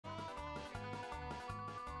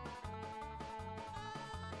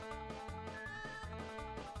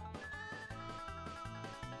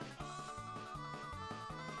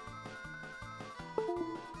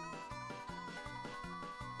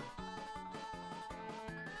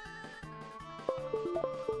Who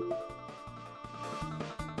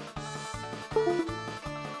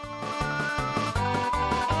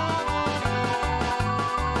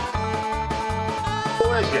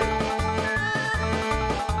is it?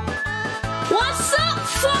 What's up,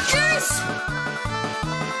 fuckers?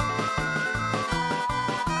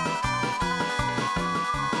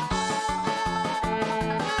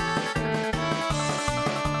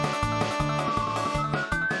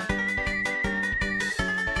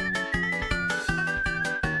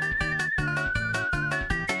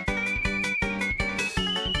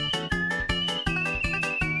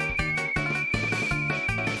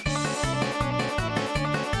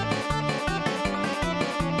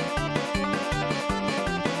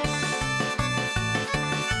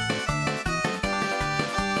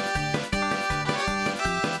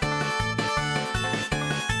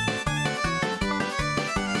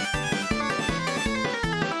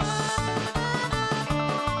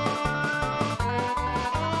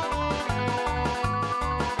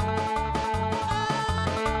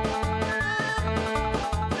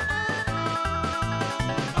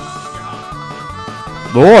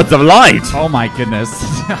 Lords of Light! Oh my goodness.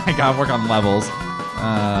 I gotta work on levels.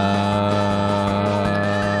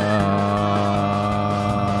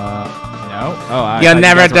 No. Oh, You'll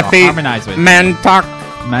never you guys were all defeat harmonized with Mentok.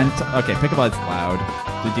 Okay, Pickabud's loud.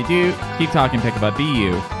 Do keep talking, Pickabud. Be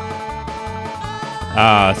you.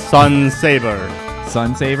 Sun Saber.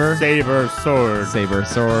 Sun Saver. Saber Sword. Saber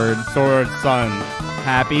Sword. Sword Sun.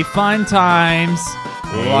 Happy fun times.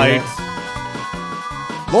 Light.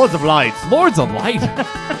 Lords of Light. Lords of Light.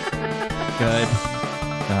 Good.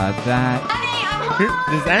 Got that.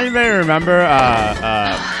 Does anybody remember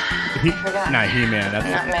not He-Man, that's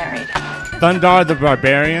Not married. Thundar the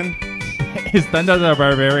Barbarian? Is Thunder the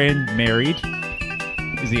Barbarian married?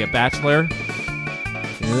 Is he a bachelor?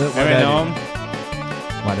 Ever know him?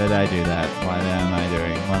 Why did I do that? What am I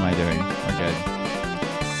doing? What am I doing? We're good.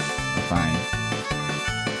 We're fine.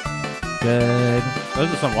 Good.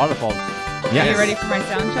 Those are some waterfalls. Yes. Are you ready for my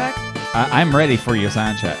sound check? I'm ready for your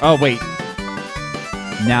sound check. Oh, wait.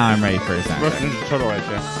 Now I'm ready for your sound Roast check. Ninja Turtle right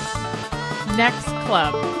there. Next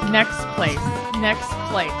club. Next place. Next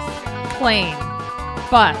place. Plane.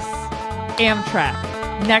 Bus. Amtrak.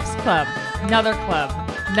 Next club. Another club.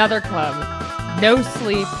 Another club. No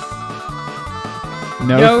sleep.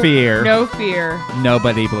 No fear. No fear.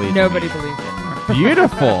 Nobody believes Nobody me. believes in me.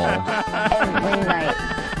 Beautiful. Every night.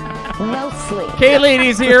 No sleep.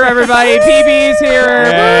 K-Lady's here, everybody. PB's here.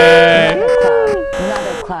 Yay.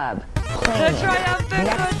 Another club. The triumphant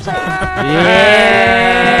butcher.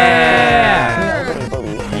 Yeah. Nobody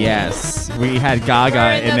believes in me. Yes, we had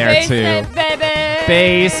Gaga in there basement, too. Baby.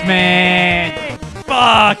 Basement.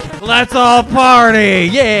 Fuck. Let's all party.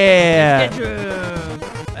 Yeah. Get drunk.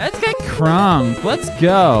 Let's get crunk. Let's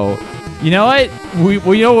go. You know what?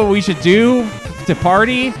 We know what we should do to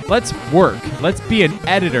party. Let's work. Let's be an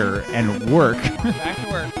editor and work. Back to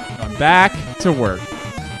work. Back to work.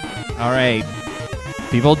 All right.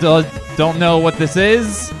 People don't know what this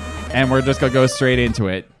is, and we're just gonna go straight into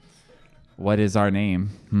it. What is our name?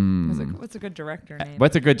 What's a good director name?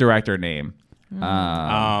 What's a good director name?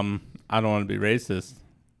 I don't want to be racist.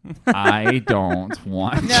 I don't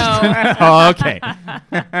want. No. Oh, okay.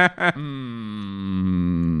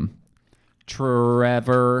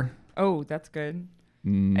 Trevor. Oh, that's good.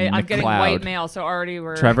 I'm getting McLeod. white mail, so already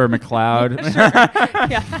we're... Trevor McLeod.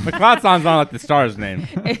 Yeah. McLeod sounds not like the star's name.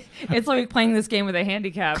 It's like playing this game with a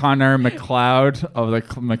handicap. Connor McLeod of the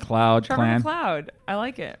McLeod Trevor clan. McLeod. I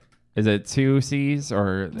like it. Is it 2 C's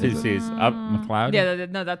or 2 C's. Up. McLeod? Yeah,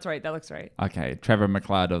 no, that's right. That looks right. Okay, Trevor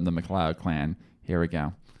McLeod of the McLeod clan. Here we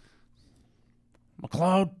go.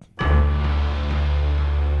 McLeod.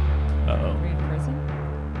 Are we in prison?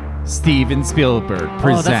 Steven Spielberg Oh,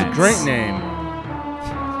 presents. that's a great name.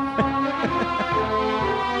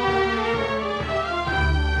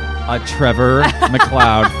 A Trevor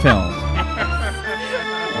McLeod film.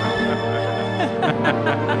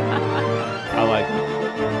 I like it.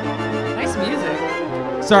 Nice music.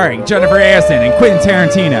 Starring Jennifer Aniston and Quentin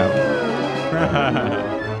Tarantino.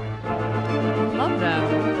 Love them.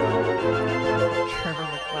 Trevor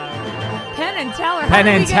McLeod. Penn and Teller. Penn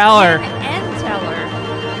and Teller. Penn and Teller.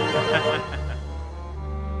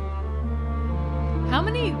 How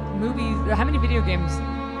many movies, how many video games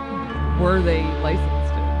were they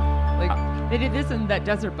licensed in? Like, they did this in that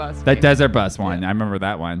Desert Bus. That game. Desert Bus one. I remember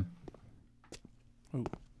that one. I'm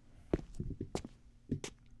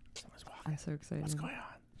so excited. What's going on?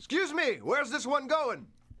 Excuse me, where's this one going?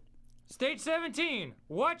 Stage 17.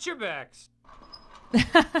 Watch your backs.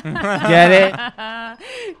 Get it?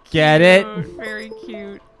 Get it? Very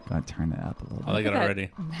cute. Gotta turn it up a little I like bit. it already.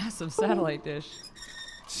 Massive satellite dish.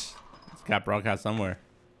 It's got broadcast somewhere.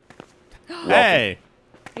 Hey!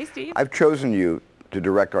 Hey, Steve. I've chosen you to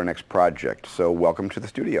direct our next project, so welcome to the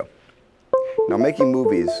studio. Now, making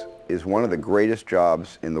movies is one of the greatest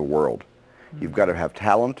jobs in the world. You've got to have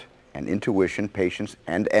talent and intuition, patience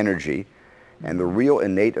and energy, and the real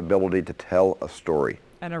innate ability to tell a story.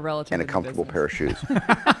 And a relative. And a comfortable pair of shoes.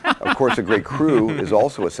 Of course, a great crew is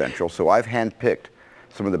also essential, so I've handpicked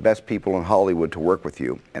some of the best people in Hollywood to work with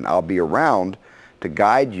you, and I'll be around to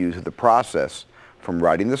guide you through the process from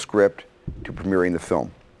writing the script to premiering the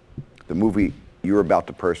film, the movie you're about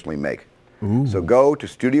to personally make. Ooh. So go to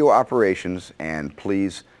Studio Operations and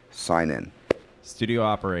please sign in. Studio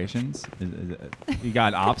operations. You got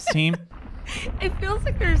an ops team? It feels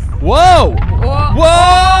like there's. Whoa! Whoa!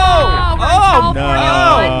 Oh,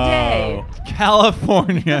 no!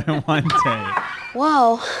 California in one day.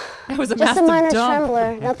 Whoa. That was a Just a massive minor dump.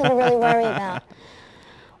 trembler, nothing to really worry about.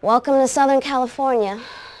 Welcome to Southern California.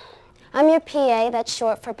 I'm your PA, that's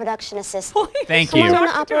short for production assistant. Thank Someone you. in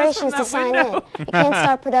the operations to sign in. You can't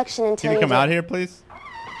start production until Can you come do. out here, please?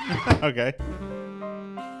 Okay.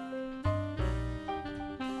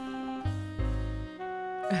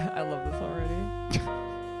 I love this already.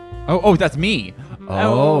 Oh, that's me.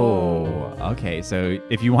 Oh, okay. So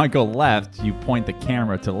if you want to go left, you point the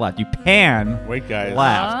camera to the left. You pan Wait, guys.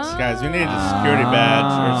 left. Guys, we need a security badge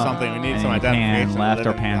or something. We need and some you identification. pan left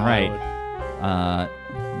or living in pan Hollywood. right.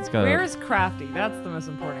 Let's go. Where is Crafty? That's the most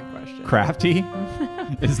important question. Crafty?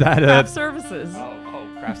 Is that Craft a services.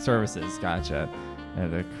 craft services? Gotcha.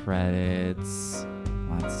 The credits.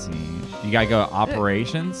 Let's see. You gotta go to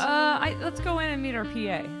operations. Let's go in and meet our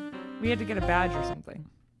PA. We had to get a badge or something.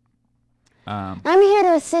 I'm here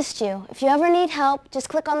to assist you. If you ever need help, just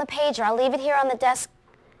click on the pager. I'll leave it here on the desk.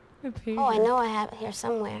 Oh, I know I have it here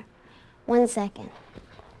somewhere. 1 second.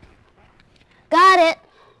 Got it.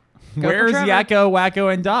 Where's Trevor. Yakko,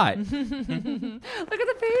 Wacko, and Dot? Look at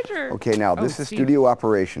the pager. Okay, now this is Steve. Studio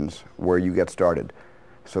Operations where you get started.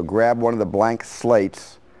 So grab one of the blank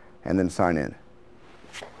slates and then sign in.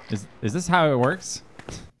 Is this how it works?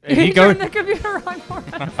 You turned the computer on for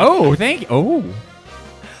us. Oh, thank you. Oh.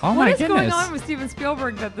 Oh my What is goodness. going on with Steven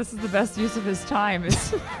Spielberg that this is the best use of his time is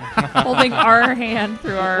holding our hand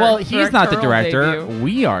through our Well, he's not the directorial director. debut.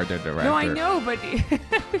 We are the director. No, I know, but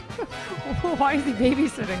why is he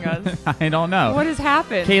babysitting us? I don't know. What has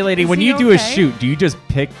happened? Okay, lady, Is when he you do a okay? shoot, do you just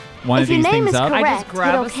pick one If of your these name things is up? I correct, just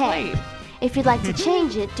grab hit a okay. slate. If you'd like to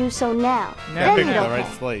change it, do so now. No. Then Pick hit the okay.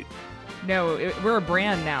 right slate. No, we're a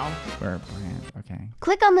brand now. We're a brand. Okay.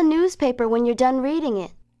 Click on the newspaper when you're done reading it.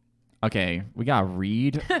 Okay, we gotta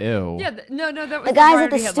read. Ew. Yeah, no, that was The guys at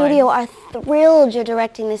Variety the headline. studio are thrilled you're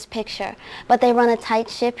directing this picture, but they run a tight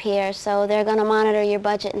ship here, so they're going to monitor your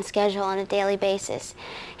budget and schedule on a daily basis.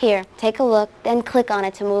 Here, take a look, then click on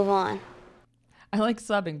it to move on. I like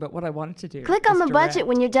subbing, but what I wanted to do. Click on is the budget direct.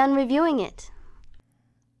 when you're done reviewing it.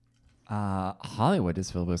 Hollywood is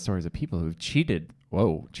filled with stories of people who've cheated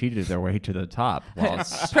their way to the top. While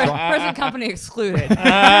Present company excluded.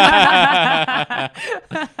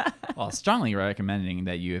 While strongly recommending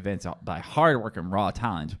that you advance by hard work and raw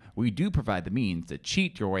talent, we do provide the means to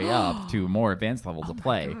cheat your way up to more advanced levels of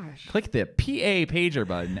play. gosh. Click the PA pager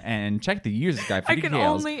button and check the user's guide for I can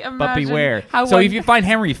details. only But imagine beware. how So one- if you find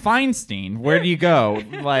Henry Feinstein, where do you go?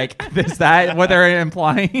 Like, is that what they're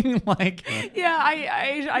implying? Like, Yeah,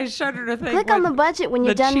 I shudder to think. Click on what the budget when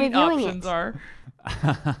you're the done cheat reviewing options it. are.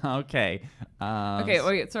 okay. Okay,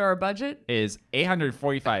 wait. So our budget? Is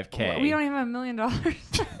 $845K. We don't even have $1 million.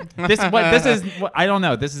 This is what I don't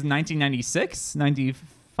know. This is 1996,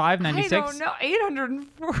 95, 96. I don't know.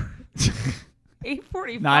 804.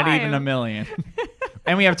 845. Not even $1 million.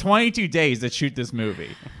 And we have 22 days to shoot this movie.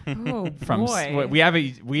 Oh From boy. we have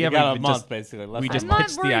We got a month, basically. we Less just I'm than not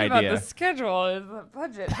pitched the worried about idea. the schedule. Is the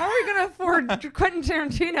budget? How are we going to afford Quentin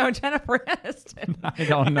Tarantino, Jennifer Aniston, I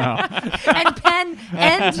don't know. and Penn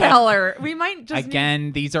and Teller? We might just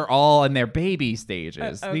Again, these are all in their baby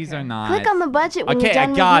stages. These okay. are not. Click on the budget when Okay, you're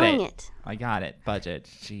done I got reviewing it. it. I got it. Budget.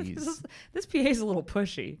 Jeez. This PA is a little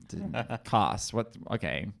pushy. Cost. What?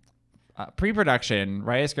 Okay. Pre-production.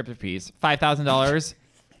 Write a scripted piece. $5,000.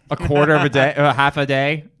 A quarter of a day. Half a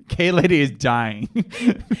day. K-Lady is dying.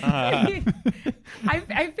 I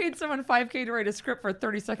paid someone $5K to write a script for a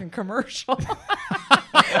 30-second commercial.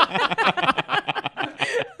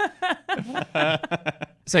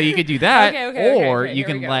 So you could do that, Okay, or okay, you here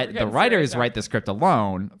we can go. let We're the getting writers serious now. write the script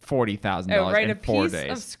alone, $40,000 Write in a 4 piece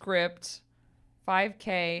days. of script,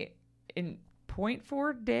 $5K in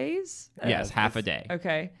 0.4 days. Yes, half a day.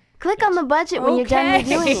 Okay. Click on the budget when you're done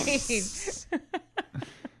reviewing it.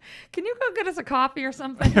 Can you go get us a coffee or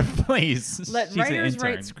something? Please. Let She's an writers intern.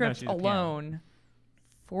 write No, scripts she's a PM. alone.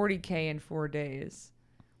 40K in 4 days.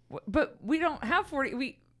 But we don't have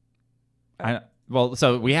 40. Well,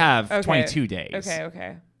 so we have Okay. 22 days.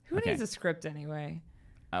 Okay. Who Okay. needs a script anyway?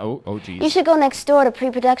 Oh, geez. You should go next door to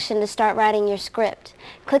pre-production to start writing your script.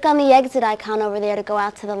 Click on the exit icon over there to go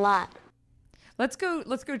out to the lot. Let's go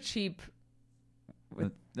cheap.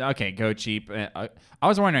 Okay, go cheap. I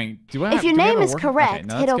was wondering, If your name is correct, hit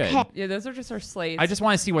that's OK. good. Yeah, those are just our slates. I just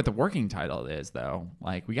want to see what the working title is, though.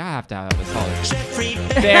 Like, we gotta have to have a solid.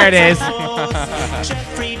 There it is.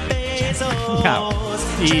 Yeah,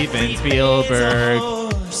 Steven Spielberg.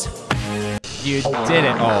 You did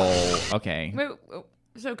it. Oh, okay. Wait,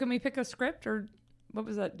 so can we pick a script, or what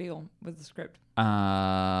was that deal with the script?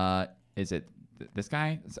 Is it this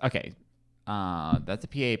guy? Okay. That's a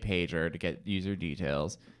PA pager to get user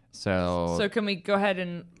details. So can we go ahead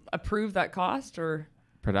and approve that cost, or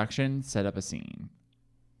production, set up a scene.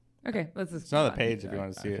 okay, let's just. It's another page if you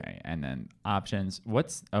want to see it. Okay, and then options.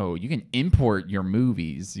 You can import your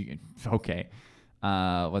movies. Okay.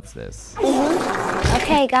 What's this?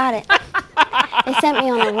 Okay, got it. They sent me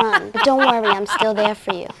on a run, but don't worry, I'm still there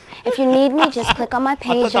for you. If you need me, just click on my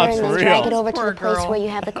pager that's and then real. drag it over to Poor the place girl. where you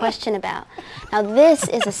have the question about. Now this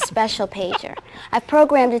is a special pager. I've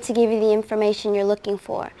programmed it to give you the information you're looking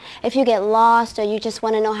for. If you get lost or you just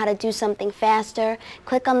want to know how to do something faster,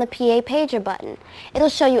 click on the PA pager button. It'll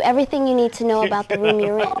show you everything you need to know about the room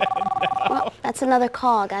you're in. Well, that's another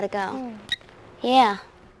call, gotta go. Yeah.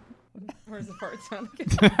 Where's the fart sound?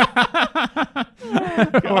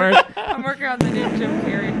 Or- I'm working on the new Jim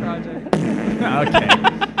Carrey project.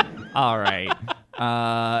 Okay. All right.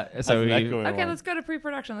 So Okay, let's go to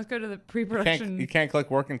pre-production. Let's go to the pre-production. You can't click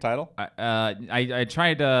working title. I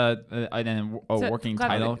tried to and then working clap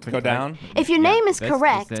title. it. Go down. If your name is That's-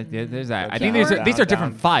 correct, There's that. I Down, think these are down,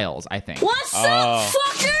 different down. files. I think. What's Oh. up,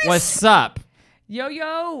 fuckers? What's up? Yo,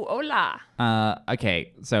 hola.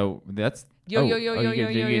 Okay, so that's. Yo, yo,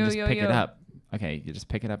 you just pick it up. Okay, you just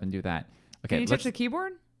pick it up and do that. Okay, Can you touch the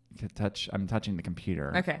keyboard? I'm touching the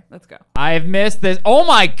computer. Okay, let's go. I've missed this. Oh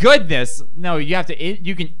my goodness! No, you have to.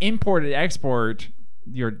 You can import and export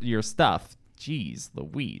your stuff. Jeez,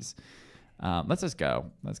 Louise. Let's just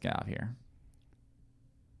go. Let's get out of here.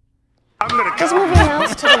 just move your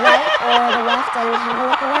mouse to the right or the left and have a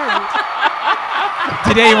look around.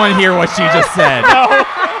 Did anyone hear what she just said? No.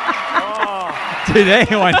 Did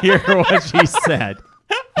anyone hear what she said?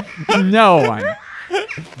 No one.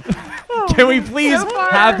 Can we please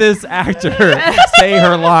have this actor say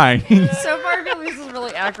her lines? So far, I feel this is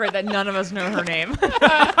really accurate that none of us know her name.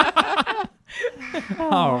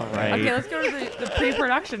 All right. Okay, let's go to the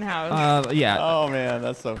pre-production house. Yeah. Oh man,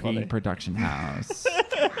 that's so funny. Pre-production house.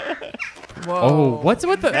 Whoa. Oh, what's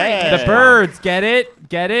with the Hey. birds? Get it?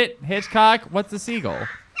 Get it? Hitchcock. What's the seagull?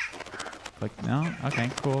 Click no. Okay,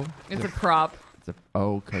 cool. It's a prop.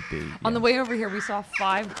 Could be. On the yes. way over here, we saw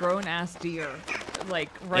 5 grown-ass deer, like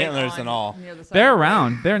right Antlers on and all. near the side They're of the road.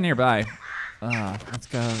 around. They're nearby. Let's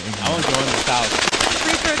go. I want to go in this house.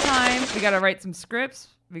 Pre-show time. We gotta write some scripts.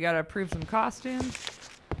 We gotta approve some costumes.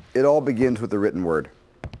 It all begins with the written word.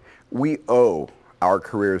 We owe our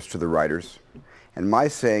careers to the writers, and my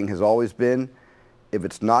saying has always been, if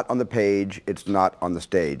it's not on the page, it's not on the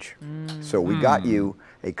stage. So we got you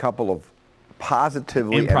a couple of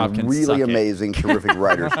positively Improv and can really suck it. amazing, terrific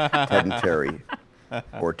writers, Ted and Terry,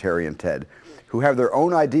 or Terry and Ted, who have their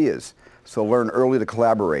own ideas, so learn early to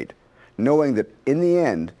collaborate, knowing that in the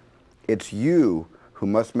end, it's you who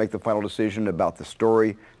must make the final decision about the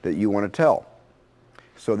story that you want to tell.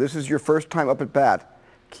 So this is your first time up at bat.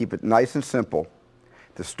 Keep it nice and simple.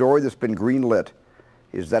 The story that's been greenlit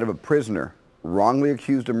is that of a prisoner wrongly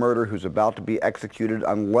accused of murder who's about to be executed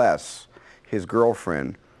unless his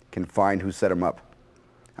girlfriend can find who set him up.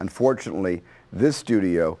 Unfortunately, this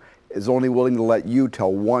studio is only willing to let you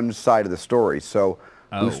tell one side of the story. So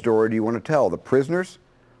whose story do you want to tell, the prisoners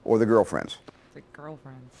or the girlfriends? It's like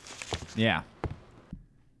girlfriends. Yeah.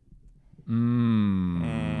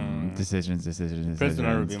 Decisions.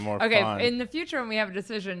 Prisoner would be more Okay, fun. in the future when we have a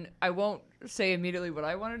decision, I won't say immediately what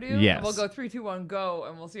I want to do. Yes. We'll go 3, 2, 1, go,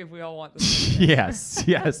 and we'll see if we all want this. thing.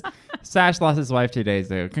 Yes. Sash lost his wife 2 days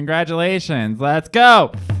ago. Congratulations. Let's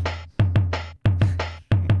go.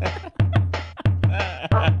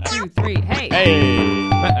 2, 3, hey. Hey.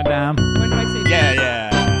 Ba-dum. When do I say Yeah.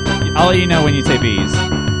 I'll let you know when you say bees.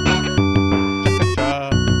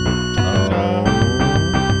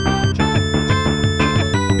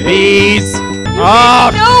 Bees. Oh,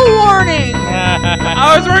 no warning?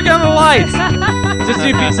 I was working on the lights. Just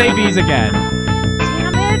say bees again.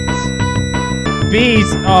 Damn it.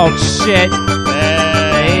 Bees. Oh, shit.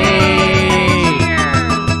 Hey.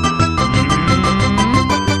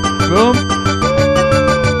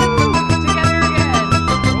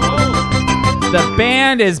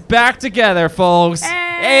 band is back together, folks.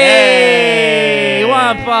 Hey,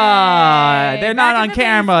 Wampa. They're not on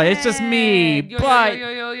camera. It's just me. But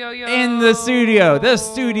in the studio,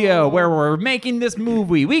 where we're making this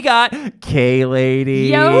movie, we got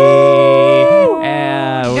K-Lady. No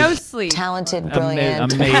sleep. Talented,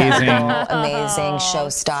 brilliant, amazing, amazing,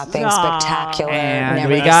 show-stopping, spectacular. And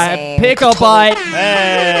never we the got same, Pickle Butt.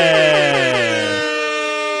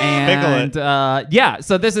 Pickle And yeah,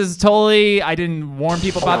 so this is totally, I didn't warn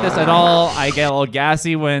people about this at all. I get a little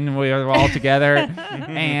gassy when we are all together.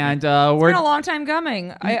 And it's been a long time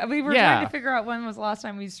coming. We were trying to figure out when was the last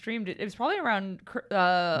time we streamed it. It was probably around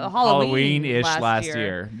Halloween-ish last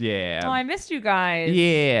year. Yeah. Oh, I missed you guys.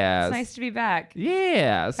 Yeah. It's nice to be back.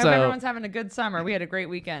 Yeah. Hope everyone's having a good summer. We had a great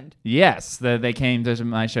weekend. Yes. They came to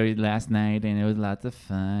my show last night, and it was lots of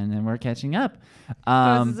fun, and we're catching up.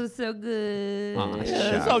 This was so good.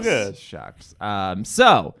 It's all good. Shucks.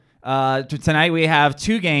 So tonight we have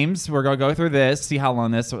 2 games. We're going to go through this, see how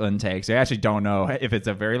long this one takes. I actually don't know if it's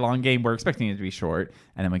a very long game. We're expecting it to be short.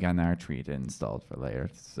 And then we got our treat installed for later.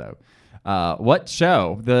 So what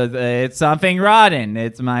show? It's Something Rotten.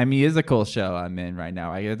 It's my musical show I'm in right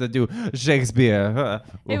now. I get to do Shakespeare.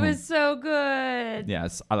 It was so good.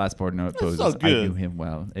 Yes, Alas por no poses. so good. I knew him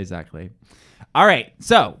well. Exactly. All right,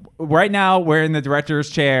 so right now we're in the director's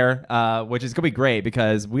chair, which is going to be great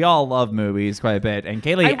because we all love movies quite a bit, and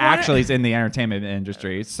Kaylee actually is in the entertainment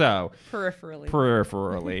industry, so...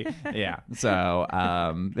 Peripherally, yeah. So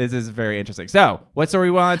this is very interesting. So what story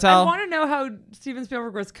you want to tell? I want to know how Steven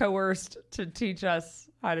Spielberg was coerced to teach us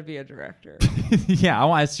how to be a director. Yeah, I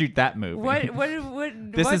want to shoot that movie. What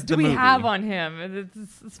do we have on him? It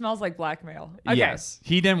smells like blackmail. Okay. Yes,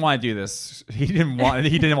 he didn't want to do this. He didn't want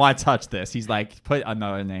to touch this. He's like, put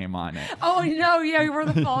another name on it. Oh no, yeah, we're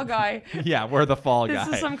the fall guy. Yeah, we're the fall guy.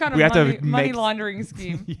 This is some kind of money laundering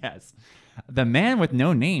scheme. Yes. The Man with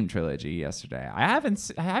No Name trilogy yesterday. I haven't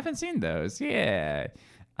seen those. Yeah.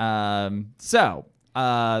 So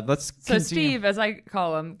let's continue. Steve, as I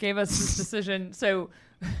call him, gave us this decision. So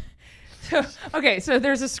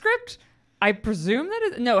there's a script. I presume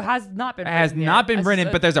that has not been. It has not been written,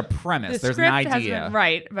 but there's a premise. There's an idea.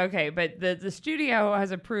 Right. Okay. But the studio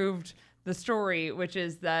has approved the story, which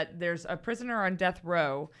is that there's a prisoner on death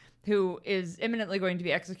row who is imminently going to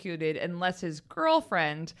be executed unless his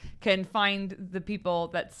girlfriend can find the people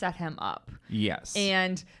that set him up. Yes.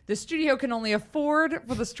 And the studio can only afford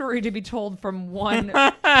for the story to be told from one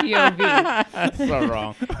POV. That's so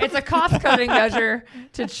wrong. It's a cost-cutting measure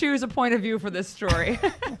to choose a point of view for this story.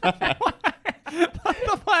 I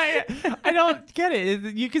don't get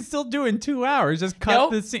it. You can still do it in 2 hours. Just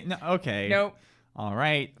cut the scene. No, okay. Nope. All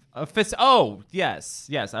right. Yes.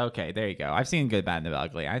 Okay, there you go. I've seen Good, Bad, and the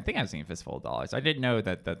Ugly. I think I've seen Fistful of Dollars. I didn't know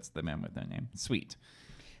that's the Man with No Name. Sweet.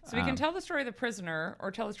 So we can tell the story of the prisoner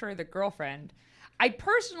or tell the story of the girlfriend. I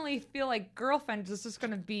personally feel like girlfriend is just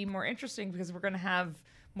going to be more interesting because we're going to have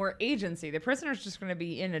more agency. The prisoner's just going to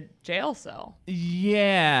be in a jail cell.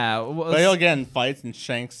 Yeah. But he'll get in fights and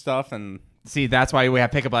shank stuff and... See, that's why we have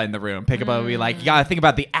Pickup in the room. Pickup will be like, you gotta think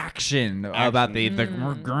about the action. About the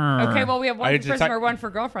Okay, well, we have one for prisoner, one for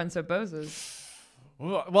girlfriend, so Bose's.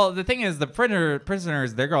 Well, the thing is, the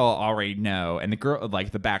prisoners, they're gonna already know, and the girl, like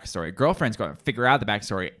the backstory. Girlfriend's gonna figure out the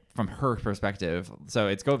backstory from her perspective, so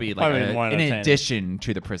it's gonna be like in addition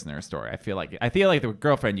to the prisoner story. I feel like the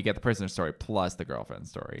girlfriend, you get the prisoner story plus the girlfriend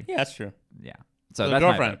story. Yeah, that's true. Yeah, so the that's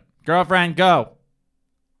girlfriend. Girlfriend, go.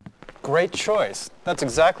 Great choice. That's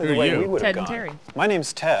exactly the way we would have gone. Ted and Terry. My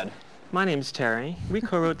name's Ted. My name's Terry. We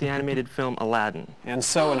co-wrote the animated film Aladdin. And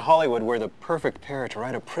so in Hollywood, we're the perfect pair to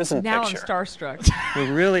write a prison now picture. I'm starstruck.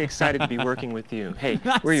 We're really excited to be working with you. Hey,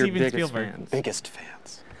 we're your Steven biggest Spielberg. fans. Biggest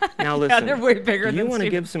fans. Now listen, they're way bigger do you than want to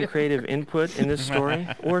Steven give some creative input in this story,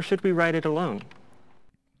 or should we write it alone?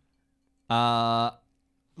 I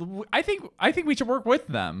think we should work with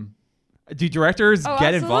them. Do directors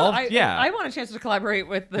get involved? I want a chance to collaborate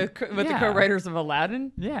with the co-writers of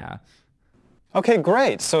Aladdin. Yeah. Okay,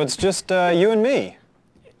 great. So it's just you and me.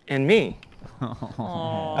 And me. Click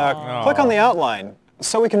on the outline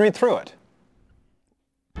so we can read through it.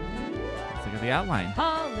 Let's look at the outline.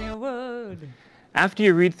 Hollywood. After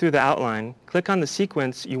you read through the outline, click on the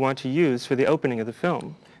sequence you want to use for the opening of the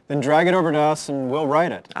film. Then drag it over to us and we'll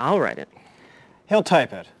write it. I'll write it. He'll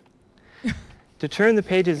type it. To turn the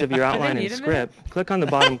pages of your outline and script, click on the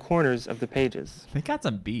bottom corners of the pages. They got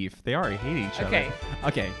some beef. They already hate each other.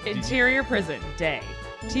 Okay. Interior prison, day.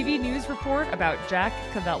 TV news report about Jack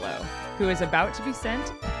Cavello, who is about to be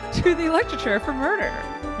sent to the electric chair for murder.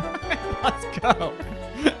 Let's go.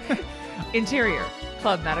 Interior,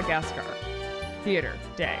 Club Madagascar. Theater,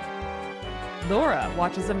 day. Laura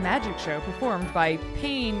watches a magic show performed by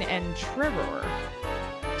Paine and Terror.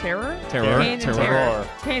 Terror? Paine and Terror.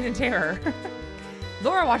 Paine and Terror.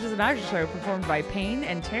 Laura watches a magic show performed by Paine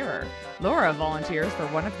and Terror. Laura volunteers for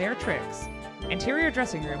one of their tricks. Interior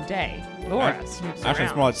dressing room day. Laura snoops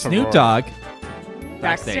around Snoop Dogg.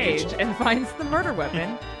 backstage and finds the murder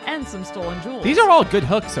weapon and some stolen jewels. These are all good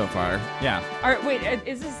hooks so far. Yeah. All right, wait,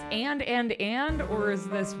 is this and, or is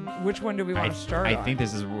this, which one do we want to start on? I think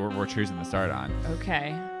this is what we're choosing to start on.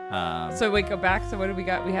 Okay. So wait, go back. So what do we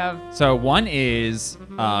got? We have... So one is,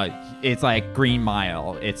 it's like Green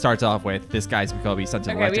Mile. It starts off with this guy's going to be sent to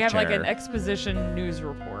the electric we have chair. like an exposition news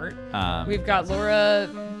report. We've got Laura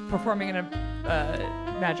performing in a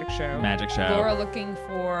magic show. Laura looking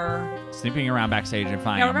for... Snooping around backstage and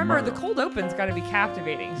finding Now remember, the cold open's got to be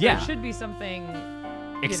captivating. So it should be something...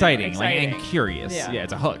 Exciting, and curious. Yeah,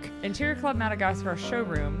 it's a hook. Interior Club Madagascar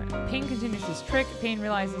showroom. Paine continues his trick. Paine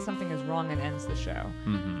realizes something is wrong and ends the show.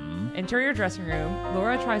 Interior dressing room.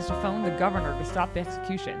 Laura tries to phone the governor to stop the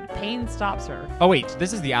execution. Paine stops her. Oh wait,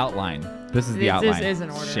 this is the outline. This is the outline. This is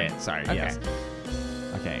in order. Shit, sorry. Okay. Yes.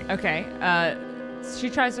 Okay. Okay.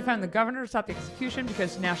 She tries to find the governor to stop the execution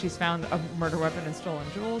because now she's found a murder weapon and stolen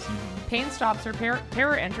jewels. Paine stops her.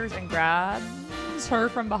 Terror enters and grabs her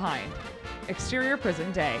from behind. Exterior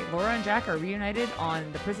prison day. Laura and Jack are reunited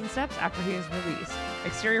on the prison steps after he is released.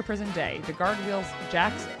 Exterior prison day. The guard wheels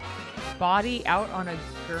Jack's body out on a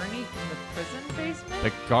gurney from the prison basement.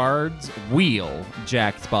 The guards wheel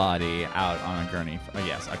Jack's body out on a gurney. Oh,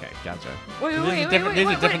 yes. Okay. Gotcha. Wait. These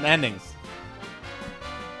are different endings.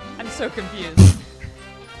 I'm so confused.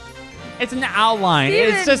 It's an outline.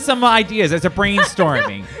 Steven. It's just some ideas. It's a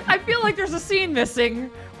brainstorming. I feel like there's a scene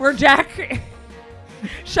missing where Jack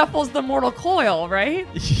shuffles the mortal coil, right?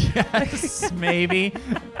 Yes, maybe.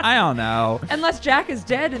 I don't know. Unless Jack is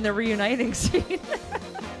dead in the reuniting scene.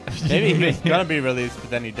 Maybe he was gonna be released, but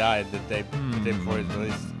then he died the day before he was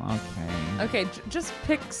released. Okay, just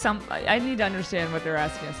pick some. I need to understand what they're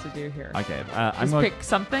asking us to do here. Okay, just pick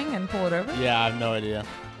something and pull it over. Yeah, I have no idea.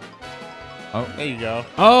 Oh, there you go.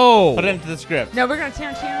 Oh, put it into the script. No, we're gonna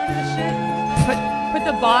Tarantino this shit. Put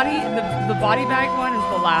the body. The body bag one is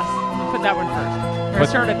the last. Put that one first. We're gonna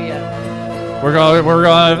start at the end. We're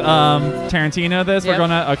gonna Tarantino this. Yep. We're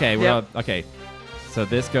gonna okay. Yep. Okay. So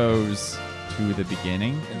this goes to the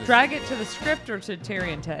beginning. Drag it to the script or to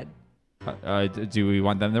Terry and Ted. Do we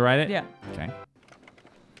want them to write it? Yeah. Okay.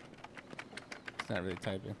 It's not really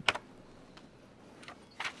typing.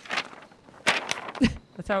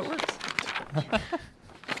 That's how it works.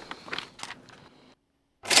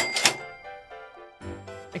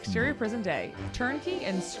 Exterior prison day. Turnkey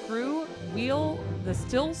and screw wheel the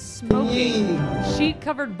still smoking,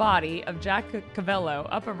 sheet-covered body of Jack Cavello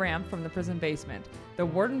up a ramp from the prison basement. The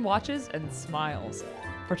warden watches and smiles.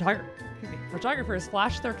 Photographers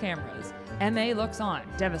flash their cameras. M.A. looks on,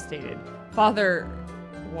 devastated. Father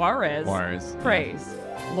Juarez prays.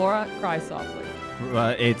 Laura cries softly.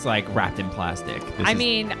 It's like wrapped in plastic. I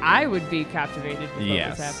mean, I would be captivated with what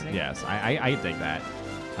was happening. Yes, I dig that.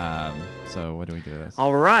 So what do we do with this?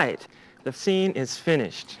 All right, the scene is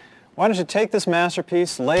finished. Why don't you take this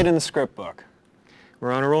masterpiece, lay it in the script book?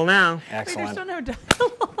 We're on a roll now. Excellent. Wait, there's still no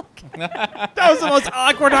dialogue. That was the most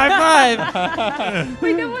awkward high five.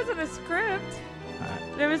 Wait, that wasn't a script.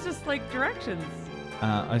 There was just like directions. So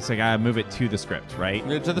I gotta move it to the script, right?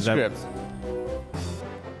 Move it to the script.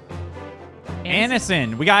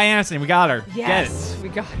 Anderson. We got Anderson. We got her. Yes, we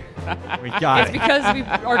got her. We got It's because we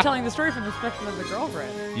are telling the story from the perspective of the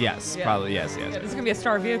girlfriend. Yes, Yeah. probably. Yes. Yeah, this is gonna be a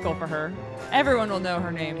star vehicle for her. Everyone will know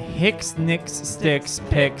her name. Hicks, Nicks, Sticks,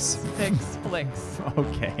 Picks. Flicks.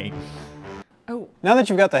 Okay. Oh. Now that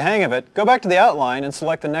you've got the hang of it, go back to the outline and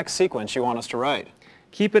select the next sequence you want us to write.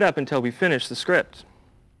 Keep it up until we finish the script.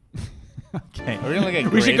 Okay. Are we gonna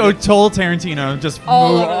get We should go total Tarantino and just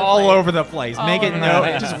All move over the all place. over the place. All Make it over the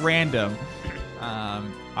place. just random.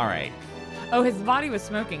 All right. Oh, his body was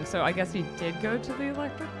smoking, so I guess he did go to the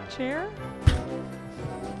electric chair?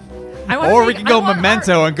 Or we can go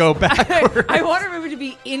Memento and go backwards. I want our movie to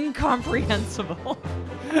be incomprehensible.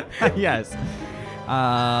 Yes.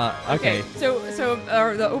 Okay. So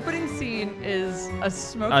the opening scene is a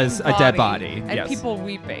smoking A dead body, and yes. people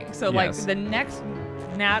weeping. So Yes. like the next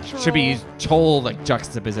natural Should be total like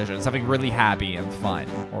juxtaposition, something really happy and fun,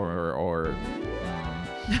 or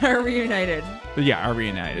are reunited. yeah, are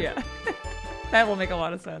reunited. Yeah, that will make a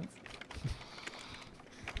lot of sense.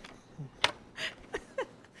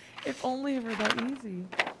 If only it were that easy.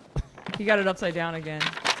 He got it upside down again.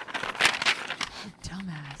 You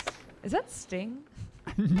dumbass. Is that Sting?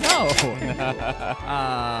 No.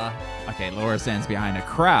 Okay, Laura stands behind a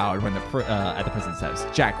crowd when at the prison steps.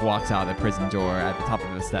 Jack walks out the prison door at the top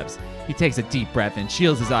of the steps. He takes a deep breath and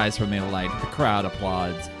shields his eyes from the light. The crowd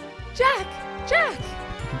applauds. Jack! Jack!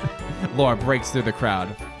 Laura breaks through the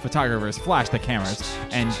crowd. Photographers flash the cameras,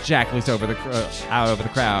 and Jack looks over out over the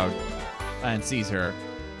crowd and sees her.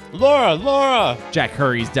 Laura! Laura! Jack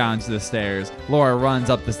hurries down to the stairs. Laura runs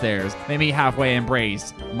up the stairs. They meet halfway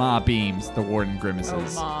embrace. Ma beams. The warden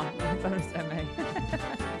grimaces. Oh, Ma. I thought it was M.A.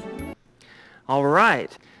 All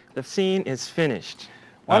right. The scene is finished.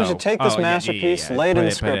 Why don't you take this masterpiece, lay it in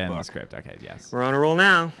the script Put it in book. the script. Okay, yes. We're on a roll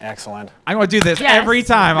now. Excellent. I'm going to do this Yes. every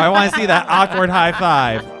time. I want to see that awkward high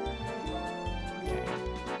five. Okay.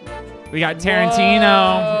 We got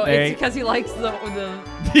Tarantino. Whoa, There it's you- because he likes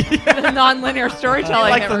the non-linear storytelling.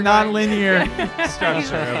 like that the we're non-linear going.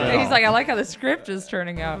 structure of it He's all. like, I like how the script is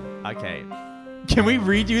turning out. Okay. Can we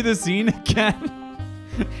redo the scene again?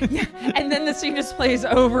 Yeah, and then the scene just plays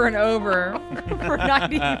over and over for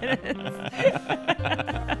 90 minutes.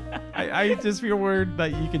 I just feel weird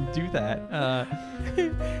that you can do that.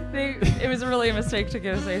 It was really a mistake to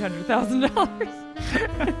give us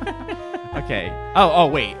 $800,000. Okay. Oh,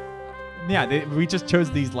 wait. Yeah, we just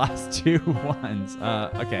chose these last two ones.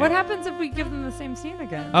 Okay. What happens if we give them the same scene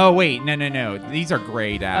again? Oh, wait. No. These are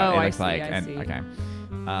grayed out, Oh, it I looks see, like. I see. Okay.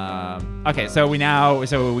 Okay, so we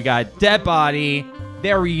got dead body.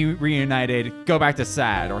 They're reunited. Go back to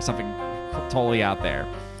sad or something totally out there.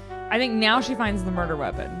 I think now she finds the murder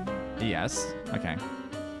weapon. Yes. Okay.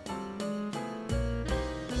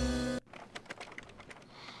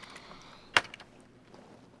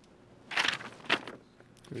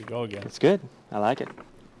 Here we go again. It's good. I like it.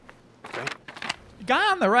 The guy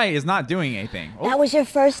on the right is not doing anything. Oh, That was your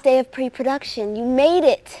first day of pre-production. You made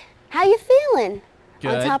it. How you feeling?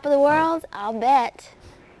 Good. On top of the world? I'll bet.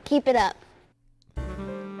 Keep it up.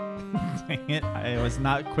 dang it. I was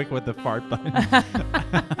not quick with the fart button.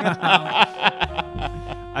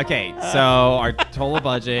 Okay, so our total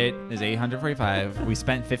budget is $845. We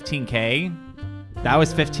spent $15K. That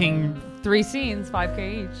was 15. 3 scenes,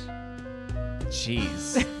 $5K each.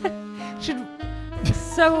 Jeez.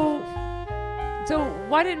 So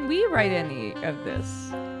why didn't we write any of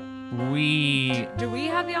this? Do we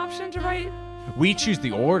have the option to write? We choose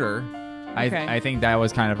the order. Okay. I think that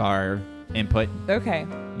was kind of our input. Okay.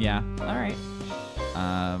 Yeah. All right.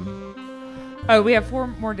 Oh, we have 4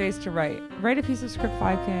 more days to write. Write a piece of script,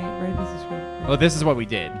 $5K. Write a piece of script. Well, this is what we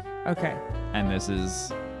did. Okay. And this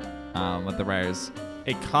is what the writers.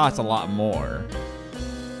 It costs a lot more.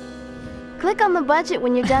 Click on the budget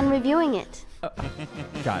when you're done reviewing it.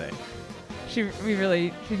 Got it. She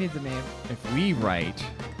needs a name. If we write,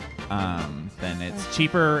 then it's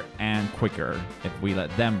cheaper and quicker if we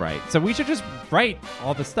let them write. So we should just write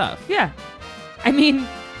all the stuff. Yeah. I mean,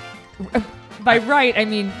 by write, I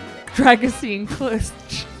mean drag a scene close.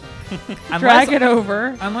 Drag it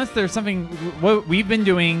over. Unless there's something what we've been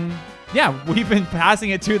doing. Yeah, we've been passing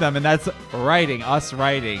it to them, and that's writing, us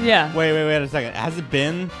writing. Yeah. Wait a second. Has it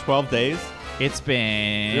been 12 days? It's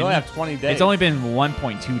been... We only have 20 days. It's only been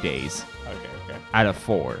 1.2 days. Okay. Out of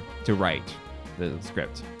 4 to write the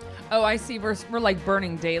script. Oh, I see. We're like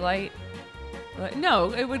burning daylight.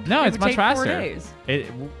 No, it would. No, it it's would much take faster. 4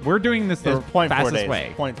 days. We're doing this the fastest days.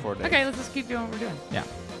 way. 0.4 days. Okay, let's just keep doing what we're doing. Yeah.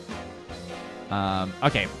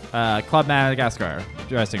 Okay. Club Madagascar,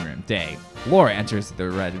 dressing room, day. Laura enters the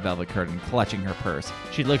red velvet curtain, clutching her purse.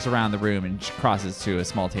 She looks around the room and crosses to a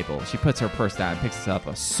small table. She puts her purse down and picks up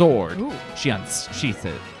a sword. Ooh. She unsheaths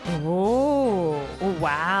it. Oh,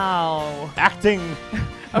 wow. Acting.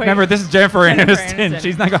 Remember, this is Jennifer Aniston.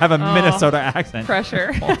 She's not going to have a Minnesota accent.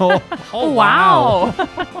 Pressure. Oh, wow.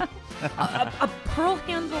 a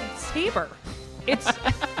pearl-handled saber. It's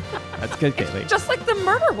That's good, Kaylee. just like the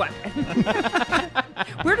murder weapon.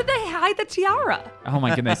 Where did they hide the tiara? Oh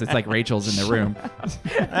my goodness, it's like Rachel's in the room.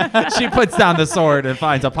 She puts down the sword and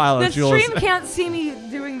finds a pile The of jewels. stream can't see me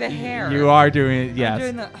doing the hair. You are doing it, yes. I'm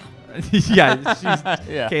doing the, yeah,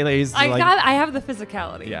 Kaylee's I like... have the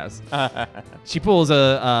physicality. Yes. She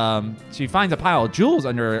finds a pile of jewels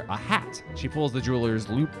under a hat. She pulls the jeweler's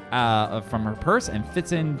loop from her purse and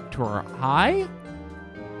fits into her eye.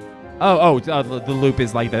 The loop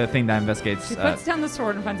is like the thing that investigates. She puts down the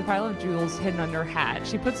sword and finds a pile of jewels hidden under her hat.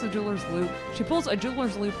 She pulls a jeweler's loop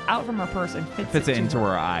out from her purse and fits it into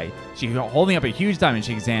her eye. She's holding up a huge diamond.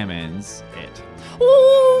 She examines it.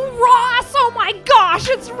 Oh, Ross! Oh my gosh,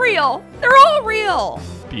 it's real. They're all real.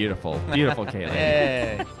 Beautiful, Kaylee.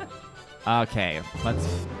 Hey. Okay,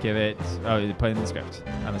 let's give it. Oh, you put it in the script.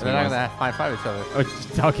 We're not gonna high-five each other. Oh,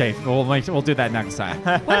 okay, we'll do that next time.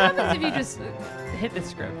 What happens if you just hit the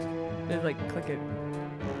script? Like click it.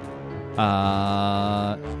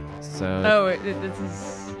 So. Oh, this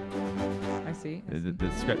is. I see.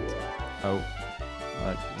 The script. Oh.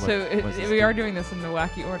 We are doing this in the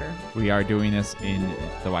wacky order. We are doing this in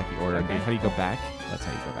the wacky order. Okay. How do you go back? That's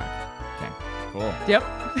how you go back. Okay. Cool. Yep.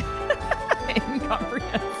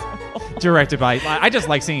 Incomprehensible. Directed by. I just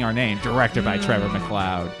like seeing our name. Directed by Trevor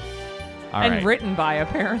McLeod. All and right. written by,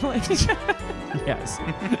 apparently. Yes.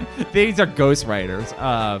 These are ghostwriters.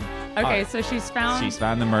 Okay, so she's found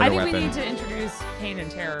the murder weapon. I think we need to introduce Paine and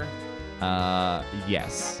Terror.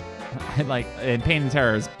 Yes. And Paine and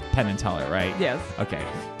Terror is Penn and Teller, right? Yes. Okay.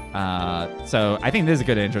 So I think this is a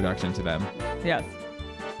good introduction to them. Yes.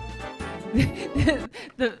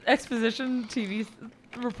 The exposition TV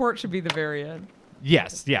report should be the very end.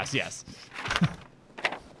 Yes.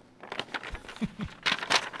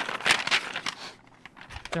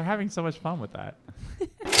 They're having so much fun with that.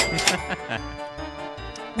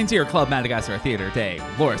 Into your Club Madagascar Theater day.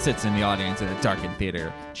 Laura sits in the audience in a darkened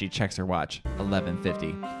theater. She checks her watch.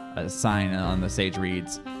 11:50. A sign on the stage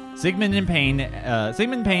reads, Sigmund Paine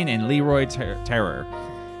and Leroy Terror.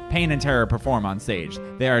 Paine and Terror perform on stage.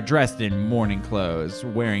 They are dressed in mourning clothes,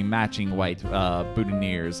 wearing matching white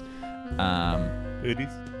boutonnieres. Booties?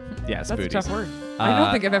 Yes, That's booties. a tough word. I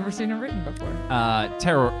don't think I've ever seen it written before.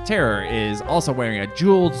 Terror is also wearing a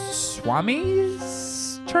jeweled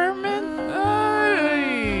Swami's turban.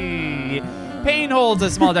 Paine holds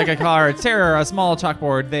a small deck of cards. Terror, a small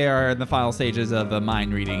chalkboard. They are in the final stages of the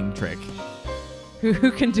mind reading trick.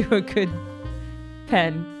 Who can do a good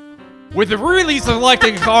pen? With the really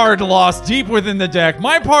selected card lost deep within the deck,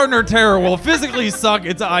 my partner Terror will physically suck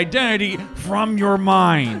its identity from your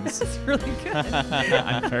minds. That's really good.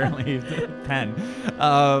 Apparently, pen.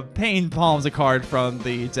 Paine palms a card from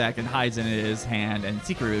the deck and hides it in his hand and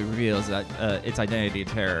secretly reveals that its identity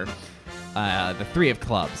to Terror. The three of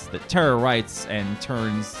clubs. The Terror writes and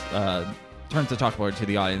turns the chalkboard to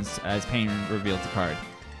the audience as Paine reveals the card.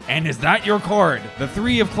 And is that your card? The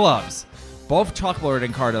three of clubs. Both chalkboard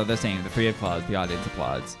and card are the same. The three of clubs. The audience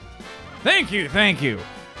applauds. Thank you.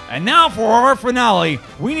 And now for our finale,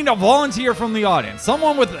 we need a volunteer from the audience.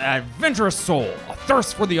 Someone with an adventurous soul, a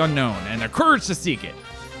thirst for the unknown, and the courage to seek it.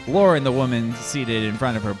 Laura and the woman seated in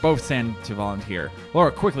front of her both stand to volunteer.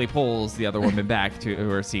 Laura quickly pulls the other woman back to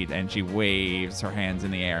her seat, and she waves her hands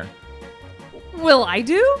in the air. Will I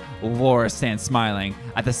do? Laura stands smiling.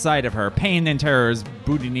 At the sight of her, Paine and Terror's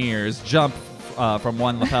boutonnieres jump from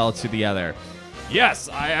one lapel to the other. Yes,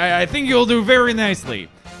 I think you'll do very nicely.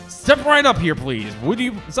 Step right up here, please. Would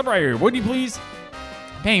you please?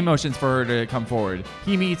 Paine motions for her to come forward.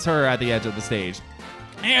 He meets her at the edge of the stage.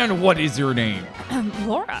 And what is your name?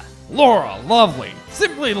 Laura. Laura, lovely.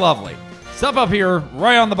 Simply lovely. Step up here,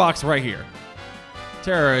 right on the box right here.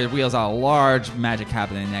 Terror wheels out a large magic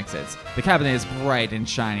cabinet and exits. The cabinet is bright and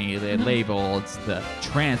shiny. It labeled the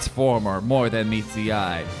Transformer more than meets the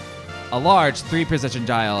eye. A large 3-position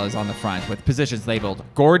dial is on the front with positions labeled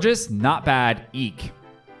gorgeous, not bad, eek.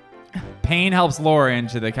 Paine helps Laura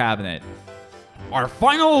into the cabinet. Our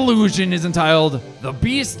final illusion is entitled The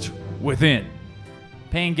Beast Within.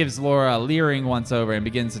 Paine gives Laura a leering once-over and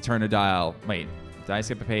begins to turn a dial. Wait, did I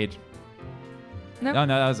skip a page? Nope. No,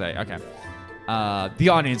 that was it. Okay. The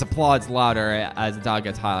audience applauds louder as the dial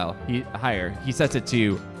gets higher. He sets it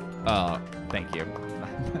to, thank you.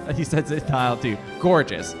 He sets it dial to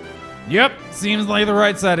gorgeous. Yep, seems like the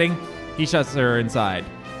right setting. He shuts her inside.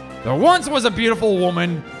 There once was a beautiful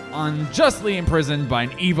woman unjustly imprisoned by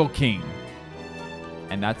an evil king.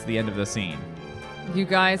 And that's the end of the scene. You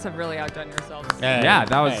guys have really outdone yourselves. Yeah,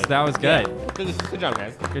 that was good. Yeah. Good job,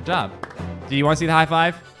 guys. Good job. Do you want to see the high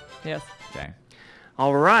five? Yes. Okay.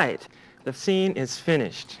 All right. The scene is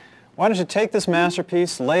finished. Why don't you take this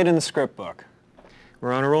masterpiece, lay it in the script book?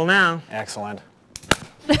 We're on a roll now. Excellent.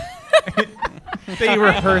 They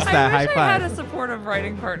rehearsed that high I five. had a supportive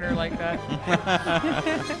writing partner like that.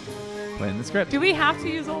 Put in the script. Do we have to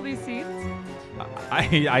use all these scenes?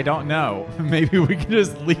 I don't know. Maybe we can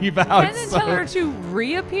just leave out. Penn and Teller to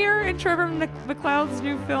reappear in Trevor McLeod's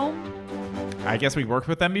new film? I guess we worked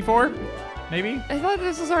with them before. Maybe. I thought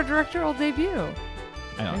this was our directorial debut.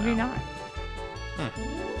 I don't Maybe know.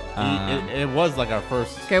 not. It was like our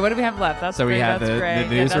first. Okay, what do we have left? That's So we great. have That's the great.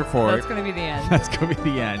 news report. That's going to be the end. That's going to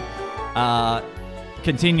be the end.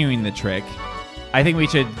 Continuing the trick. I think we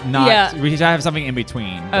should not. Yeah. We should have something in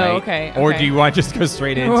between. Oh, right? okay, Or okay. do you want to just go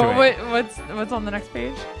straight into it? What's on the next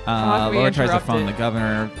page? Laura tries to phone the interrupted?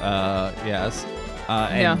 governor. Yes.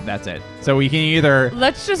 and that's it. So we can either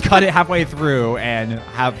Let's just cut it halfway through and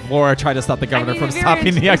have Laura try to stop the governor from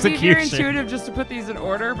stopping the execution. It's very intuitive just to put these in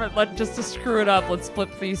order, but just to screw it up, let's flip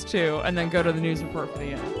these two and then go to the news report for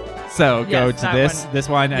the end. So go Yes, to that this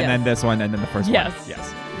one, and Yes. then this one, and then the first Yes. one.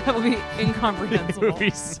 Yes. That will be incomprehensible. It would be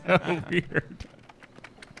so weird.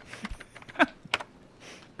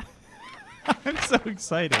 I'm so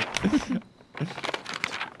excited.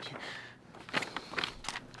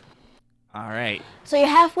 All right. So you're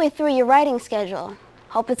halfway through your writing schedule.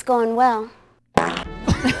 Hope it's going well.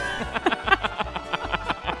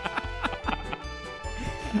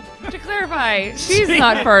 To clarify, she's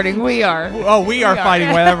not farting. We are. Oh, we are fighting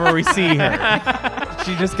whenever we see her.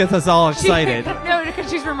 She just gets us all excited. No, because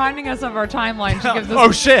she's reminding us of our timeline. She gives us,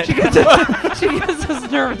 Oh, shit. She gives us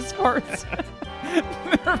nervous farts.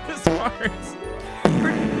 Nervous farts.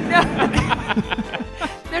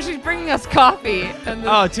 No, she's bringing us coffee. And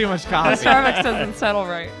Oh, too much the coffee. Starbucks doesn't settle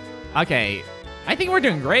right. Okay. I think we're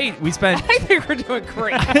doing great. We spent I think we're doing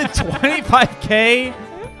great. 25K.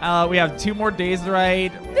 We have 2 more days to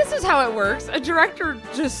write. This is how it works. A director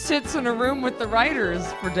just sits in a room with the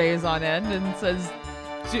writers for days on end and says,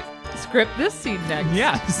 script this scene next.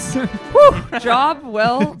 Yes. Whew, job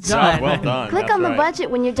well done. Job well done. Click That's on the right. budget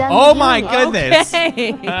when you're done. Oh my reviewing. goodness.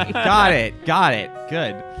 Okay. Got it.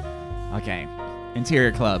 Good. Okay.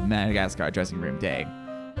 Interior Club, Madagascar, dressing room day.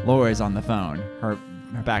 Laura is on the phone, her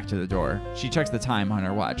back to the door. She checks the time on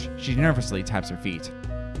her watch. She nervously taps her feet.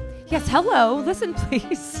 Yes, hello. Listen,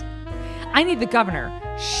 please. I need the governor.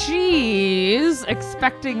 She's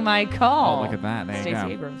expecting my call. Oh, look at that. There you Stacey go.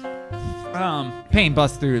 Abrams. Paine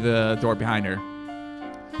busts through the door behind her.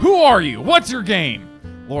 Who are you? What's your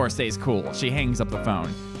game? Laura stays cool. She hangs up the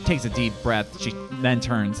phone, takes a deep breath. She then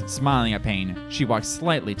turns, smiling at Paine. She walks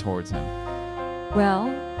slightly towards him. Well,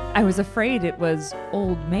 I was afraid it was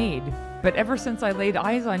old maid, but ever since I laid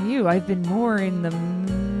eyes on you, I've been more in the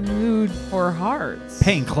mood for hearts.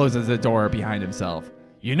 Paine closes the door behind himself.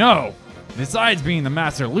 You know, besides being the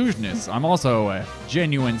master illusionist, I'm also a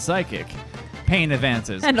genuine psychic. Paine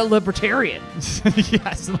advances. And a libertarian.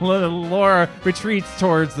 Yes, Laura retreats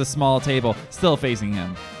towards the small table, still facing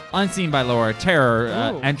him. Unseen by Laura, Terror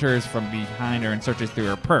enters from behind her and searches through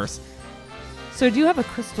her purse. So do you have a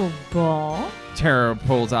crystal ball? Terror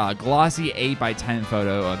pulls out a glossy 8x10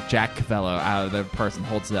 photo of Jack Cavello out of the purse and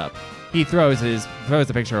holds it up. He throws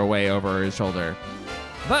the picture away over his shoulder.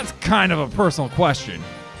 That's kind of a personal question.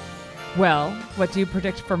 Well, what do you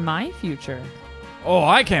predict for my future? Oh,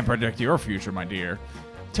 I can't predict your future, my dear.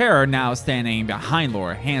 Terror, now standing behind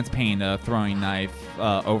Laura, hands Paine a throwing knife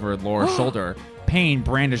over Laura's shoulder. Paine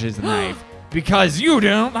brandishes the knife. Because you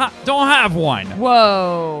don't have one.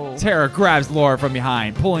 Whoa. Terror grabs Laura from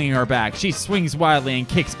behind, pulling her back. She swings wildly and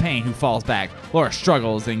kicks Paine, who falls back. Laura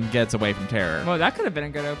struggles and gets away from Terror. Well, that could have been a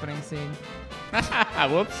good opening scene.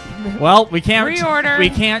 Whoops. Well, we can't Reorder. We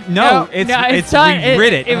can't. No, it's done. we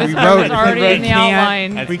writ it. It was we wrote it. already in the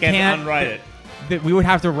outline. I We can't can't unwrite it. We would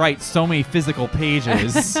have to write so many physical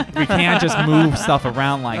pages. We can't just move stuff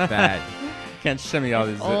around like that. Can't shimmy all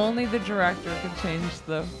these. Only the director could change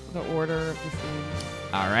the order of the scene.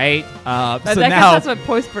 All right. I So guess now, that's what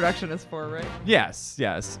post-production is for, right? yes.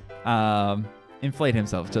 Inflate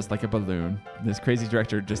himself just like a balloon. This crazy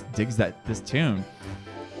director just digs this tune.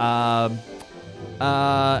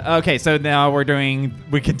 Okay, so now we're doing.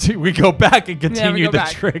 We go back and continue the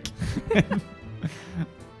back. trick.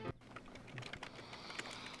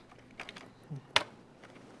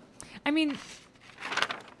 I mean,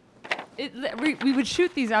 we would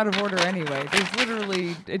shoot these out of order anyway. There's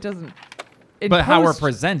literally, it doesn't. But how we're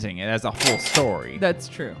presenting it as a full story. That's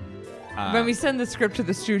true. When we send the script to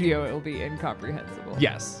the studio, it will be incomprehensible.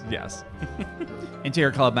 Yes.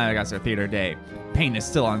 Interior Club, Madagascar Theater Day. Paine is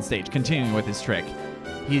still on stage, continuing with his trick.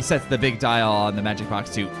 He sets the big dial on the magic box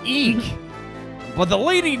to eek. But the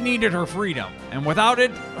lady needed her freedom, and without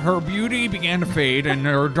it, her beauty began to fade and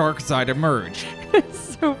her dark side emerged.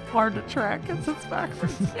 It's so hard to track because it's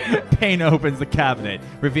backwards. Paine opens the cabinet,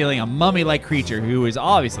 revealing a mummy-like creature who is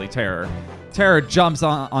obviously Terror. Terror jumps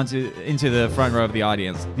into the front row of the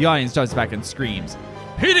audience. The audience jumps back and screams,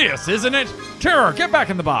 "Hideous, isn't it? Terror, get back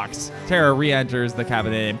in the box!" Terror re-enters the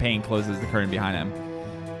cabinet and Paine closes the curtain behind him.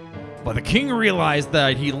 But the king realized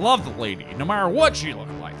that he loved the lady, no matter what she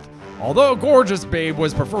looked like. Although gorgeous babe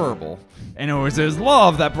was preferable, and it was his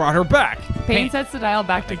love that brought her back. Paine sets the dial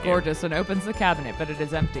back to gorgeous and opens the cabinet, but it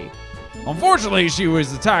is empty. Unfortunately, she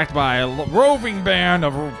was attacked by a roving band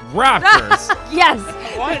of raptors. Yes!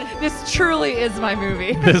 What? This truly is my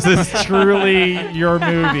movie. This is truly your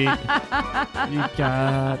movie. You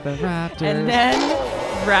got the raptors. And then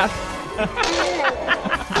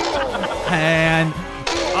And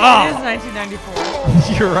It is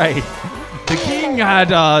 1994. you're right. The king had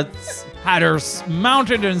her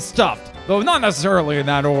mounted and stuffed, though not necessarily in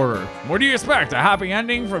that order. What do you expect? A happy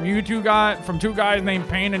ending from two guys named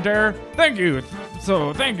Paine and Terror? Thank you.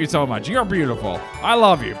 Thank you so much. You're beautiful. I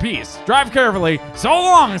love you. Peace. Drive carefully. So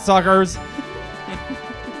long, suckers.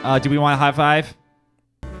 Do we want a high five?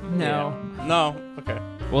 No. No. Okay.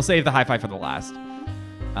 We'll save the high five for the last.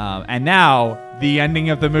 And now the ending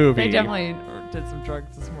of the movie. They definitely did some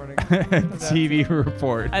drugs this morning. TV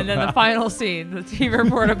report. And then the final scene, the TV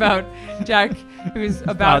report about Jack, who's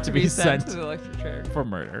about to be sent to the electric chair for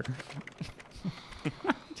murder.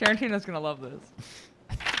 Tarantino's gonna love this.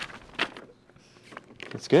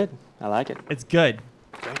 It's good. I like it. It's good.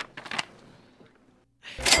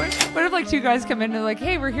 What if like two guys come in and they're like,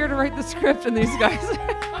 hey, we're here to write the script, and these guys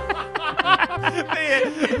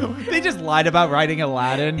they just lied about writing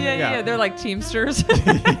Aladdin. Yeah, they're like Teamsters.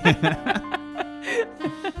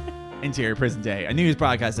 Interior Prison Day. A news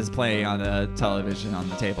broadcast is playing on the television on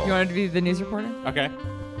the table. You wanted to be the news reporter? Okay.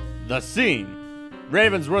 The scene.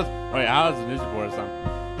 Ravensworth. Oh, yeah, how does the news reporter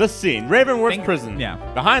sound? The scene. Ravenworth Prison. Yeah.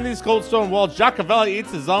 Behind these cold stone walls, Jacques Cavalli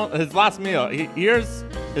eats his last meal. He hears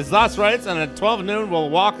his last rites, and at 12 noon will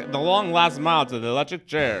walk the long last mile to the electric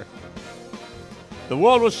chair. The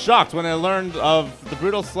world was shocked when they learned of the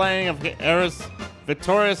brutal slaying of heiress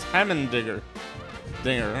Victorious Hemmerdinger.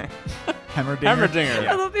 Hemmerdinger.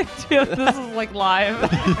 I love the idea that this is like live.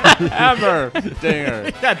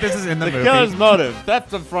 Hemmerdinger. Yeah, this is in the movie. The killer's motive: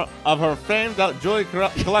 theft of her famed jewelry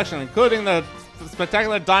collection, including the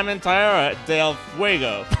spectacular diamond tiara del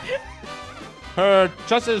Fuego. Her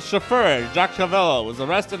trusted chauffeur, Jacques Cavallo, was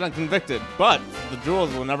arrested and convicted, but the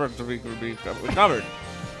jewels will never be recovered.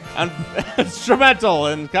 And instrumental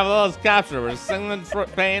in Cavallo's capture were Sigmund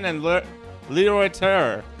Paine and Leroy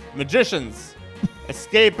Terror, magicians,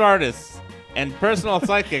 escaped artists, and personal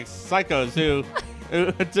psychos who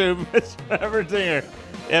to Mr. Everdinger.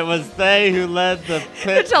 It was they who led the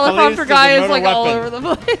pit. The teleprompter guy is like all over the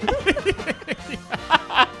place.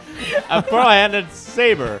 A four-handed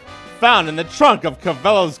saber found in the trunk of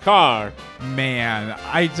Cavallo's car. Man,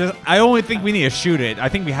 I only think we need to shoot it. I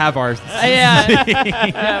think we have our.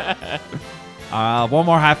 Yeah. One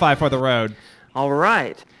more high five for the road. All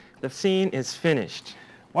right. The scene is finished.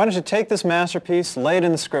 Why don't you take this masterpiece, lay it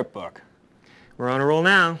in the script book? We're on a roll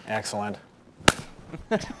now. Excellent.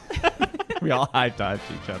 We all high-fived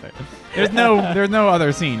each other. There's no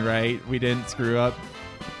other scene, right? We didn't screw up.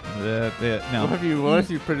 No. What if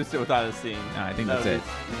you produced it without a scene? No, I think that's it.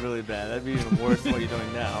 Really bad. That'd be even worse than what you're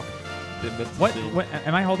doing now. What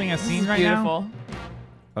am I holding a scene right beautiful. now?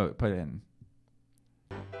 Oh, put it in.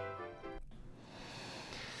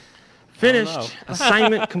 Finished.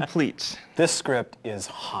 Assignment complete. This script is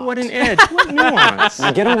hot. What an edge. What nuance.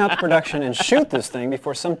 Now get on out to production and shoot this thing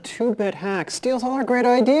before some 2-bit hack steals all our great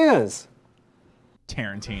ideas.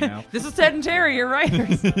 Tarantino. This is Ted and Terry, you're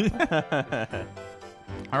writers.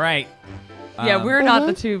 All right. Yeah, we're not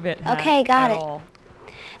the 2-bit. Okay, got it. All.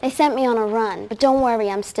 They sent me on a run, but don't worry,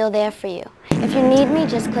 I'm still there for you. If you need me,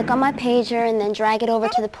 just click on my pager and then drag it over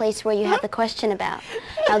to the place where you have the question about.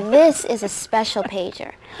 Now this is a special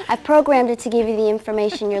pager. I've programmed it to give you the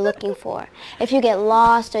information you're looking for. If you get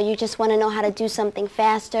lost or you just want to know how to do something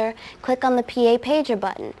faster, click on the PA pager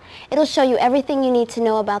button. It'll show you everything you need to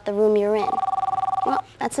know about the room you're in. Well,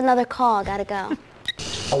 that's another call, gotta go.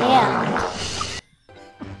 Yeah.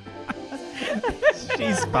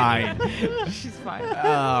 She's fine. She's fine.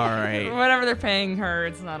 All right. Whatever they're paying her,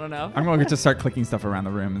 it's not enough. I'm going to start clicking stuff around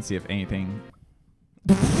the room and see if anything.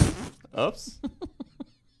 Oops.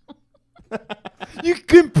 You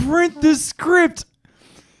can print the script.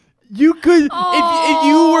 You could, if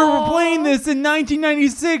you were playing this in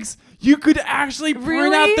 1996, you could actually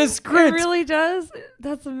print out the script. It really does?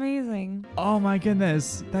 That's amazing. Oh my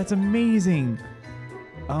goodness, that's amazing.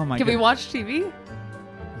 Oh my. Can we watch TV?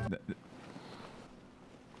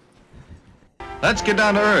 Let's get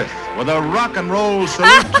down to earth with a rock and roll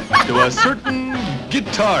salute to a certain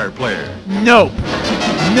guitar player. Nope.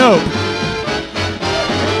 Nope.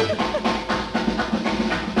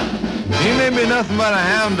 He may be nothing but a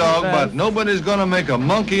hound dog, but nobody's gonna make a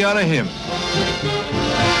monkey out of him.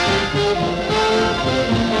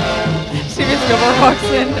 Steven Spielberg walks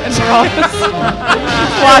in and Ross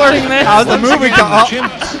watching this. How's the movie going?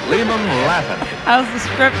 Chimps, leave them laughing. How's the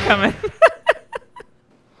script coming?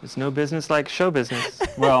 It's no business like show business.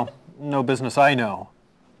 Well, no business I know.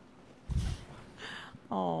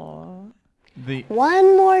 Aww.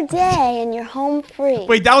 One more day and you're home free.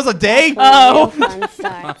 Wait, that was a day? Oh. Fun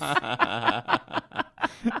starts.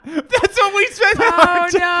 That's what we spent. Oh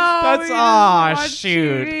no! That's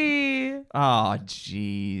shoot. TV. Oh,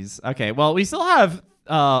 jeez. Okay, well, we still have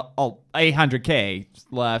 800K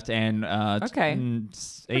left and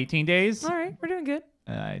 18 days. All right, we're doing good.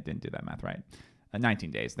 I didn't do that math right.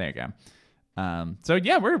 19 days. There you go. So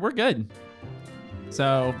yeah, we're good.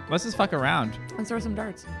 So let's just fuck around. Let's throw some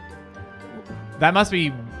darts. That must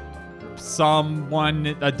be someone,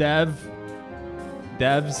 a devs.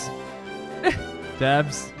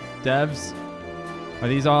 Are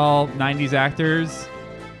these all 90s actors?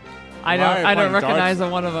 I don't recognize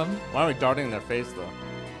one of them. Why are we darting in their face though?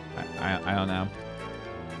 I don't know.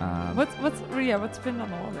 What's pinned on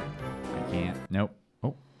the wall there? I can't. Nope.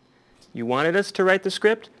 Oh. You wanted us to write the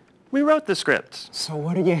script? We wrote the script. So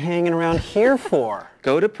what are you hanging around here for?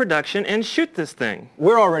 Go to production and shoot this thing.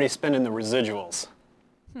 We're already spending the residuals.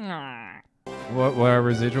 What are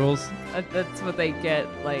residuals? That's what they get,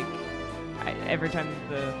 like, every time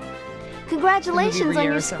the... Congratulations on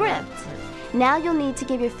your somewhere. script. Now you'll need to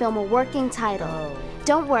give your film a working title. Oh.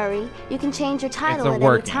 Don't worry, you can change your title at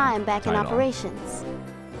any time back in operations.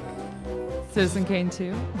 Citizen Kane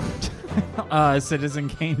 2? Citizen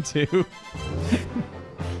Kane 2.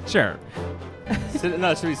 Sure.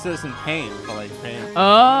 No, it should be Citizen Paine, but like Paine.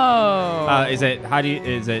 Oh. Is it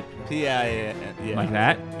Yeah. like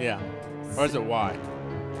that? Yeah. Or is it Y?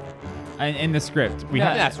 In the script, we No,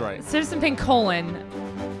 have. That's right. Citizen Paine :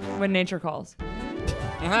 When Nature Calls.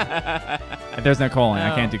 There's no colon.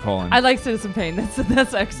 I Oh. can't do colon. I like Citizen Paine.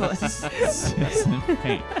 That's excellent. Citizen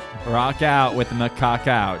Paine. Rock out with the macaque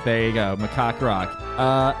out. There you go, macaque rock.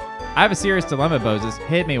 I have a serious dilemma, Boses.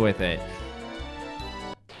 Hit me with it.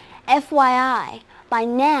 FYI, by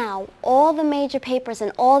now, all the major papers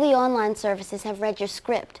and all the online services have read your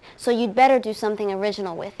script, so you'd better do something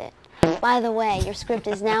original with it. By the way, your script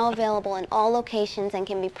is now available in all locations and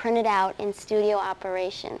can be printed out in studio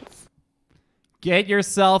operations. Get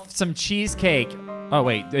yourself some cheesecake. Oh,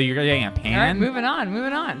 wait. You're getting a pan? All right,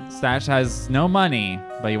 moving on. Stash has no money,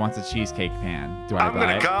 but he wants a cheesecake pan. Do I I'm buy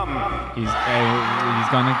gonna it? come.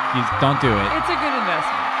 Don't do it. It's a good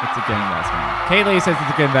investment. It's a good investment. Kaylee says it's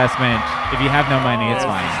a good investment. If you have no money, it's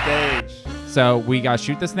fine. Stage. So we gotta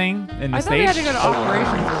shoot this thing in the I thought stage? we had to go to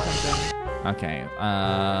operations or something. Okay.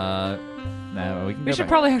 No, we can We go should back.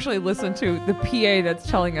 probably actually listen to the PA that's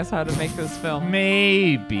telling us how to make this film.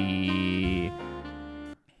 Maybe.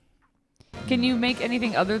 Can you make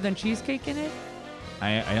anything other than cheesecake in it?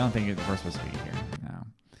 I don't think we're supposed to be here. No.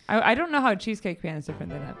 I don't know how a cheesecake pan is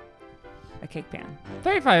different than a cake pan.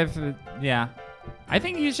 35. Yeah. I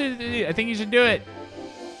think you should do it.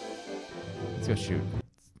 Let's go shoot.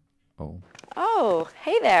 Oh. Oh,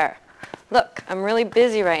 hey there. Look, I'm really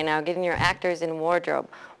busy right now getting your actors in wardrobe.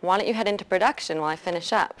 Why don't you head into production while I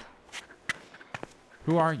finish up?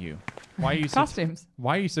 Who are you? Why are you so Costumes.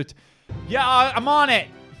 Why are you so Yeah, I'm on it.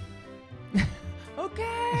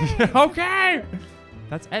 Okay. Okay.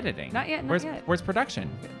 That's editing. Not yet, not yet. Where's production?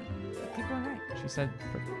 Keep going right. She said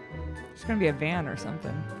There's gonna be a van or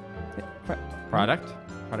something. product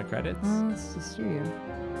credits. Oh, it's the studio.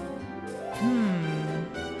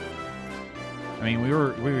 I mean, we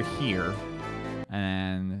were here,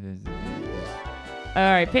 and All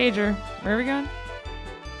right, pager. Where are we going?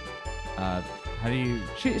 how do you?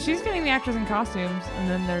 She's getting the actors in costumes, and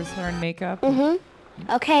then there's her in makeup.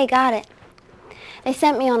 Okay, got it. They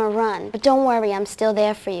sent me on a run, but don't worry, I'm still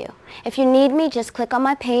there for you. If you need me, just click on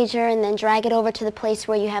my pager and then drag it over to the place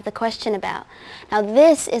where you have the question about. Now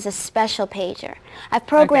this is a special pager. I've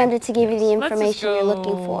programmed it to give you the Let's just information you're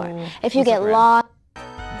looking go for. If you this get around. lost...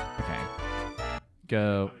 Okay.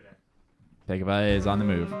 Go. Take is on the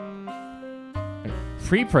move.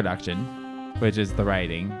 Pre-production, which is the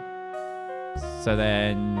writing. So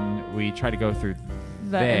then we try to go through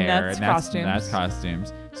And there, that's costumes. That's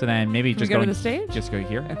costumes. So then maybe Can just we go to in- the stage? Just go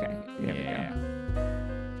here. Okay. Here we Yeah.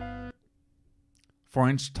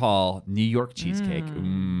 4-inch tall New York cheesecake.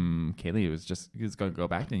 Kaylee was gonna go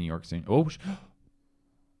back to New York soon. Oh.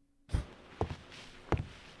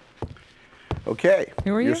 Okay,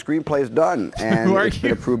 Who are your you? screenplay is done, and Who are it's been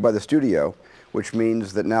you? approved by the studio, which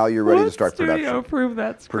means that now you're ready to start studio production. approved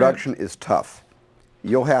that script? Production is tough.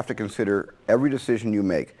 You'll have to consider every decision you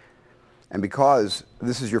make. And because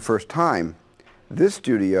this is your first time, this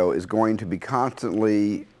studio is going to be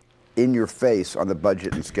constantly in your face on the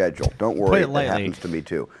budget and schedule. Don't Put worry, it that lightly. happens to me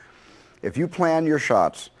too. If you plan your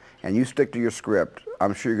shots and you stick to your script,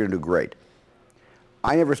 I'm sure you're going to do great.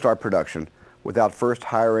 I never start production without first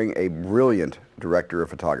hiring a brilliant director of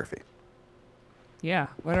photography. Yeah.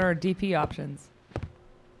 What are our DP options?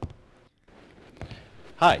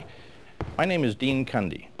 Hi, my name is Dean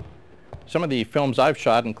Cundy. Some of the films I've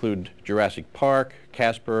shot include Jurassic Park,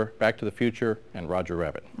 Casper, Back to the Future, and Roger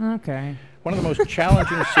Rabbit. Okay. One of the most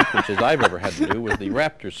challenging sequences I've ever had to do was the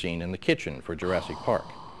raptor scene in the kitchen for Jurassic Park.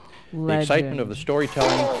 The excitement of the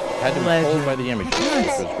storytelling had to be told by the images, which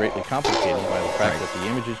was greatly complicated by the fact that the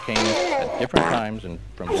images came at different times and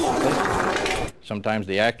from different places. Sometimes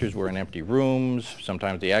the actors were in empty rooms,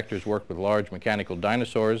 sometimes the actors worked with large mechanical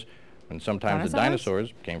dinosaurs, and sometimes the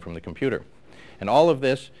dinosaurs came from the computer. And all of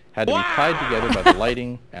this had to be tied together by the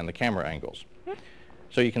lighting and the camera angles.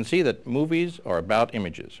 So you can see that movies are about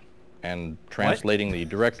images, and translating the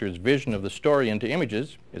director's vision of the story into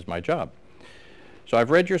images is my job. So I've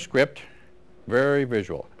read your script, very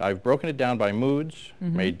visual. I've broken it down by moods,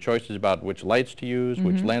 made choices about which lights to use,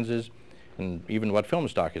 which lenses, and even what film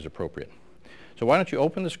stock is appropriate. So why don't you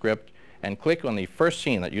open the script and click on the first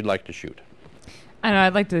scene that you'd like to shoot. I know,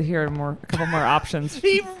 I'd like to hear a couple more options for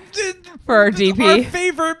our DP. Our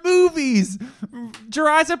favorite movies.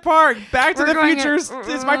 Jurassic Park, Back to the Future is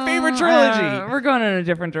my favorite trilogy. We're going in a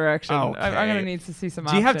different direction. Okay. I'm going to need to see some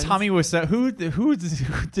options. Do you have Tommy Wiseau? Who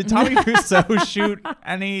did Tommy Wiseau shoot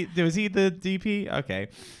any? Was he the DP? Okay.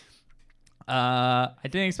 I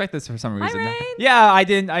didn't expect this for some reason. Yeah, I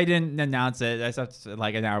didn't announce it. I saw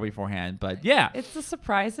like an hour beforehand, but yeah, it's a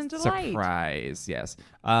surprise and delight. Surprise, yes.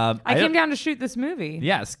 I came down to shoot this movie.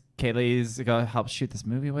 Yes, Kaylee's gonna help shoot this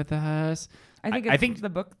movie with us. I think the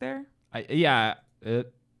book there.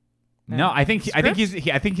 No, I think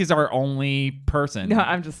he's our only person. No,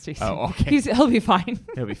 I'm just teasing. Oh, okay. He'll be fine.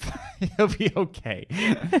 He'll be fine. He'll be okay.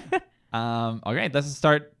 Okay, let's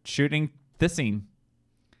start shooting this scene.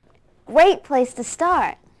 Great place to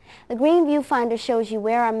start. The green viewfinder shows you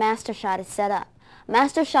where our master shot is set up.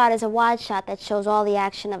 Master shot is a wide shot that shows all the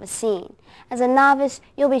action of a scene. As a novice,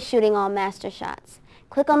 you'll be shooting all master shots.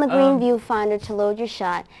 Click on the green viewfinder to load your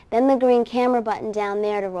shot, then the green camera button down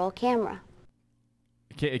there to roll camera.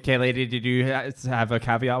 Okay, lady, did you have a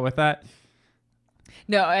caveat with that?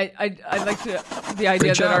 No, I like the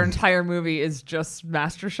idea that our entire movie is just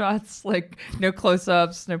master shots, like no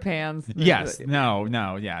close-ups, no pans. Yes, no,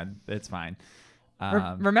 yeah, it's fine.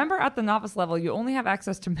 Remember, at the novice level, you only have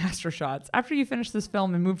access to master shots. After you finish this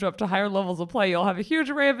film and move up to higher levels of play, you'll have a huge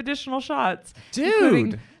array of additional shots,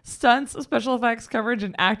 including stunts, special effects, coverage,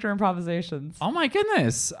 and actor improvisations. Oh my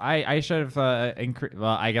goodness! I should have increased. Well,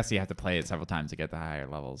 I guess you have to play it several times to get the higher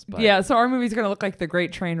levels. But yeah, so our movie's gonna look like the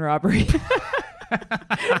Great Train Robbery.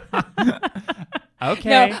 Okay.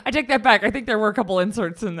 No, I take that back. I think there were a couple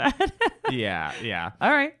inserts in that. Yeah.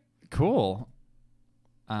 All right. Cool.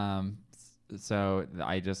 So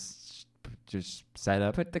I just set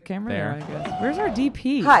up. Put the camera there, I guess. Where's our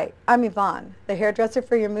DP? Hi, I'm Yvonne, the hairdresser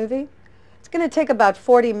for your movie. It's going to take about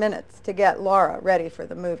 40 minutes to get Laura ready for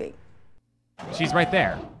the movie. She's right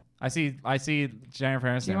there. I see Jennifer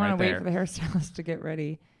Aniston. Do you want to wait for the hairstylist to get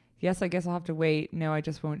ready? Yes, I guess I'll have to wait. No, I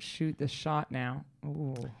just won't shoot the shot now.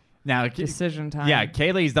 Ooh. Now decision time. Yeah,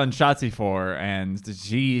 Kaylee's done shots before, and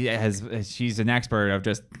she's an expert of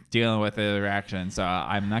just dealing with the reaction. So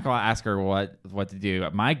I'm not gonna ask her what to do.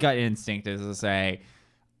 My gut instinct is to say,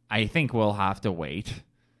 I think we'll have to wait.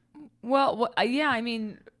 Well, yeah, I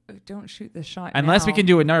mean, don't shoot the shot unless now. we can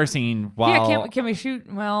do another scene while. Yeah, can we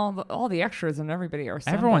shoot? Well, all the extras and everybody are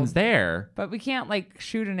assembled. Everyone's there, but we can't like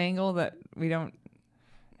shoot an angle that we don't.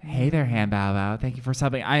 Hey there, Hanbao. Thank you for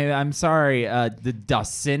subbing. I'm sorry. The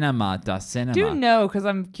cinema. Do know, because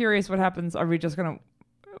I'm curious what happens. Are we just gonna?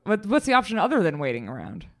 What's the option other than waiting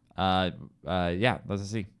around? Yeah. Let's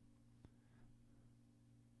see.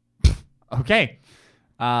 Okay.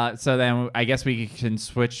 So then I guess we can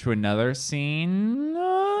switch to another scene.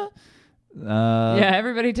 Yeah.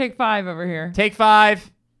 Everybody, take 5 over here. Take 5.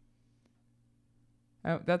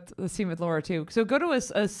 Oh, that's the scene with Laura too. So go to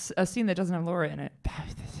a scene that doesn't have Laura in it.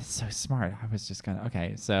 This is so smart. I was just gonna.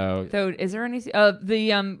 Okay, so is there any?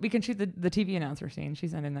 We can shoot the TV announcer scene.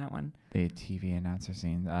 She's not in that one. The TV announcer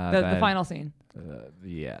scene. The final scene.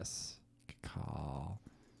 Yes. Good call.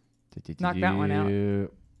 Knock that one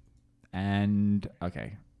out. And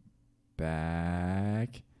okay,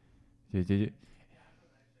 back.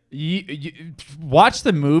 You watch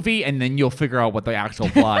the movie and then you'll figure out what the actual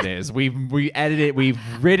plot is. We edited it. We've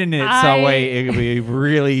written it so way it will be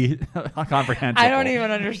really comprehensible. I don't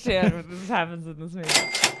even understand what this happens in this movie.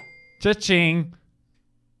 Cha-ching.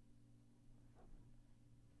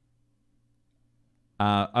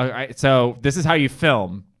 All right, so this is how you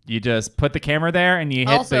film. You just put the camera there and you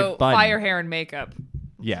hit the button. Fire, hair, and makeup.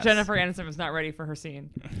 Yes. Jennifer Aniston was not ready for her scene.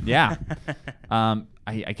 Yeah.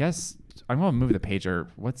 I guess I'm gonna move the pager.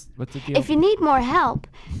 What's the deal? If you need more help,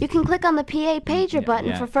 you can click on the PA pager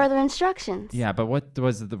button for further instructions. Yeah, but what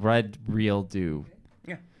does the red reel do?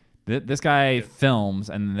 Yeah. This guy films,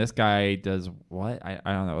 and this guy does what? I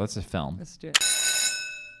don't know. Let's just film. Let's do it.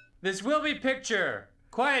 This will be picture.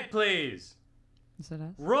 Quiet, please. Is it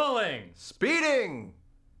us? Rolling. Speeding.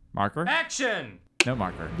 Marker? Action. No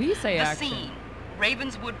marker. We say The action. scene.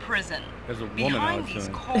 Ravenswood Prison. There's a woman Behind on these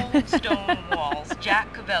it. cold stone walls,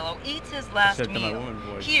 Jack Cavello eats his last Said to my meal, woman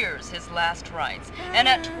voice. hears his last rites, and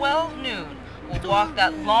at 12 noon will walk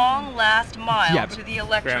that long last mile Yeah, to the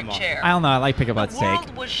electric Grandma. chair. I don't know. I like pickup The on steak.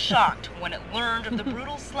 world was shocked when it learned of the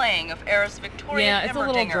brutal slaying of heiress Victoria Yeah, it's a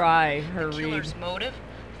little Hemmerdinger. dry, her The read. killer's motive?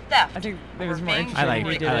 Theft. I think there was more revenge, interesting I like- when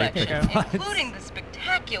we or did I it. like collection, pickup. including the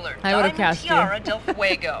spectacular I would've diamond cast you. tiara del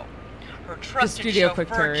Fuego. Her trusted studio quick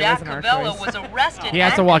chauffeur tour, it Jack wasn't our Cavello choice. was arrested He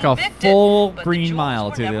has to and walk a convicted, full but the green jewels mile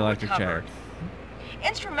were to the never electric chair. recovered.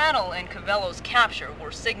 Instrumental in Cavello's capture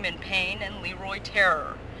were Sigmund Paine and Leroy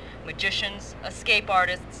Terror, magicians, escape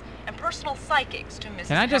artists, and personal psychics to Mrs.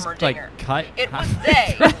 Can I just Hemmerdinger. cut? It was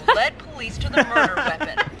they who led police to the murder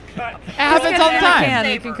weapon. It happens all the time.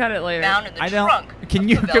 You can cut it later. Found in the I don't. trunk Can of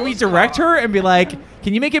you? Can we Cavello's direct car. her and be like,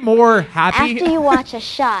 can you make it more happy? After you watch a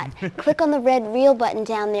shot, click on the red reel button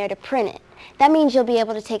down there to print it. That means you'll be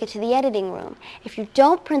able to take it to the editing room. If you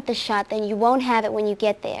don't print the shot, then you won't have it when you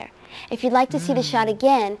get there. If you'd like to see the shot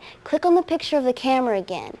again, click on the picture of the camera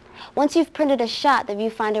again. Once you've printed a shot, the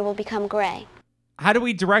viewfinder will become gray. How do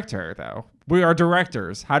we direct her though? We are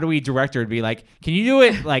directors. How do we direct her to be like, can you do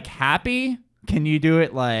it like happy? Can you do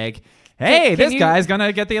it like, hey, Can this you- guy's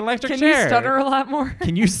gonna get the electric Can chair? you stutter a lot more?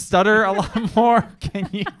 Can you stutter a lot more? Can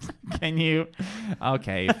you?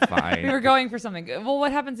 Okay, fine. We were going for something good. Well,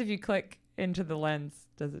 what happens if you click into the lens?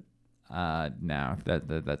 Does it No,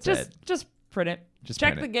 that's just it. just print it? Just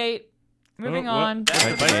check print the it. gate. Moving What on.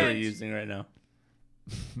 device are you using right now?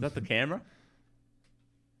 Is that the camera?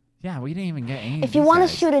 Yeah, we didn't even get any. If you want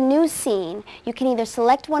to shoot a new scene, you can either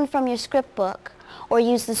select one from your script book or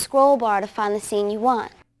use the scroll bar to find the scene you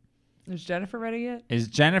want. Is Jennifer ready yet? Is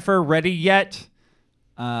Jennifer ready yet?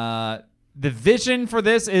 The vision for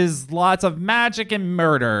this is lots of magic and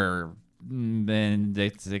murder. Then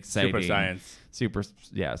it's exciting. Super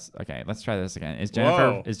science. Yes. Okay, let's try this again. Is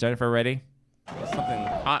Jennifer ready? Something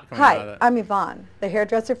hot coming out of Hi, that. I'm Yvonne, the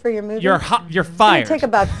hairdresser for your movie. You're hot. You're It's fired. gonna take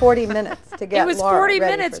about 40 minutes to get It was Laura 40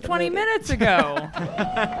 ready minutes for the 20 movie. minutes ago.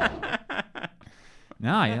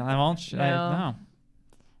 No, I won't. No.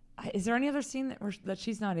 Is there any other scene that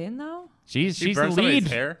she's not in though? She's the burned somebody's lead.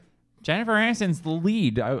 hair? Jennifer Aniston's the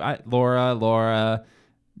lead. Laura,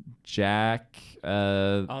 Jack.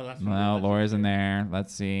 that's right. No, Laura's in there.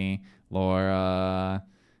 Let's see. Laura.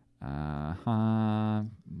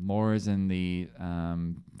 Laura's in the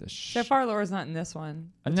So far, Laura's not in this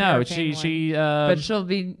one. The no, Tara she Payne she. one. But she'll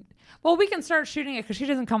be. Well, we can start shooting it because she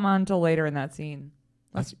doesn't come on until later in that scene.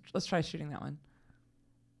 Let's try shooting that one.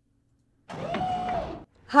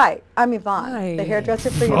 Hi, I'm Yvonne, Hi. the hairdresser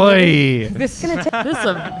for your Oi. movie. This It's gonna take this is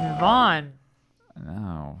Vaughn.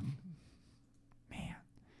 No. Man,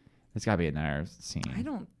 there's gotta be another scene. I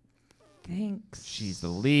don't think She's the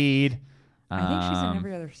lead. I think she's in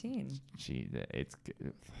every other scene. It's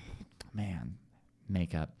man,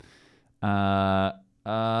 makeup. But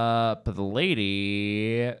the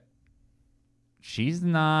lady, she's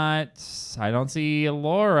not. I don't see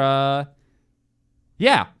Laura.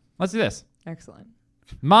 Yeah, let's do this. Excellent.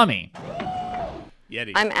 Mommy.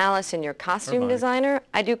 Yeti. I'm Allison, your costume mine. designer.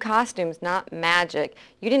 I do costumes, not magic.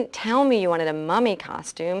 You didn't tell me you wanted a mummy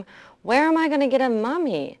costume. Where am I going to get a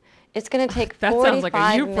mummy? It's going to take That sounds like a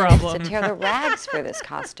 45 you minutes problem. to tear the rags for this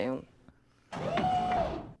costume.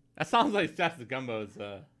 That sounds like Seth Gumbo's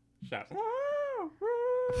shot.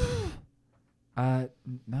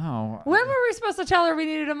 No. When were we supposed to tell her we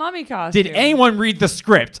needed a mummy costume? Did anyone read the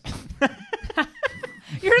script?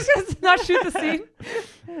 You're just going to not shoot the scene?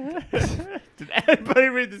 Did anybody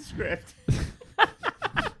read the script?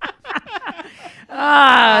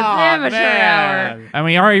 Amateur man. hour. And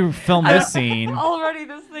we already filmed this scene. Already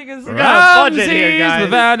this thing is We got a budget here,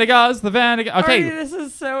 guys. The Vandegas. Already Okay. this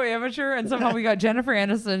is so amateur, and somehow we got Jennifer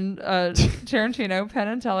Aniston, Tarantino, Penn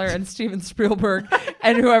and Teller, and Steven Spielberg,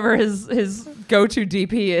 and whoever his go-to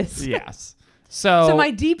DP is. Yes. So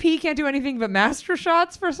my DP can't do anything but master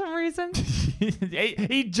shots for some reason.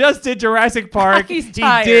 he just did Jurassic Park. He's he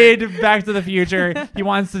tired. did Back to the Future. He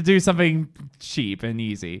wants to do something cheap and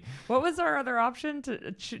easy. What was our other option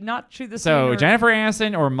to not shoot the scene? So or- Jennifer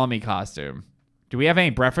Aniston or mummy costume? Do we have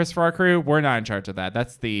any breakfast for our crew? We're not in charge of that.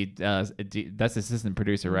 That's the that's assistant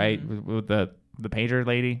producer, right? With the painter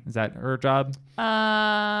lady. Is that her job? Whose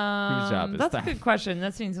job is that's that? a good question.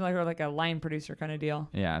 That seems like a line producer kind of deal.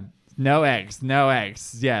 Yeah. No eggs. No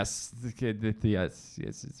eggs. Yes. Yes.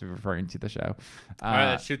 It's referring to the show. All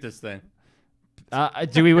right, let's shoot this thing.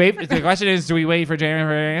 Do we wait? The question is, do we wait for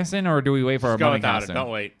Jennifer Aniston or do we wait for Just a go mummy without costume? it. Don't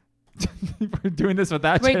wait. We're doing this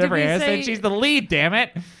without Wait, did Jennifer we Aniston. say- She's the lead, damn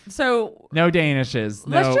it. So No Danishes.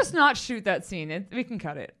 No. let's just not shoot that scene. We can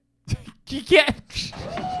cut it. You can't.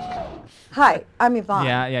 Hi, I'm Yvonne.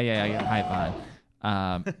 Yeah. Hi,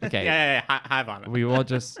 Vaughn. Okay. Yeah. Hi, Vaughn. We will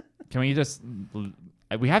just. Can we just?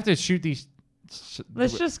 We have to shoot these.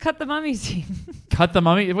 Let's just cut the mummy scene. Cut the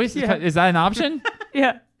mummy. Wait, Yeah. is that an option?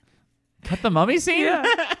 Yeah. Cut the mummy scene. Yeah.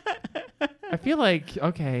 I feel like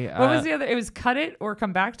okay. What was the other? It was cut it or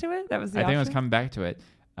come back to it. That was the. I think it was option? coming back to it.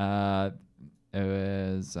 It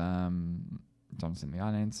was Thompson in the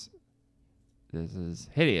audience. This is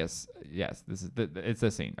hideous. Yes, this is it's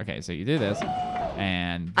this scene. Okay, so you do this,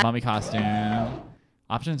 and mummy costume.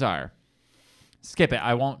 Options are skip it.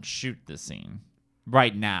 I won't shoot this scene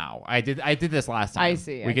right now. I did this last time. I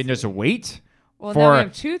see. We can just wait. Well, for now we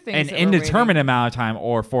have two things an that we're indeterminate waiting. amount of time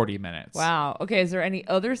or 40 minutes. Wow. Okay. Is there any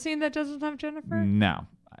other scene that doesn't have Jennifer? No,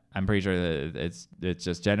 I'm pretty sure that it's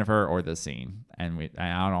just Jennifer or the scene, and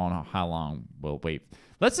I don't know how long we'll wait.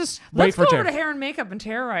 Let's just wait Let's for go over Jennifer. to hair and makeup and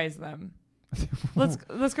terrorize them. let's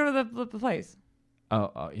go to the place.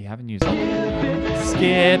 Oh, you haven't used it.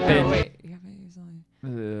 Skip it. Oh, wait. You haven't used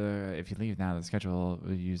all. If you leave now, the schedule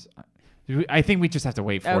will use. I think we just have to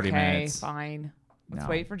wait 40 minutes. Okay, fine. Let's No.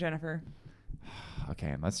 wait for Jennifer.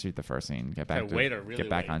 Okay, let's shoot the first scene. Get back Okay, wait or really get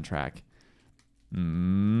back wait? on track.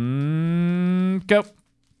 Go.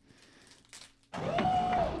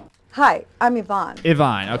 Hi, I'm Yvonne.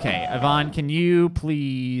 Yvonne. Okay, Yvonne, can you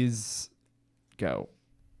please go?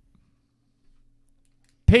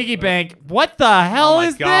 Piggy bank. What the hell my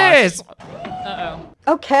is gosh. this? Uh-oh.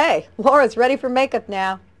 Okay, Laura's ready for makeup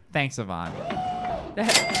now. Thanks, Yvonne.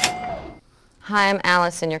 Hi, I'm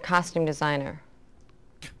Allison, your costume designer.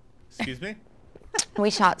 Excuse me? We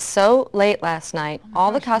shot so late last night.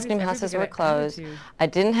 All the gosh, why does costume everybody houses get were an closed. attitude? I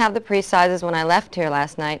didn't have the pre-sizes when I left here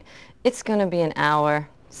last night. It's gonna be an hour.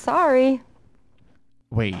 Sorry.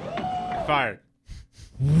 Wait. You're fired.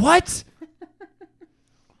 What?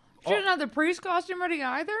 She didn't have the priest costume ready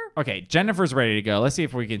either. Okay, Jennifer's ready to go. Let's see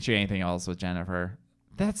if we can shoot anything else with Jennifer.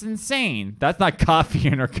 That's insane. That's not coffee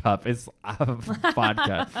in her cup. It's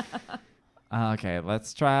vodka. Okay,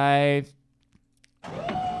 let's try.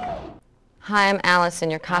 Hi, I'm Allison,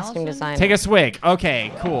 your costume Allison? designer. Take a swig.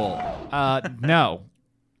 Okay, cool. No.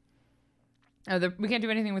 Oh, we can't do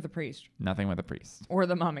anything with the priest Nothing with the priest or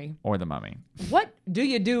the mummy. or the mummy. What do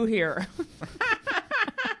you do here?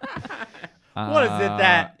 What is it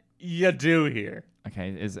that you do here? Okay,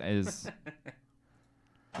 is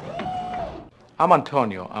I'm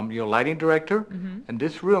Antonio. I'm your lighting director, and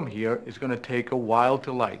this room here is going to take a while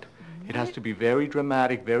to light. It has to be very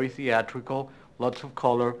dramatic, very theatrical, lots of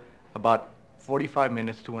color, about 45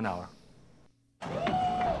 minutes to an hour.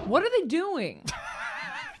 What are they doing?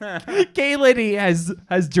 Gay Lady has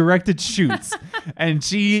directed shoots, and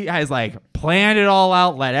she has like planned it all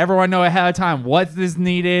out, let everyone know ahead of time what is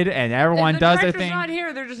needed, and everyone does their The thing. director's not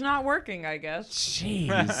here. They're just not working, I guess.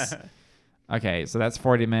 Jeez. Okay, so that's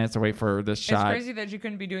 40 minutes to wait for this It's shot. crazy that you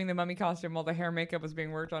couldn't be doing the mummy costume while the hair and makeup was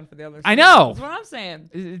being worked on for the other. I scene. know. That's what I'm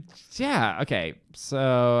saying. Yeah. Okay.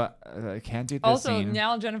 So can't do this Also, scene.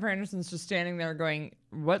 now Jennifer Anderson's just standing there going,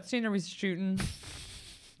 "What scene are we shooting?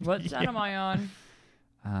 What set am I on?"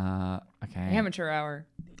 Okay. Amateur hour.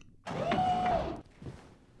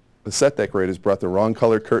 The set decorators brought the wrong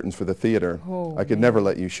colored curtains for the theater. Oh, I could never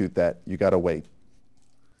let you shoot that. You gotta wait.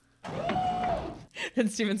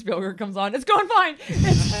 And Steven Spielberg comes on. It's going fine.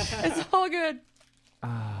 It's all good.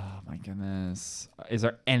 Oh my goodness. Is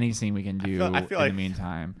there any scene we can do I feel in like the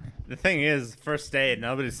meantime? The thing is, first date,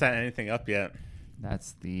 nobody's set anything up yet.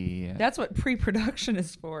 That's the. That's what pre-production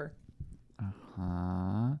is for.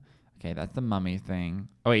 Okay, that's the mummy thing.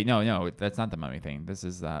 Oh wait, no, that's not the mummy thing. This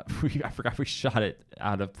is I forgot we shot it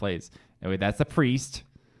out of place. Oh wait, that's the priest.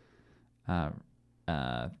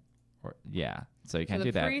 Yeah. So you can't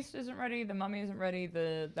do the that. priest isn't ready. The mummy isn't ready.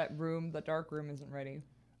 The dark room isn't ready.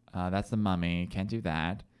 That's the mummy. Can't do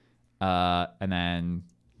that. And then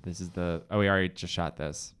this is the. Oh, we already just shot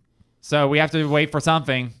this. So we have to wait for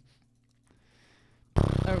something.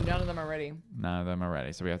 Oh, none of them are ready. None of them are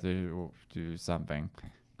ready. So we have to do something.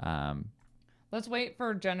 Let's wait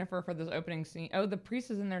for Jennifer for this opening scene. Oh, the priest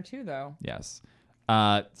is in there too, though. Yes.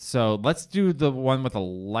 So let's do the one with the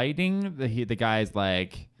lighting. The guy's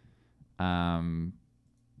like, it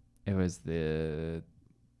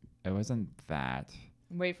wasn't that.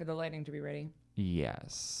 Wait for the lighting to be ready.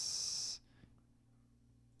 Yes.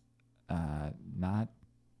 Not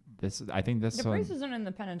this. I think this The one. priest isn't in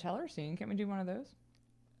the Penn and Teller scene. Can't we do one of those?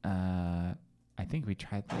 I think we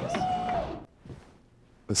tried this.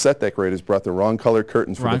 The set decorators brought the wrong color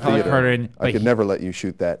curtains for Wrong the color theater. curtain, I but could never let you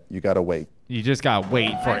shoot that. You gotta wait. You just gotta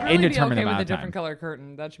wait for an I'd really indeterminate be okay amount with of a different time. color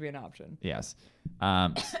curtain. That should be an option. Yes.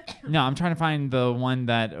 No, I'm trying to find the one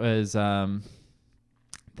that was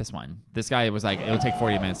this one. This guy was like, it'll take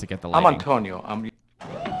 40 minutes to get the lighting. I'm Antonio.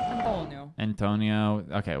 Antonio.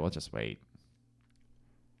 Okay, we'll just wait.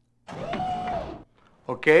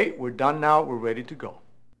 Okay, we're done now. We're ready to go.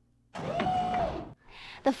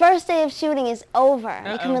 The first day of shooting is over.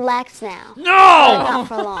 You can relax now. No! Not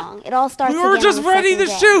for long. It all starts We were again just on the ready second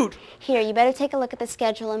to day. shoot. Here, you better take a look at the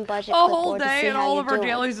schedule and budget A whole clipboard to day see and how all you're of our doing.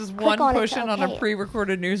 dailies is Click one on it to pushing on a okay it.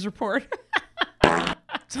 pre-recorded news report.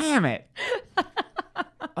 Damn it.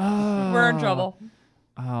 We're in trouble.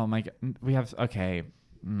 Oh my god. We have okay.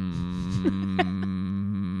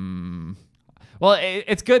 Well,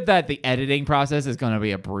 it's good that the editing process is going to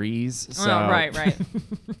be a breeze. So. Oh, right.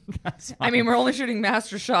 I mean, we're only shooting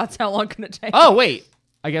master shots. How long can it take? Oh wait.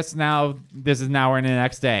 I guess now we're in the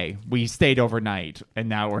next day. We stayed overnight and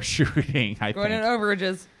now we're shooting. Going in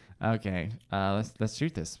overages. Okay. Let's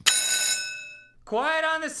shoot this. Quiet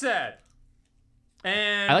on the set.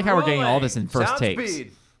 And I like how we're getting all this in first Sound takes.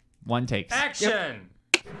 speed. One takes. Action.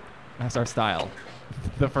 Yep. That's our style.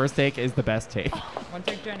 The first take is the best take. One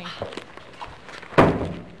take, Jenny.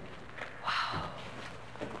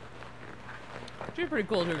 It's pretty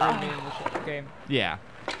cool to have me in the game. Yeah.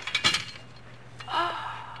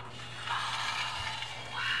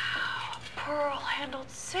 Pearl-handled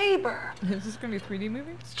saber. Is this gonna be a 3D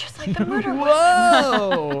movie? It's just like the murder weapon.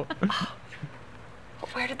 Whoa!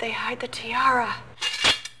 But where did they hide the tiara?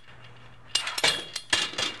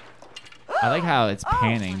 I like how it's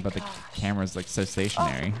panning, but the camera's like so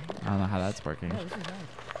stationary. I don't know how that's working. Oh, this is nice.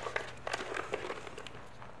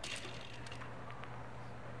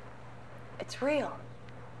 It's real.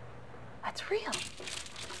 That's real.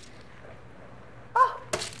 I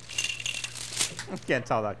can't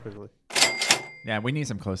tell that quickly. Yeah, we need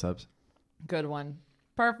some close-ups. Good one.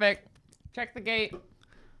 Perfect. Check the gate.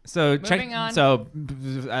 So Moving on. So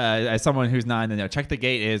as someone who's not in the know, check the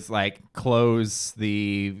gate is like close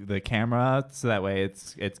the camera so that way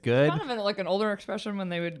it's good. Kind of like an older expression when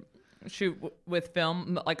they would shoot with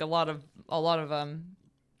film. Like a lot of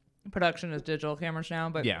production is digital cameras now,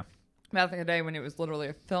 but Yeah. back in the day when it was literally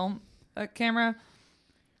a film camera.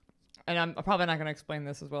 And I'm probably not going to explain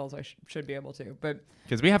this as well as I should be able to, but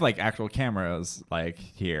Because we have like actual cameras like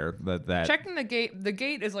here that checking the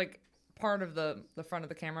gate is like part of the front of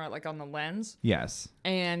the camera, like on the lens. Yes.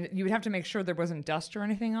 And you would have to make sure there wasn't dust or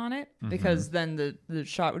anything on it because then the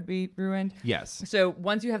shot would be ruined. Yes. So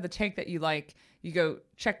once you have the take that you like, you go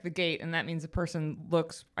check the gate, and that means the person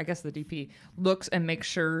looks, I guess the DP looks and makes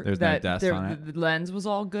sure There's no that dust on it. the lens was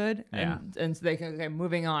all good. Yeah. And so they can, okay,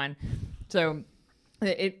 moving on. So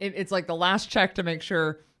it's like the last check to make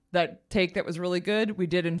sure that take that was really good, we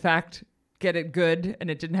did in fact get it good, and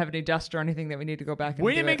it didn't have any dust or anything that we need to go back and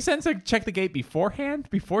Wouldn't do it make sense to check the gate beforehand,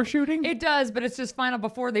 before shooting? It does, but it's just final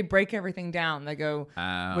before they break everything down. They go,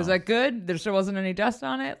 was that good? There still wasn't any dust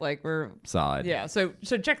on it? Like, we're solid. Yeah, so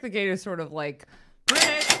check the gate is sort of like,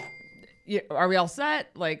 yeah, are we all set?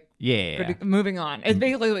 Like, Yeah. good to- moving on. It's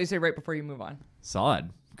basically what you say right before you move on. Solid.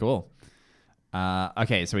 Cool.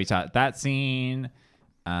 Okay, so we saw that scene.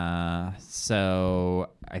 So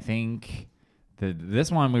I think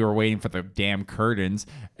this one we were waiting for the damn curtains.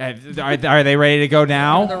 Are they ready to go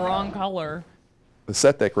now? They're the wrong color. The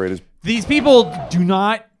set decorators. These people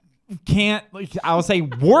can't, like, I'll say,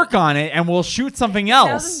 work on it, and we'll shoot something Now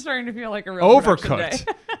else. this is starting to feel like a real production Overcooked.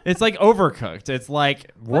 day. It's like overcooked. It's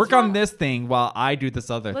like work wrong? on this thing while I do this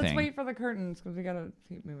other Let's thing. wait for the curtains because we gotta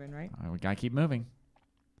keep moving, right? We gotta keep moving.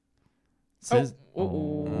 Oh,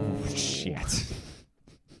 shit.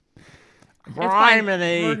 It's fine.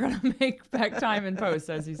 Criminy. We're gonna make back time in post,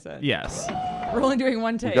 as he said. Yes. We're only doing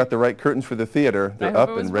one We take. got the right curtains for the theater. I They're hope up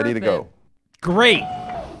it was and ready to worth go. it. Great.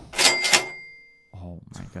 Oh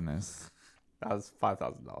my goodness. That was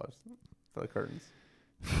 $5,000 for the curtains.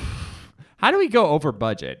 How do we go over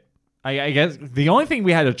budget? I guess the only thing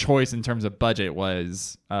we had a choice in terms of budget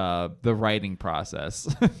was the writing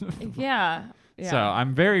process. Yeah. So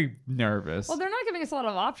I'm very nervous. Well, they're not giving us a lot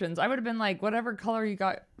of options. I would have been like, whatever color you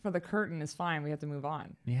got for the curtain is fine. We have to move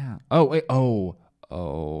on. Yeah. Oh wait.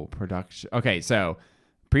 Oh, production. Okay, so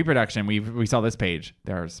pre-production. We saw this page.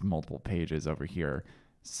 There's multiple pages over here.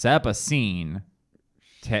 Set up a scene.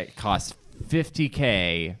 Cost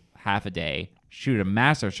 $50K, half a day. Shoot a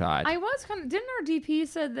master shot. I was kind of. Didn't our DP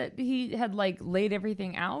said that he had like laid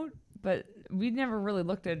everything out, but we never really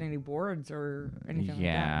looked at any boards or anything like that.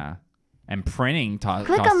 Yeah. And printing costs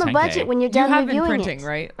Click on the $10K. budget when you're done You have been reviewing printing, it.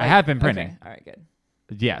 right? I have been printing. Okay. All right, good.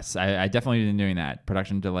 Yes, I definitely been doing that.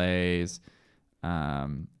 Production delays,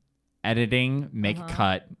 editing, make a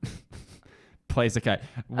cut, plays a cut.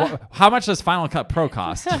 How much does Final Cut Pro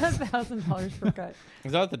cost? $1,000 per cut.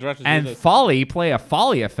 Is that what the directors And do this? Foley, play a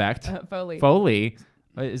Foley effect. Foley. Foley.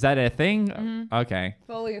 Is that a thing? Okay.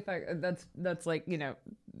 Foley effect. That's like, you know,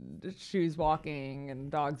 shoes walking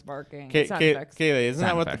and dogs barking. Sound Kaylee, effects. isn't Sound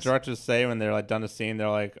that what effects. the directors say when they're like done a scene? They're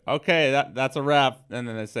like, okay, that's a wrap, and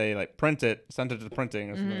then they say like print it, send it to the printing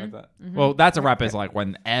or something like that. Well, that's a wrap is like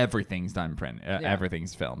when everything's done,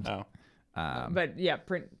 everything's filmed. Oh. But yeah,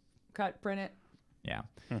 print it. Yeah.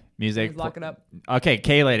 Music. Just lock it up. Okay,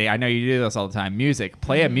 K-Lady, I know you do this all the time. Music.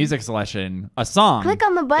 Play a music selection. A song. Click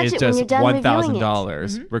on the budget is when just you're done reviewing it.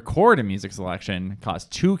 $1,000. Record a music selection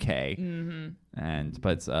costs $2K.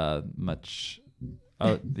 But it's much.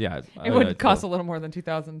 Oh yeah. It would cost a little more than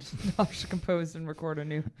 $2,000 to compose and record a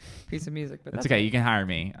new piece of music. But That's okay. You can hire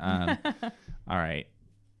me. All right.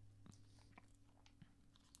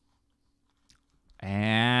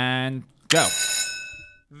 And go.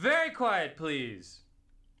 Very quiet, please.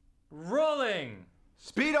 Rolling.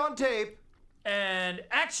 Speed on tape. And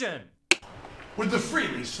action. With the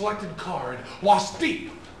freely selected card lost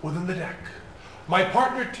deep within the deck, my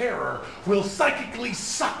partner Terror will psychically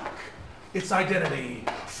suck its identity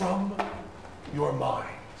from your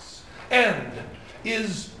minds. And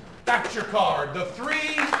that's your card, the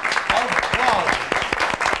Three of Clubs.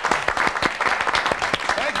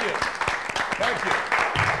 Thank you. Thank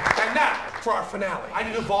you. And now, for our finale, I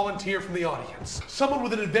need a volunteer from the audience. Someone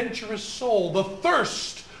with an adventurous soul, the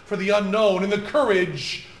thirst for the unknown, and the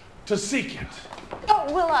courage to seek it.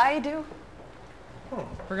 Oh, will I do?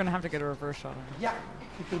 We're going to have to get a reverse shot on her. Yeah,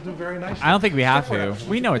 you'll do very nicely. I don't think we have to.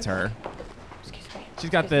 We know it's her. She's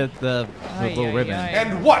got the little ribbon.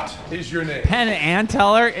 And what is your name? Penn and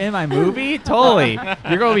Teller in my movie? Totally.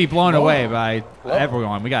 You're going to be blown away by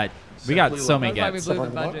everyone. We got so many That's gets. why we blew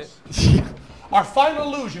the budget. Our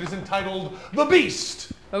final illusion is entitled The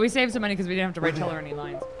Beast. But we saved some money because we didn't have to write Teller any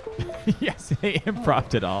lines. Yes, they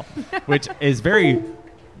improv'd it all, which is very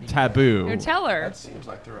taboo. You're Teller. That seems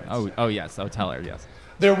like the right Oh yes, Teller, yes.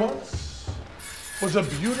 There once was a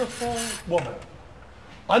beautiful woman,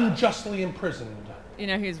 unjustly imprisoned. You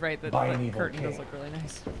know, he's right. That By an the evil curtain does king. look really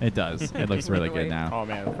nice. It does. It looks really good now. Oh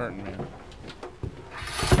man, the curtain, man.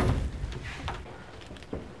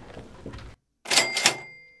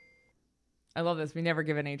 I love this. We never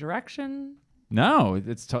give any direction. No, it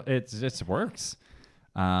just works.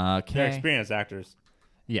 They're Okay. experienced actors.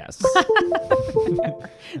 Yes.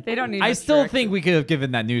 They don't need. I much still direction. think we could have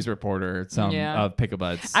given that news reporter some of Pickle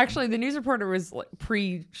Butts. Actually, the news reporter was like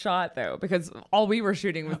pre-shot though, because all we were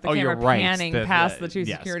shooting was the Oh, camera you're right. panning The- past the- the two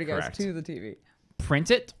yes, security guys correct. to the TV. Print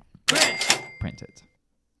it. Print it.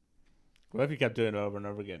 What if you kept doing it over and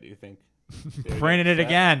over again? Do you think? Printed it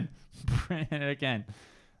again. Printed it again.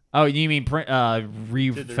 Oh, you mean print?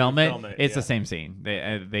 Refilm it? It's the same scene.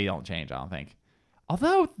 They don't change. I don't think.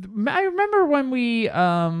 Although I remember when we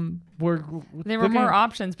were There were more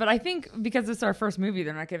options, but I think because it's our first movie,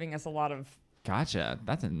 they're not giving us a lot of Gotcha.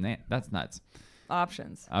 That's nuts.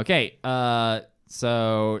 options. Okay.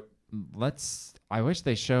 So let's. I wish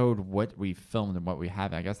they showed what we filmed and what we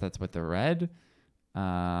have. I guess that's what the red.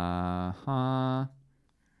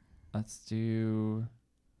 Let's do.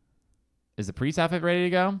 Is the priest outfit ready to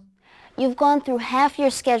go? You've gone through half your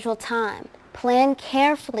scheduled time. Plan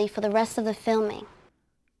carefully for the rest of the filming.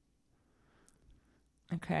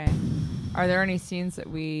 Okay. Are there any scenes that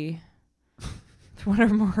we? What are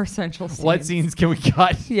more essential scenes? What scenes can we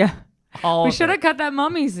cut? Yeah. All we of should have it. cut that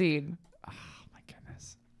mummy scene.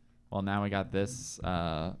 Well, now we got this.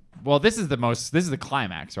 Well, this is the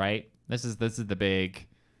climax, right? This is the big.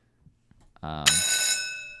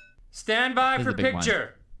 Stand by This is for a big one.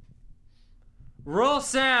 picture. Roll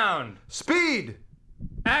sound. Speed.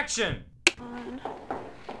 Action. God.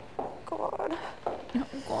 Oh,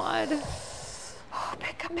 God. Oh,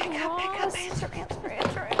 pick up. Answer.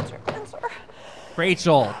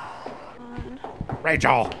 Rachel.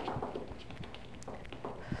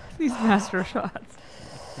 These master shots.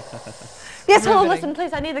 Yes, hello, Riveting. listen,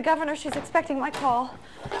 please. I need the governor. She's expecting my call.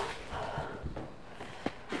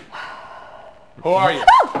 Who are you?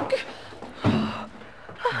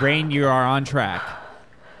 Rain, you are on track.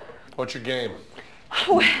 What's your game?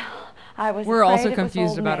 Well, I was We're afraid also it was confused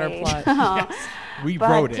old about our maid. plot. We but,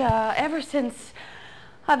 wrote it. Ever since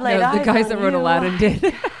I've laid No, eyes the guys on that wrote you, Aladdin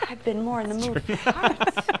did. I've been more in the mood.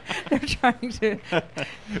 They're trying to.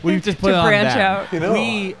 We've just put to it on branch them. out. You know,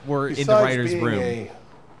 We were in the besides writer's being room. a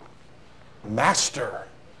master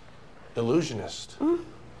illusionist. Hmm?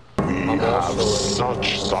 We have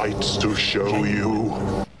such sights to show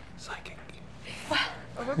you. Psychic.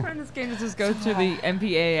 At what point in this game does this go to the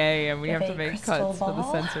MPAA and we have to make cuts for the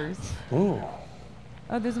censors? Ooh.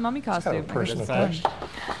 Oh, there's a mummy costume. Personal touch.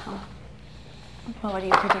 Well, what do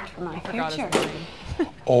you predict for my future?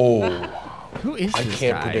 Oh. Who is I this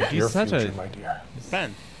can't guy? predict He's your such future, a my dear.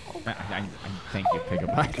 Ben. I thank you,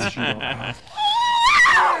 Piggyback.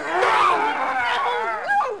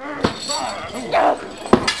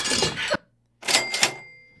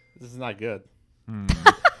 This is not good.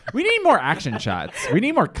 We need more action shots. We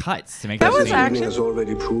need more cuts to make That this was scene. action. has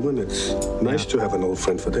already proven it's nice to have an old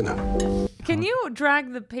friend for dinner. Can you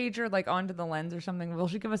drag the pager like onto the lens or something? Will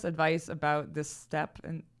she give us advice about this step?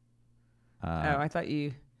 And oh, I thought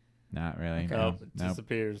you. Not really. Okay. Nope, it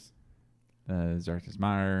disappears. The director's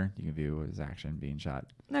monitor. You can view his action being shot.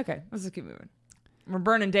 Okay, let's just keep moving. We're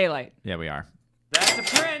burning daylight. Yeah, we are. That's a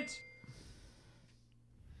print.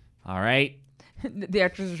 All right. The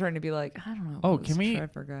actors are trying to be like, I don't know. Oh, this can we?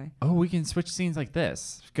 Trevor guy. Oh, we can switch scenes like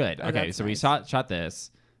this. Good. Oh, Okay, that's so we nice. shot this.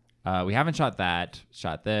 We haven't shot that.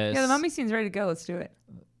 Shot this. Yeah, the mummy scene's ready to go. Let's do it.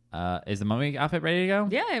 Is the mummy outfit ready to go?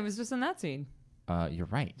 Yeah, it was just in that scene. You're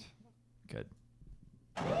right. Good.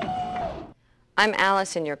 I'm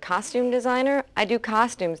Allison, your costume designer. I do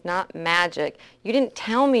costumes, not magic. You didn't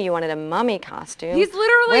tell me you wanted a mummy costume. He's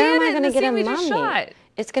literally Where in am I it, going to the get scene a we just mummy? shot.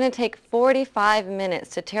 It's going to take 45 minutes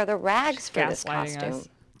to tear the rags for this gaslighting costume. us.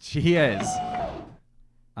 She is.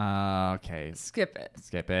 Okay. Skip it.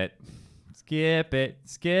 Skip it. Skip it.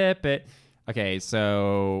 Skip it. Okay,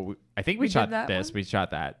 so I think we did shot that this. one? We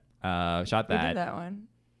shot that. Shot We that. did that one.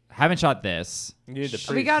 Haven't shot this. You need the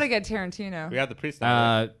priest. We got to get Tarantino. We got the priest.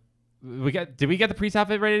 Now, Did we get the priest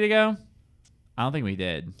outfit ready to go? I don't think we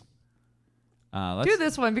did. Let's do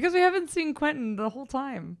this one because we haven't seen Quentin the whole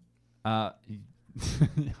time.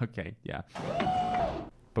 Okay, yeah.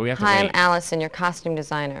 But we have to Hi, I'm wait. Allison, your costume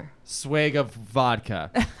designer. Swig of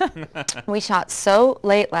vodka. We shot so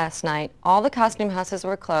late last night. All the costume houses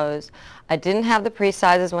were closed. I didn't have the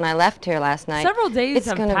pre-sizes when I left here last night. Several days It's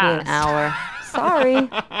have gonna be an passed. hour. Sorry.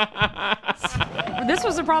 This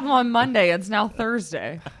was a problem on Monday. It's now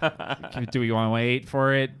Thursday. Do we want to wait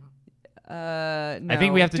for it? No. I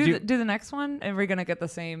think we have to do the next one, and we're gonna get the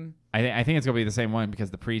same. I think it's gonna be the same one because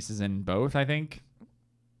the priest is in both. I think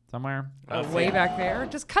somewhere. Way back there.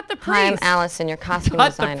 Just cut the Hi, I'm priest. Allison, your costume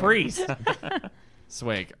Cut designer. the priest.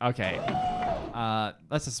 Swig. Okay.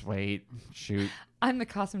 Let's just wait. Shoot. I'm the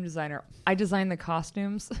costume designer. I design the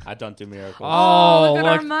costumes. I don't do miracles. Oh, look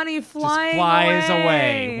at our money flying just flies away.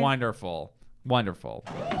 away. Wonderful. Wonderful.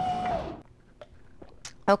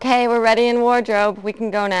 Okay, we're ready in wardrobe. We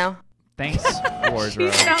can go now. Thanks, She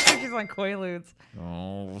wardrobe. sounds like she's on Quaaludes.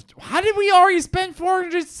 Oh, how did we already spend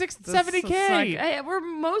 $470K? Hey, we're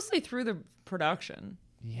mostly through the production.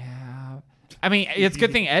 Yeah. I mean, it's a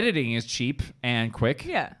good thing editing is cheap and quick.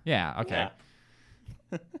 Yeah. Yeah, okay.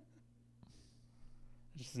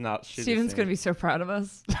 Just not shoot Steven's going to be so proud of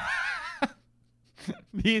us.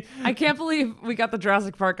 I can't believe we got the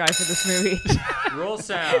Jurassic Park guy for this movie. Roll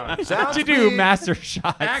sound. How'd you do master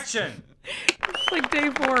shots? Action. It's like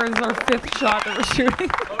day 4 is our 5th shot that we're shooting.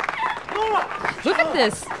 Look at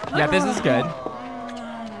this. Yeah, this is good.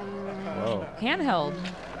 Whoa. Handheld.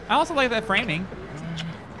 I also like that framing.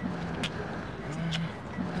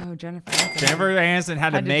 Oh, Jennifer Aniston. Jennifer Aniston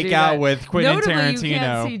had to do make that. out with Quentin Notably, Tarantino. You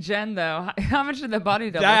can't see Jen though. How much did the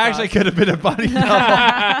body double That actually cost? could have been a body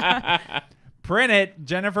double. Print it.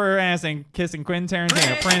 Jennifer Aniston kissing Quentin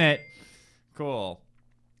Tarantino. Print it. Cool.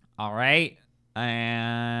 All right.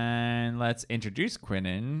 And let's introduce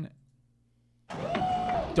Quentin.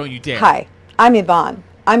 Don't you dare. Hi, I'm Yvonne.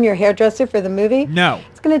 I'm your hairdresser for the movie. No.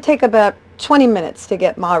 It's going to take about 20 minutes to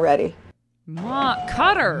get Ma ready. Ma,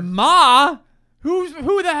 Cutter. Ma? Who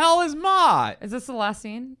the hell is Ma? Is this the last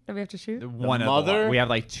scene that we have to shoot? One mother? other. We have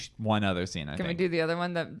like one other scene. I Can we think. do the other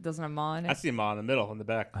one that doesn't have Ma in I it? see Ma in the middle, in the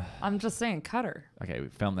back. I'm just saying, Cutter. Okay, we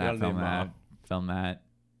film We that. don't Film need that. Ma. Film that.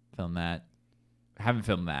 Film that. Haven't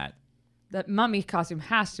filmed that. That mummy costume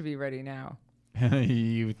has to be ready now.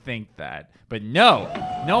 You think that, but no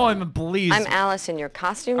one believes. I'm Allison, your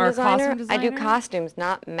costume Our designer. costume I do designer? costumes,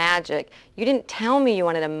 not magic. You didn't tell me you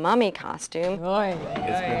wanted a mummy costume.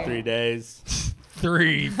 It's been 3 days.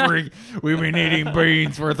 We've been eating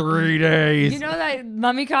beans for 3 days. You know that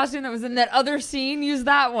mummy costume that was in that other scene? Use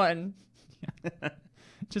that one.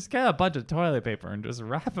 Just get a bunch of toilet paper and just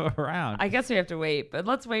wrap it around. I guess we have to wait, but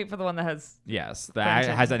let's wait for the one that has. Yes, that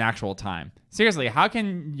Quentin. has an actual time. Seriously, how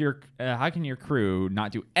can your crew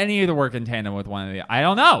not do any of the work in tandem with one of the? I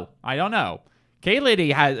don't know.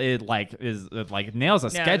 K-Lady nails a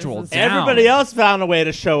schedule down. Everybody else found a way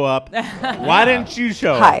to show up. Why didn't you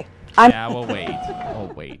show up? Hi, Yeah, we'll wait.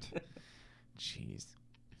 We'll wait. Jeez.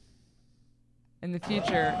 in the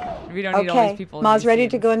future, we don't need all these people. Ma's ready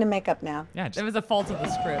to go into makeup now. Yeah, it was a fault of the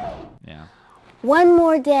script. Yeah. One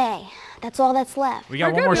more day. That's all that's left. We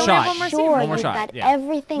got one more shot. One more scene. Sure, One more you've shot. got Yeah.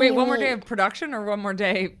 everything Wait, you one more need. day of production or one more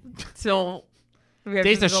day till we have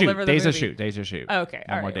Days to to shoot. deliver the Days to movie? shoot. Days to shoot. Oh, okay.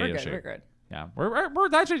 One All more right. day We're to good. shoot. We're good. Yeah, we're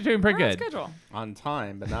actually doing pretty We're on good. schedule. On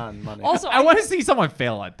time, but not on money. Also, I want to see someone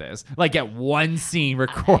fail at this. Like get one scene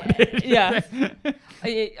recorded. Yeah.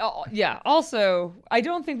 Yeah. Also, I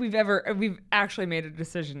don't think we've actually made a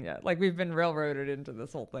decision yet. Like we've been railroaded into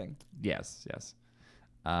this whole thing. Yes.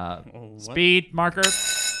 Speed marker.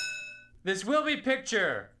 This will be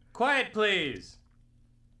picture. Quiet, please.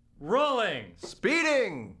 Rolling.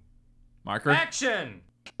 Speeding. Marker. Action.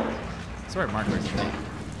 Sorry, marker.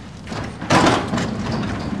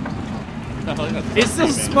 It's It's still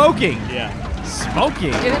smoking. Yeah. Smoking.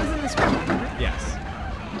 Yeah, that was in the script. Yes.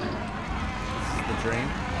 This is the dream.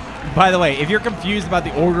 By the way, if you're confused about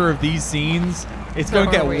the order of these scenes, it's going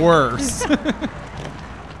to get Wait. worse.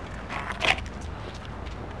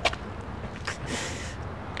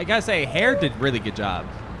 I gotta say, hair did really good job.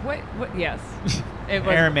 What? Yes. It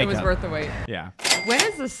Hair and was. It was makeup. worth the wait. Yeah. When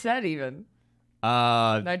is the set even?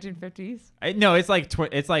 1950s. No, it's like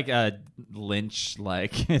it's like a Lynch,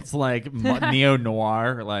 like it's like neo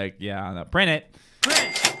noir, like yeah. No, print it.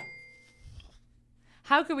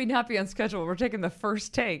 How could we not be on schedule? We're taking the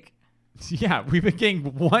first take. Yeah, we've been getting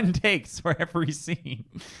one takes for every scene.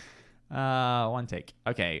 One take.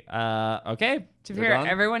 Okay. Okay. To be fair,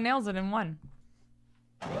 everyone nails it in one.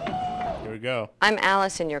 Here we go. I'm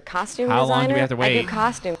Allison, your costume How designer. long do we have to I wait? do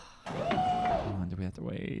costume. How long do we have to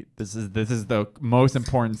wait? This is the most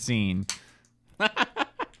important scene.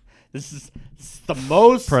 This is the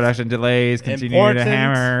most Production delays continue to important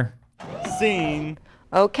hammer. scene.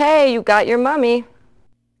 Okay, you got your mummy.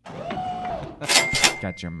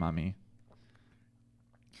 Got your mummy.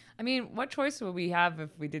 I mean, what choice would we have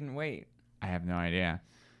if we didn't wait? I have no idea.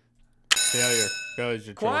 Failure. Goes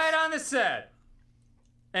your Quiet choice. on the set.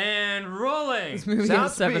 And rolling. This movie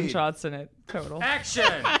has 7 shots in it total.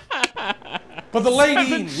 Action. But the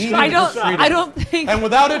lady needed I don't. freedom. I don't think. And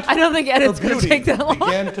without it, I don't think edit's her gonna beauty take that long.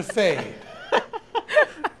 began to fade.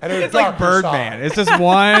 And her It's like darker Birdman. side It's just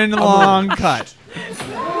one long cut.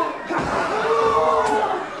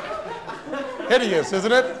 hideous,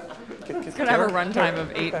 isn't it? It's gonna have a runtime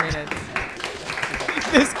of 8 minutes.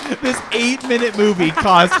 This 8-minute movie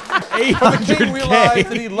cost But the king realized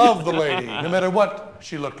that he $800K. loved the lady, no matter what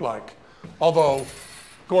she looked like. Although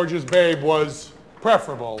gorgeous babe was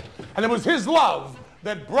preferable. And it was his love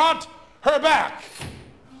that brought her back.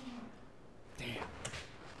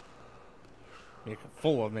 You're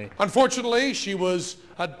full of me. Unfortunately, she was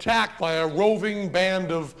attacked by a roving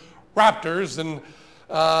band of raptors, and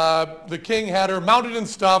the king had her mounted and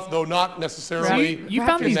stuffed, though not necessarily You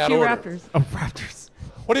found in these that two order. Raptors. Oh, raptors.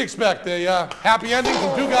 What do you expect? A happy ending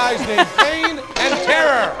from two guys named Paine and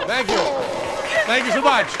Terror. Thank you. Thank you so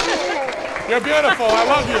much. You're beautiful. I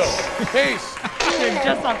love you. Peace. You're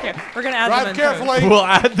just off camera. We're gonna add Drive them in carefully. We'll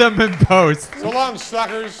add them in post. So long,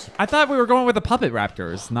 suckers. I thought we were going with the puppet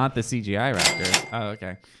raptors, not the CGI raptors. Oh,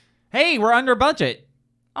 okay. Hey, we're under budget.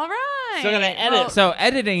 All right. Still gonna edit. Well, So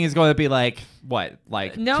editing is going to be like what?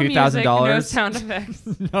 Like no $2,000? music, no sound effects.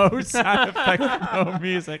 No sound effects, no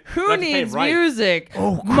music. Who Let's pay needs right. music?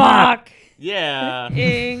 Oh, crap. Mock. Yeah.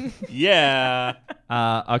 Ing. Yeah.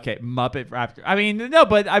 Okay, Muppet Raptor. I mean, no,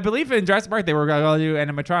 but I believe in Jurassic Park they were going to do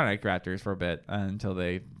animatronic raptors for a bit until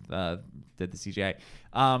they did the CGI.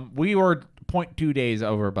 We were 0.2 days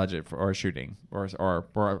over budget for or shooting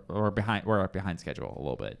or behind. We're behind schedule a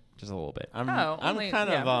little bit, just a little bit. I'm only- kind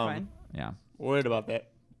yeah, of fine. Yeah. worried about that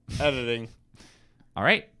editing. All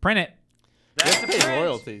right, print it. You have to pay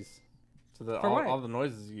royalties to For what? all the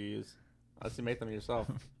noises you use. Unless you make them yourself.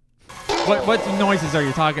 What noises are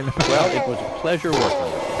you talking about? Well, it was a pleasure working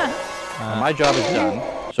with you. My job is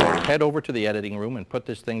done, so head over to the editing room and put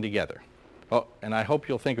this thing together. Oh, and I hope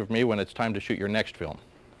you'll think of me when it's time to shoot your next film.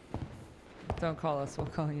 Don't call us. We'll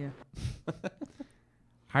call you.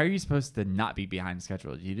 How are you supposed to not be behind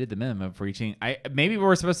schedule? You did the minimum for each. Maybe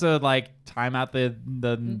we're supposed to like time out the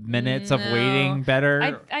minutes of No. waiting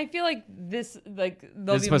better. I feel like this there'll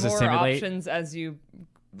This is be supposed to more simulate? options as you.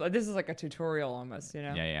 This is like a tutorial almost, you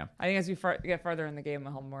know. Yeah, yeah. I think as you get farther in the game,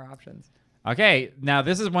 we'll have more options. Okay, now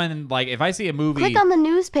this is when like if I see a movie. Click on the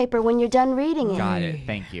newspaper when you're done reading it. Got it.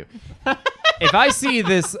 Thank you. If I see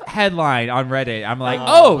this headline on Reddit, I'm like,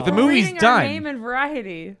 oh, the movie's Reading done. Our name and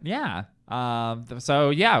variety. Yeah. So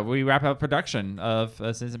yeah, we wrap up production of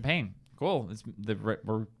Citizen Paine. Cool.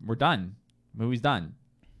 We're done. Movie's done.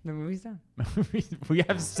 The movie's done. We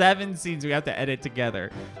have 7 scenes we have to edit together.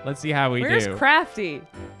 Let's see how we Where's do. Crafty?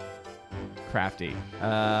 crafty.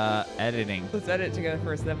 Editing. Let's edit together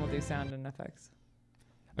first, then we'll do sound and effects.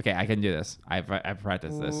 Okay, I can do this. I've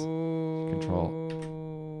practiced this.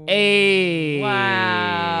 Control. Hey.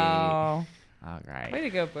 Wow. All right. Way to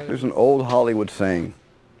go, Booth. There's an old Hollywood saying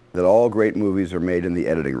that all great movies are made in the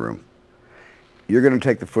editing room. You're going to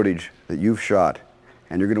take the footage that you've shot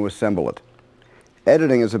and you're going to assemble it.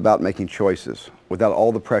 Editing is about making choices without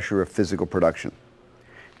all the pressure of physical production.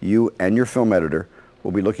 You and your film editor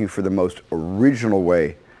will be looking for the most original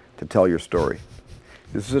way to tell your story.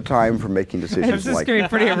 This is a time for making decisions like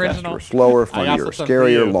faster or slower, funnier or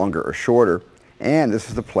scarier, longer or shorter. And this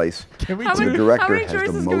is the place where the director has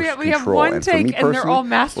the most control. And for me and they're all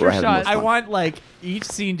master shots. I want like each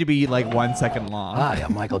scene to be like 1 second long. Hi,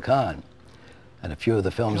 I'm Michael Kahn. And a few of the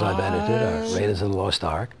films I've edited are Raiders of the Lost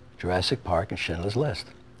Ark, Jurassic Park, and Schindler's List.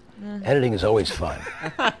 Editing is always fun,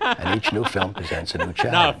 and each new film presents a new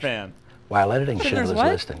challenge. Not a fan. While editing Schindler's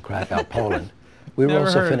List in Krakow, Poland, we were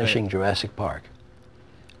also finishing Jurassic Park.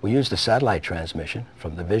 We used a satellite transmission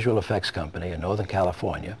from the visual effects company in Northern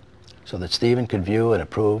California so that Steven could view and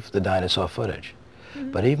approve the dinosaur footage.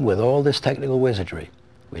 But even with all this technical wizardry,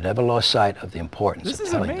 we never lost sight of the importance of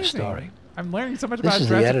telling the story. I'm learning so much about This is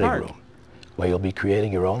Jurassic the editing Park. room, where you'll be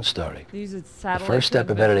creating your own story. These are The satellite first step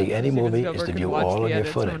of editing any transmissions, movie so is to Spielberg view can watch all the of your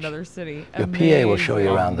edits from footage. another city. Your PA will show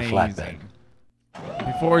you around the Amazing. flatbed.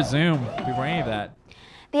 Before Zoom, before any of that.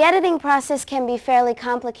 The editing process can be fairly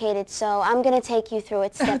complicated, so I'm going to take you through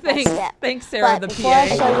it step by step. Thanks, Sarah, but the before PA. I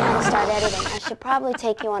show you how to start editing, I should probably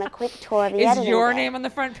take you on a quick tour of the Is editing your bay. name on the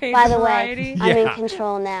front page By of the Variety? way, I'm in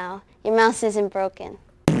control now. Your mouse isn't broken.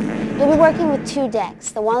 You'll be working with 2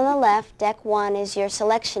 decks. The one on the left, deck 1, is your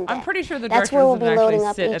selection deck. I'm pretty sure the That's director where we'll doesn't be loading actually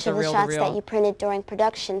up sit at each the of the reel-to-reel. shots that you printed during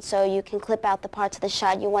production so you can clip out the parts of the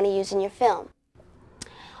shot you want to use in your film.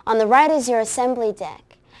 On the right is your assembly deck.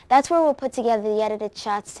 That's where we'll put together the edited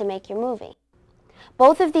shots to make your movie.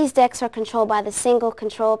 Both of these decks are controlled by the single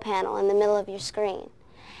control panel in the middle of your screen.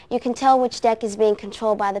 You can tell which deck is being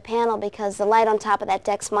controlled by the panel because the light on top of that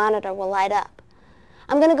deck's monitor will light up.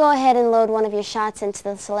 I'm going to go ahead and load one of your shots into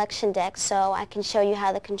the selection deck so I can show you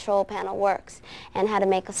how the control panel works and how to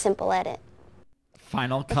make a simple edit.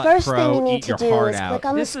 Final The Cut first Pro, thing you need eat to your do heart is out. click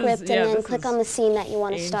on the script and then click on the scene that you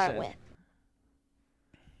want to start with.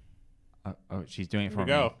 Oh, she's doing it for me.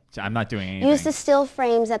 go. I'm not doing anything. Use the still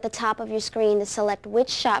frames at the top of your screen to select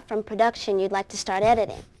which shot from production you'd like to start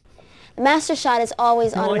editing. The master shot is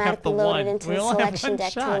always We only have automatically the loaded one. into We the only have selection one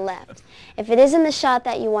deck to the shot. left. If it isn't the shot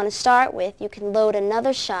that you want to start with, you can load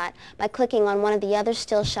another shot by clicking on one of the other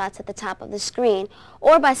still shots at the top of the screen,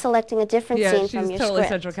 or by selecting a different scene from your totally script.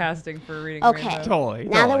 central casting for reading Okay, Rainbow.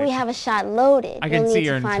 now that we have a shot loaded, I can we'll see need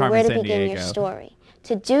her to in find Carmen where to San begin your Diego. story.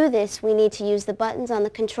 To do this, we need to use the buttons on the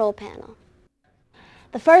control panel.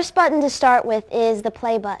 The first button to start with is the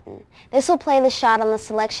play button. This will play the shot on the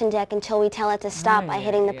selection deck until we tell it to stop by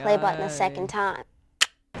hitting the play button a second time.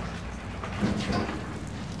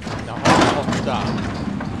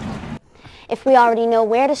 If we already know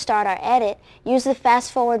where to start our edit, use the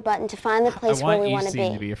fast forward button to find the place where we want to each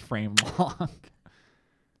scene to be. be a frame long.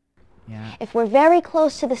 Yeah. If we're very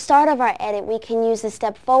close to the start of our edit, we can use the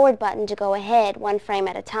step forward button to go ahead 1 frame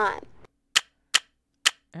at a time.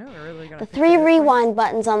 The 3 rewind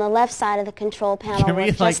buttons on the left side of the control panel Can work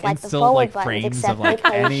we just like the instill forward like buttons, frames except of like they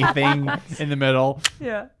play the shot anything backwards. in the middle?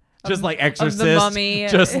 Yeah. Just like Of Exorcist. the Mummy.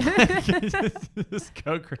 Just, just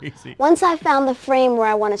go crazy. Once I've found the frame where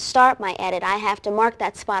I want to start my edit, I have to mark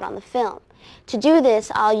that spot on the film. To do this,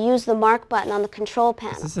 I'll use the mark button on the control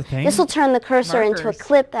panel. this a thing? This will turn the cursor into a Markers.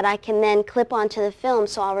 clip that I can then clip onto the film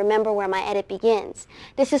so I'll remember where my edit begins.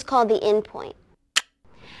 This is called the end point.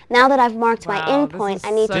 Now that I've marked my Wow, end this point, is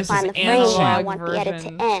I need to such find an the frame where I analog want the edit to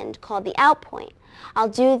version. end, called the out point. I'll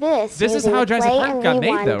do this, This is using how the Jurassic play Park and got made,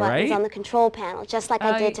 rewind though, buttons right? on the control panel, just like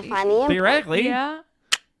I did to find the end point. Theoretically. Yeah.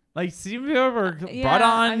 Like Spielberg Yeah, brought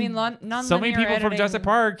on I mean, so many nonlinear people from editing. Jurassic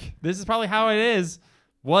Park. This is probably how it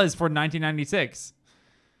was for 1996.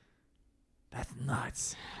 That's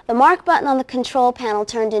nuts. The mark button on the control panel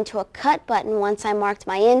turned into a cut button once I marked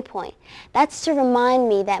my end point. That's to remind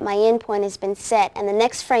me that my end point has been set and the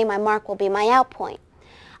next frame I mark will be my out point.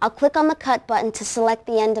 I'll click on the cut button to select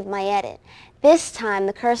the end of my edit. This time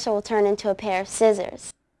the cursor will turn into a pair of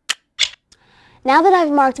scissors. Now that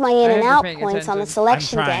I've marked my in and out points on the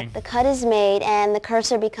selection deck, the cut is made and the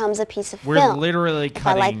cursor becomes a piece of We're film. literally If I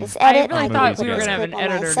cutting. like this edit, I really I thought can we were just gonna have click an on my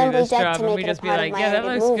editor do assembly this deck job, to and make we it a just be part like, of my yeah, that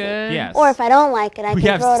edited looks movie. good. Yes. Or if I don't like it, I We can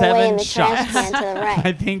have throw it away 7 in the trash shots. can to the right.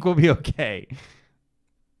 I think we'll be okay.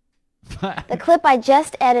 The clip I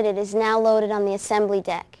just edited is now loaded on the assembly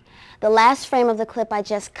deck. The last frame of the clip I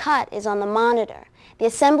just cut is on the monitor. The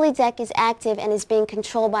assembly deck is active and is being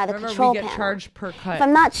controlled by the control we get panel. charged per cut. If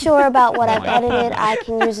I'm not sure about what I've edited, I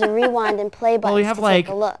can use the rewind and play buttons have to like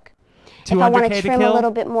take a look. If I want to trim a kill? little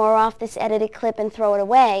bit more off this edited clip and throw it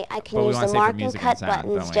away, I can But we use wanna the save for mark and music cut and sound,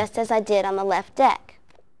 buttons don't we? just as I did on the left deck.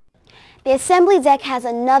 The assembly deck has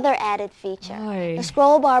another added feature. The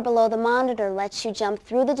scroll bar below the monitor lets you jump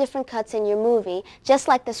through the different cuts in your movie, just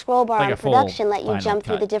like the scroll bar Like on a full production let you final jump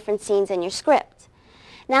through cut. the different scenes in your script.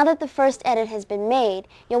 Now that the first edit has been made,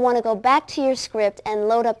 you'll want to go back to your script and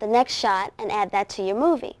load up the next shot and add that to your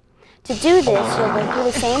movie. To do this, you'll go through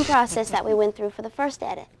the same process that we went through for the first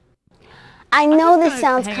edit. I know this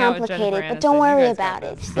sounds complicated, but don't worry about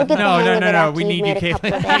it. You'll get the hang of it after you've made a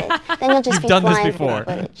couple of edits. Then you'll just be flying through the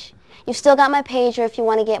footage. You've still got my pager if you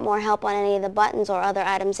want to get more help on any of the buttons or other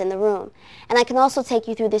items in the room. And I can also take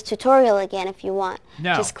you through this tutorial again if you want.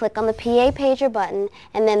 No. Just click on the PA pager button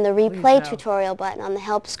and then the replay tutorial button on the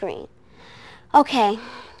help screen. Okay,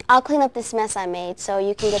 I'll clean up this mess I made so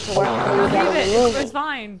you can get to work before you get in the movie. It's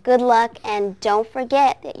fine. Good luck, and don't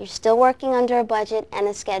forget that you're still working under a budget and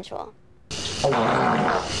a schedule.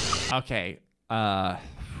 Okay.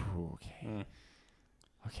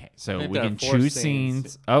 Okay, so Maybe we there are can 4 choose scenes.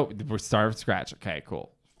 scenes. Oh, we're start from scratch. Okay,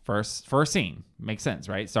 cool. First scene makes sense,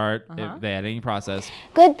 right? Start the editing process.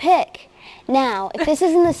 Good pick. Now, if this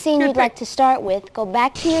isn't the scene you'd like to start with, go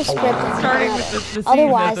back to your script and pick Starting another. with the scene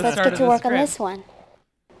Otherwise, at the let's start get of to the work on script. this one.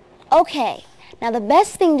 Okay. Now, the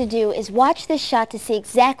best thing to do is watch this shot to see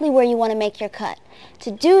exactly where you want to make your cut.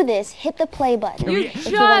 To do this, hit the play button. If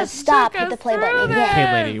you want to stop, hit the play button again.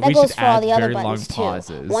 Hey, lady, that we goes should for all add the other very long buttons too.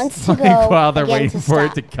 pauses. Once to Like, go, while they're again waiting to for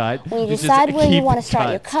it stop. to cut. When you We just decide where you keep want to start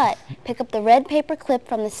your cuts. cut, pick up the red paper clip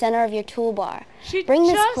from the center of your toolbar. Bring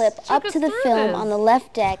this just clip took up us to the through film this. on the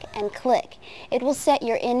left deck and click. It will set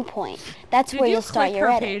your end point. That's where you you'll start click your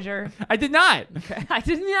her edit. pager? I did not. Okay. I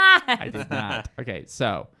did not. I did not. Okay,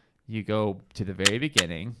 so you go to the very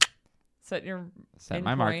beginning. Set your Set end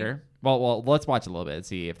my point. marker. Well, let's watch a little bit and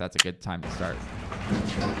see if that's a good time to start.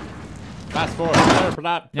 Fast forward.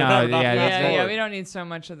 Yeah, we don't need so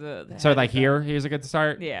much of the So like here's a good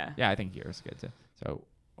start. Yeah. Yeah, I think here's good too. So,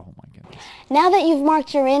 oh my goodness. Now that you've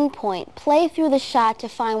marked your end point, play through the shot to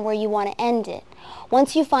find where you want to end it.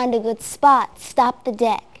 Once you find a good spot, stop the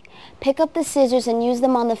deck. Pick up the scissors and use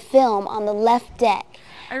them on the film on the left deck.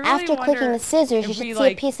 really After clicking wonder the scissors, you if should we, see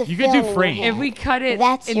like- a piece of You could film do in your frame. hand. If we cut it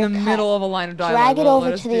That's in your the cut. middle of a line of dialogue, Drag it will over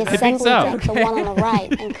let us to do the that. assembly so. deck, the one on the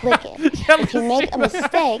right, and click it. If you make a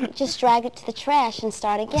mistake, just drag it to the trash and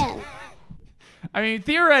start again. I mean,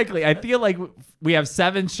 theoretically, I feel like we have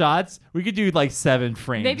 7 shots. We could do like 7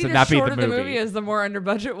 frames Maybe and the that be shorter the the movie. movie is, the more under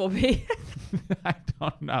budget we'll be. I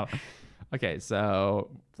don't know. Okay, so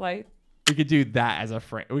Play. we could do that as a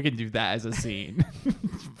frame. We can do that as a scene,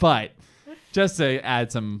 but just to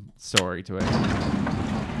add some story to it.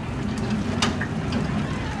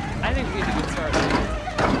 I think we could start.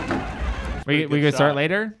 We could start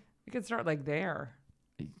later. We could start like there.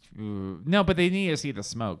 Ooh, no, but they need to see the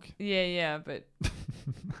smoke. Yeah, but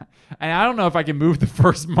And I don't know if I can move the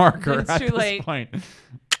first marker It's at too this late. point.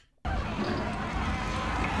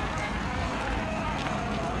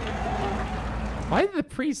 Why did the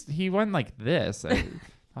priest? He went like this. That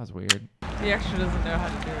was weird. the extra doesn't know how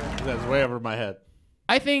to do it. That's way over my head.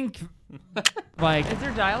 I think, like, Is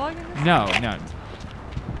there dialogue in this? no.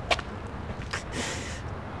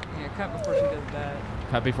 Yeah, cut before she does that.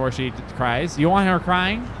 Cut before she cries. You want her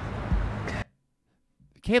crying?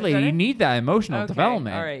 Kaylee, you need that emotional Okay,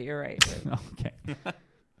 development. all right, you're right. Okay.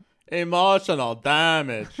 Emotional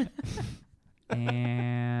damage.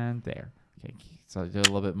 And there. Okay, so do a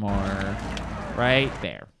little bit more. Right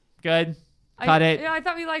there. Good. Cut it. Yeah, I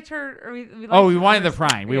thought we liked her. Or we liked Oh, we her wanted the first-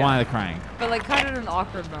 crying. We yeah. wanted the crying. But like, cut it at an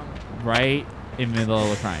awkward moment. Right in the middle of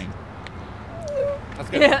the crying. That's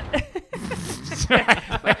good. Yeah.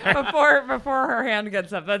 before her hand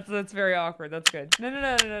gets up. That's very awkward. That's good.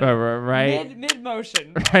 No. Right. Mid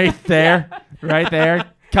motion. Right there. Right there.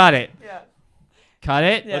 Cut it. Yeah. Cut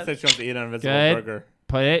it. Yeah. Let's say she wants to eat an invisible Good. burger.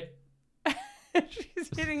 Put it. She's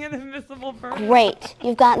eating an invisible burger. Great,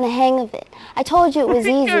 you've gotten the hang of it. I told you it was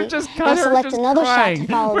We easy. could've just cut Now her select just another crying shot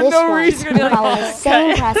to follow for this no one reason. and follow the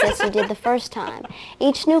same process you did the first time.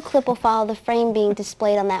 Each new clip will follow the frame being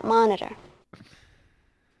displayed on that monitor.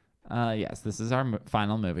 Yes, this is our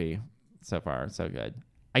final movie. So far, so good.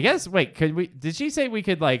 I guess. Wait, did she say we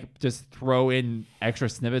could like just throw in extra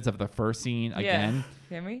snippets of the first scene again?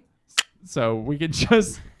 Can we? So we can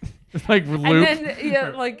just like loop. And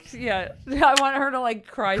then I want her to like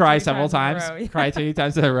cry. Cry 3 several times. times. In a row. Cry 3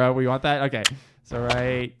 times in a row. We want that. Okay. So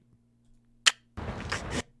right.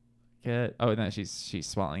 Good. Oh, no, she's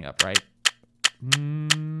swelling up. Right.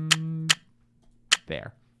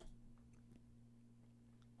 There.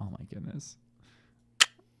 Oh my goodness.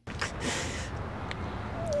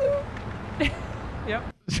 Yep.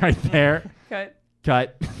 Right there. Cut.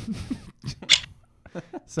 Cut.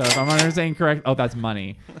 So if I'm understanding correct, oh, that's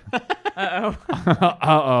money. Uh-oh.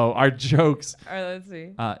 Uh-oh. Our jokes. All right, let's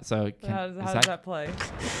see. So how does that play?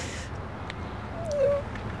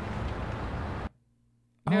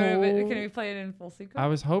 Can we play it in full sequence? I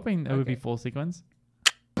was hoping it would be full sequence.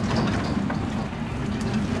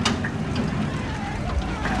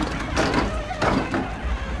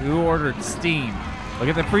 Who ordered steam? Look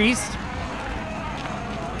at the priest.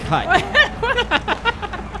 Cut.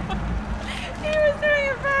 He was doing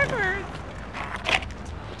it backwards.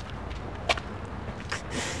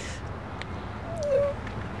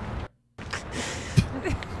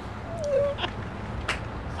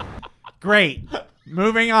 Great.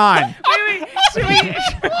 Moving on. Should we what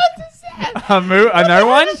is that? Another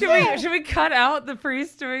one? Should we cut out the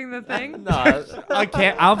priest doing the thing? No, I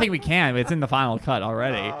can't. I don't think we can. It's in the final cut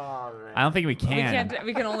already. I don't think we can.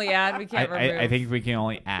 We can only add. We can't remove. I think we can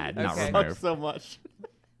only add, not Okay. remove. So much.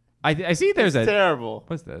 I see. There's It's terrible.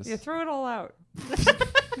 What's this? You throw it all out.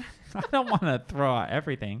 I don't want to throw out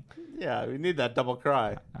everything. Yeah, we need that double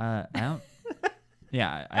cry. I don't.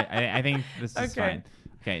 Yeah, I think this is Okay. fine.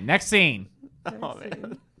 Okay, next scene. Oh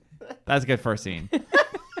man, that's a good first scene.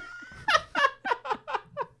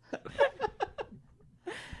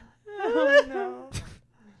 Oh no.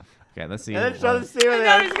 Okay, let's see. And then show the scene where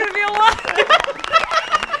I know he's gonna be alive.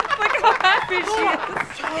 Look how happy she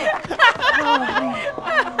is.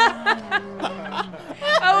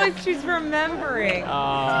 Oh, and she's remembering.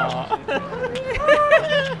 Oh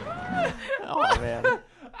man.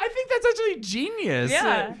 I think that's actually genius.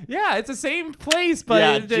 Yeah. Yeah, it's the same place, but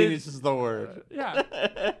Yeah, genius is the word. Yeah.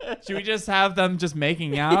 Should we just have them just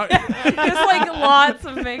making out? Just like lots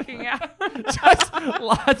of making out. Just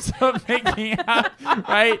lots of making out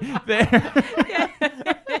right there. Yeah.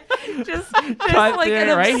 Just Cut like there,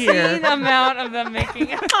 an right obscene here. amount of them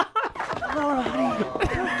making out.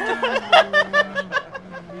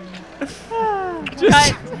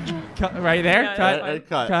 Just cut right there. Yeah, cut,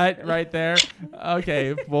 that's cut right there.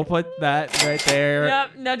 Okay, we'll put that right there. Yep.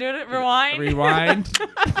 Now do it. Rewind. Rewind.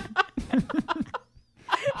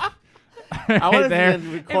 I want to there.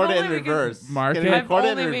 record it in reverse. Mark Can it. we If record it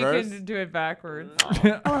only in we reverse? could do it backwards.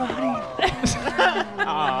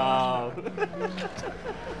 Oh.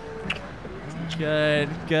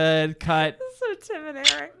 Good. Cut. So Tim and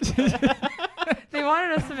Eric. They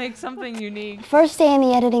wanted us to make something unique. First day in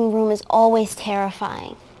the editing room is always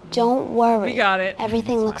terrifying. Don't worry. We got it.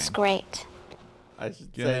 Everything looks great. I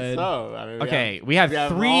should say Good. so. I mean, Okay, we have 3 all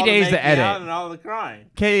the days to making edit. out and all the crying.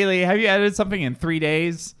 Kaylee, have you edited something in 3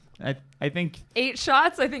 days? I think 8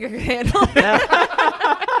 shots. I think I could handle it.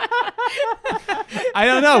 I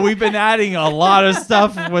don't know. We've been adding a lot of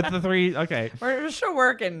stuff with the 3. Okay. We're still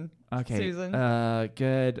working. Okay. Susan.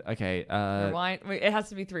 Good. Okay. Rewind. Wait, it has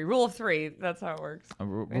to be 3. Rule of 3. That's how it works. We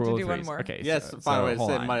have to Rule do of one threes. more. Okay. Yes, so, find a way to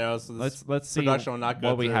hold save on. money else. So this Let's see production will not go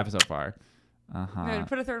what we through. have so far. No,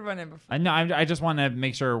 put a third one in before. No, I just want to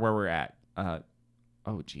make sure where we're at. Oh,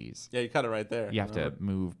 geez. Yeah, you cut it right there. You have to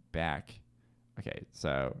move back. Okay,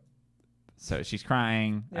 so she's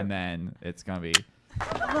crying, Yep. and then it's gonna be.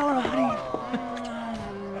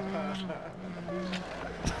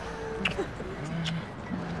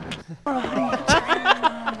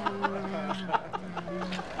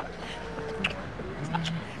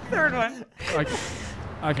 Third one.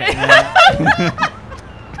 Okay.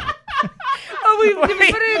 Oh, did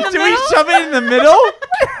we put it in the Do middle? we shove it in the middle?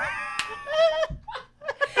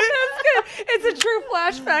 That's good. It's a true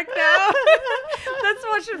flashback now. Let's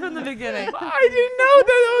watch it from the beginning. I didn't know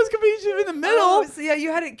that was gonna be shoved in the middle. Oh, so yeah,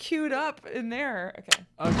 you had it queued up in there. Okay.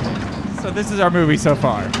 Okay. So this is our movie so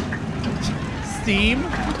far. Steam.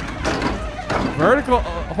 Vertical,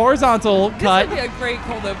 horizontal cut. This would be a great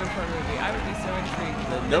cold open for a movie. I would be so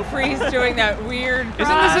intrigued. Nope. Priest doing that weird.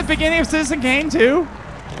 Isn't this the beginning of Citizen Kane too?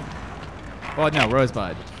 Well, no,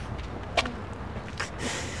 Rosebud.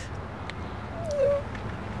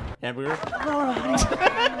 Hamburger?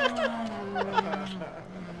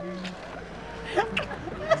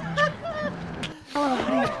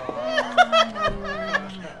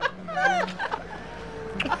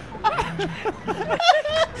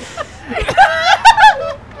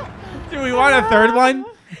 Do we want a third one?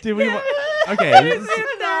 Do we? Okay.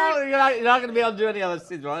 No, you're not going to be able to do any other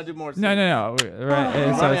scenes. We want to do more scenes. No. Right. We're so running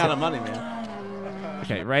it's- out of money, man.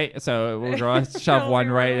 Okay, right. So we'll shove one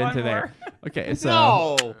right into there. Okay, so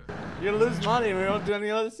No! You're going to lose money and we won't do any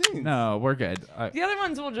other scenes. no, we're good. The other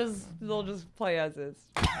ones they'll just play as is.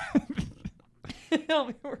 It'll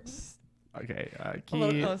be worse. Okay, A key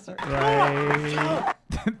little closer. right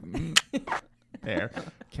there.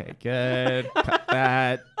 Okay, good. Cut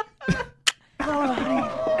that.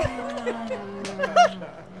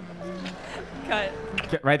 Cut.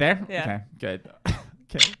 Get right there? Yeah. Okay, good.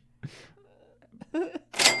 Okay.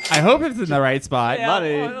 I hope it's in the right spot. Yeah,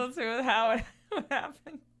 Money. well, let's see what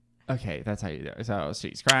happened. Okay, that's how you do it. So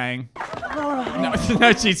she's crying. No,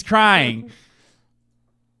 no, she's crying.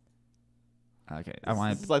 Okay, I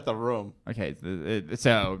want. It's like The Room. Okay,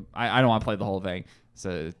 so I don't want to play the whole thing.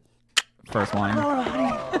 So first one.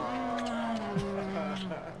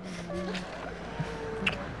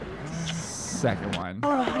 Second one.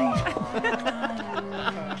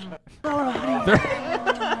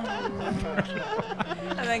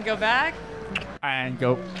 And then go back. And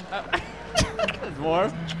go. There's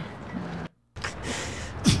more.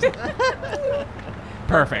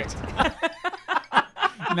 Perfect.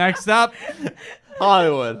 Next up,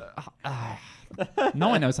 Hollywood. No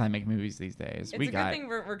one knows how to make movies these days. It's a good thing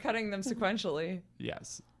we're cutting them sequentially.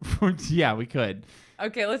 Yes. Yeah, we could.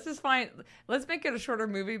 Okay, let's make it a shorter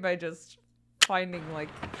movie by just finding like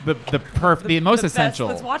the most essential.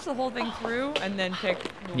 Let's watch the whole thing through and then pick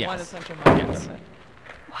Yes. one essential moment. Yes.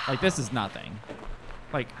 Like this is nothing.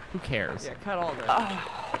 Like who cares? Yeah, cut all this.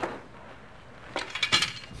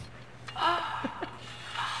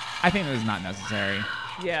 I think this is not necessary.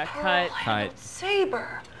 Yeah, cut. Cut.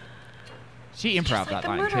 Saber. She improv that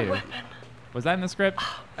line too. Was that in the script?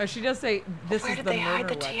 Oh, she does say this Where is did the they hide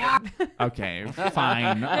murder the weapon. tiara? Okay,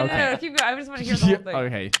 fine. No, Okay. no, keep going. I just want to hear the whole thing.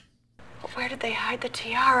 Okay. Where did they hide the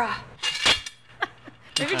tiara?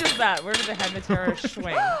 Maybe just that. Where did they hide the tiara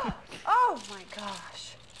swing? Oh my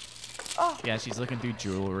gosh. Oh. Yeah, she's looking through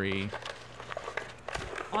jewelry.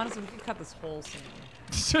 Honestly, we could cut this whole scene.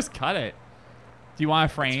 Just cut it. Do you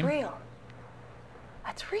want a frame? That's real.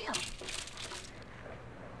 That's real.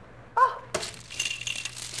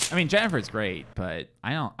 I mean, Jennifer's great, but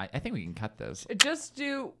I think we can cut this. Just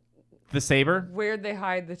do The saber? where'd they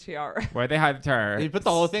hide the tiara. Where they hide the tiara? You put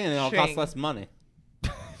the whole thing in, and it'll cost Shing. less money.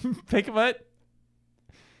 Think of it.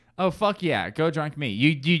 Oh fuck yeah! Go drunk me.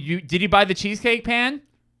 You did you buy the cheesecake pan?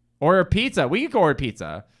 Order pizza. We could go order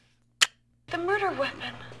pizza. The murder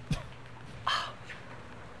weapon.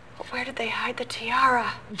 Where did they hide the tiara?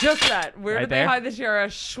 Just that. Where Right did there? they hide the tiara?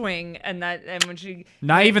 Swing, and when she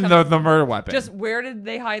Not even the murder weapon. Just where did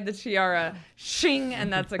they hide the tiara? Shing,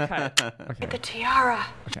 and that's a cut. Okay. The tiara.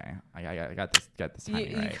 Okay, I got this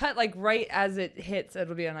timing You right. cut like right as it hits.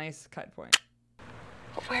 It'll be a nice cut point.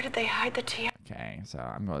 Where did they hide the tiara? Okay, so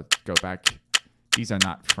I'm gonna go back. These are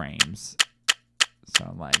not frames.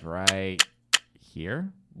 So like right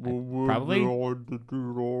here, probably.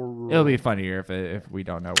 It'll be funnier if we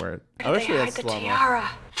don't know where. I wish we had the slow-mo. tiara.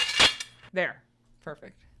 There,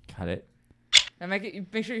 perfect. Cut it. And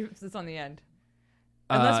make sure it's on the end.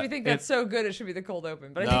 Unless we think that's so good, it should be the cold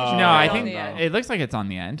open. But I think it should be No, I on think the end. it looks like it's on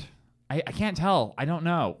the end. I can't tell. I don't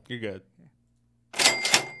know. You're good.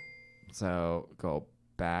 So go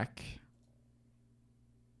back.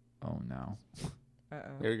 Oh no.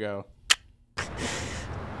 Here we go.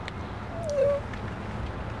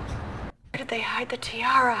 Where did they hide the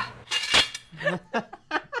tiara?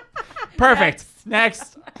 Perfect.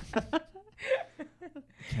 Next.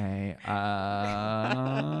 Okay.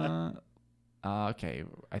 Okay.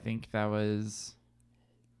 I think that was.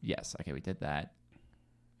 Yes. Okay, we did that.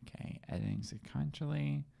 Okay, editing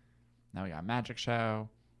sequentially. Now we got magic show.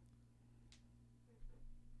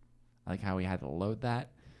 I like how we had to load that.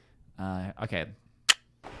 Okay.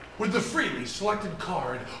 With the freely selected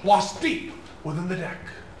card lost deep within the deck,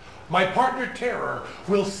 my partner Terror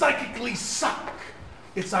will psychically suck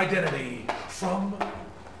its identity from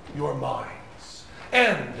your minds.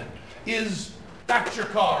 And is that your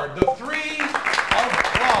card? The three of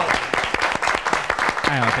clubs.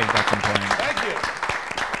 I don't think that's important. Thank you.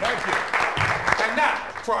 Thank you. And now,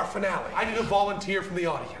 for our finale, I need a volunteer from the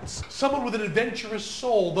audience. Someone with an adventurous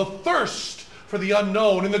soul, the thirst for the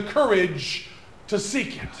unknown, and the courage to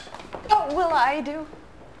seek it. Oh, will I do?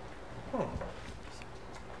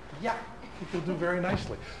 Yeah, I think you'll do very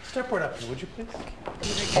nicely. Step right up here, would you please?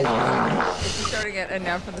 Is she starting it and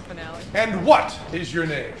now for the finale? And what is your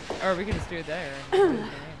name? Or we can just do it there.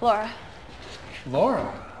 Laura.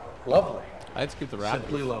 Laura. Lovely. I just keep the raptors.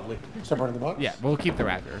 Simply lovely. Step right in the box. Yeah, we'll keep the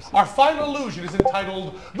raptors. Our final illusion is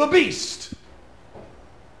entitled The Beast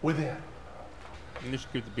Within. You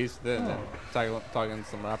should keep the beast then. Talking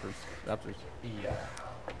some raptors. Yeah.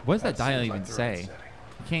 What does that dial even say?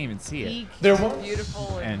 You can't even see it. There was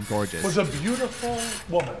beautiful and gorgeous. Was a beautiful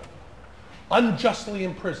woman unjustly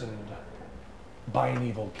imprisoned by an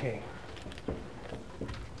evil king.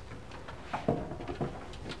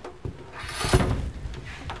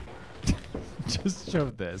 Just show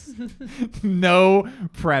this. No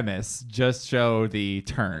premise. Just show the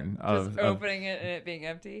turn Just opening it and it being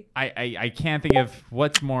empty. I can't think of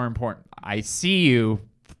what's more important. I see you,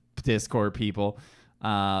 Discord people.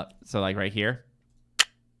 So like right here.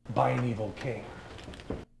 By an evil king.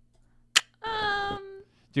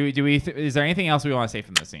 Is there anything else we want to say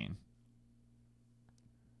from the scene?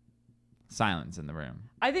 Silence in the room.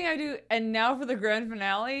 I think I do. And now for the grand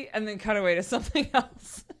finale, and then cut away to something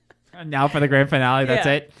else. And now for the grand finale. That's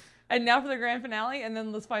it. And now for the grand finale, and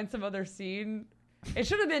then let's find some other scene. It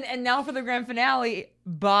should have been. And now for the grand finale,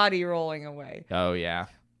 body rolling away. Oh yeah.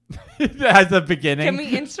 As the beginning. Can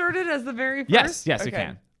we insert it as the very first? Yes, we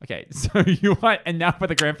can. Okay, so you want, and now for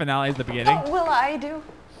the grand finale is the beginning. What will I do?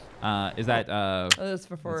 Is that that's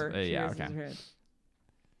before. Yeah. Okay.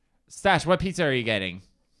 Stash, what pizza are you getting?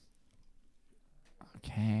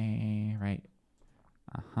 Okay, right.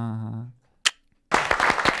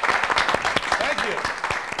 Thank you.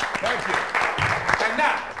 Thank you. And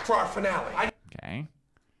now for our finale. Okay.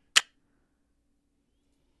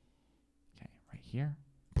 Okay, right here.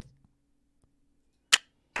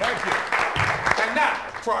 Thank you. And now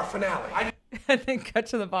for our finale. And then cut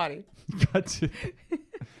to the body. Cut to.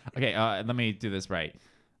 Okay, let me do this right.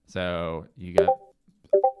 So you got.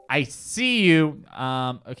 I see you.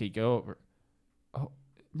 Okay, go over. Oh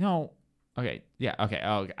no. Okay. Yeah. Okay.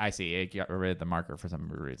 Oh, I see. It got rid of the marker for some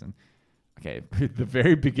reason. Okay. The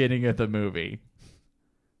very beginning of the movie.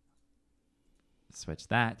 Switch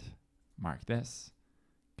that. Mark this.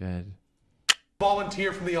 Good.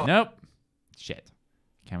 Volunteer from the audience. Nope. Shit.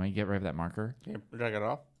 Can we get rid of that marker? Can you drag it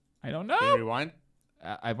off? I don't know. Can you rewind?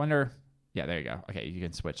 I wonder. Yeah, there you go. Okay, you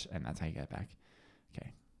can switch, and that's how you get it back.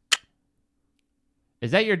 Okay.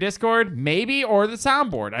 Is that your Discord? Maybe, or the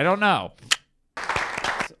soundboard. I don't know.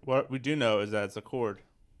 What we do know is that it's a chord.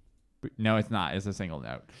 No, it's not. It's a single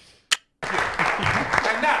note.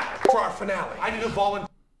 And now for our finale. I need a volunteer.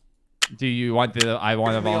 Do you want the? I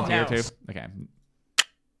want a volunteer too. audience. Okay.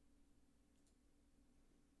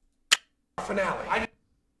 Finale.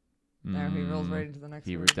 There, he rolls right into the next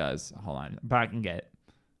He one. does. Hold on. But I can get it.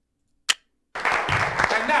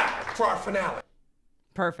 And now for our finale.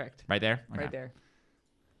 Perfect. Right there? Right Okay. there.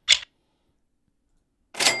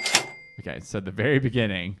 Okay, so the very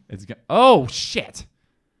beginning is oh shit.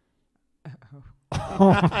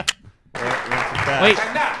 Uh-oh. Wait.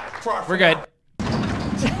 And now for our We're good.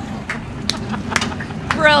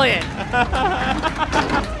 Brilliant.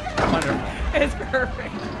 Wonderful. It's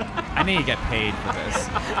perfect. I need to get paid for this.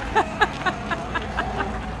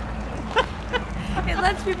 It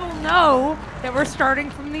lets people know that we're starting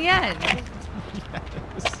from the end.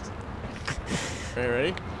 Yes. Are you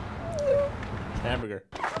ready? Hamburger.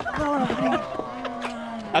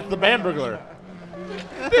 That's the Bamburglar.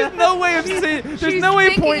 There's no way of saying. There's She's no way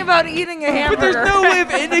of thinking about eating a hamburger. But there's no way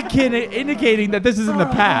of indicating that this is in the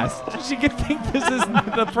past. She could think this is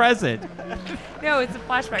the present. No, it's a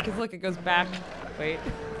flashback. Because look, it goes back. Wait.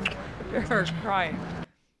 Her crying.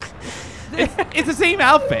 It's the same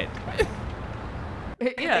outfit.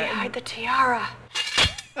 Yeah. Hide the tiara.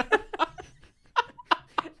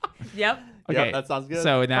 Yep. Okay, Yep, that sounds good.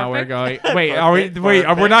 So now Perfect. we're going. Wait, are we? Wait,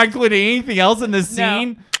 are we not including anything else in this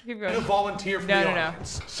scene? No. Keep I need a going. volunteer from No, the no, no.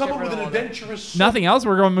 audience. Someone Get with rid an of all that. adventurous. Nothing else.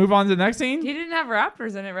 We're going to move on to the next scene. He didn't have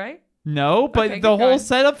raptors in it, right? No, but Okay, the keep whole going.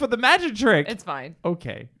 setup for the magic trick. It's fine.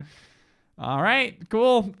 Okay. All right.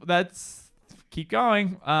 Cool. Let's keep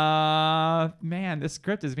going. Man, this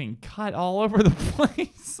script is being cut all over the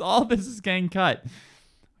place. All this is getting cut.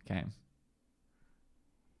 Okay.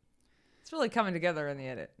 It's really coming together in the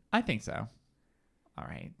edit. I think so. All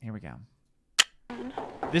right. Here we go.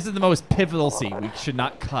 This is the most pivotal scene. We should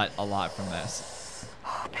not cut a lot from this.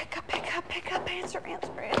 Oh, pick up, pick up, pick up. Answer,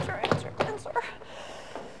 answer, answer, answer, answer.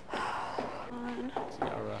 One.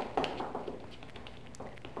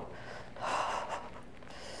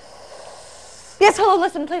 Yes, hello,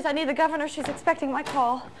 listen, please. I need the governor. She's expecting my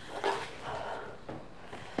call.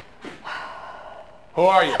 Who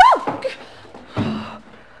are you? Oh!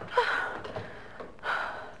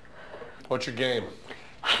 What's your game?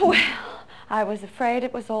 Well, I was afraid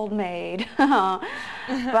it was old maid.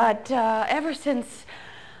 But ever since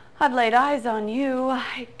I've laid eyes on you,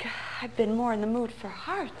 I've been more in the mood for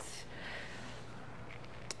hearts.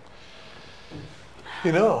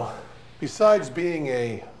 You know, besides being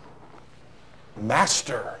a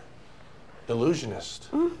master illusionist,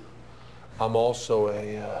 I'm also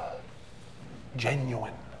a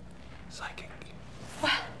genuine psychic.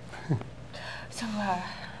 Well, so,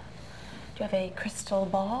 do you have a crystal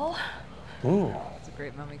ball? Ooh, It's a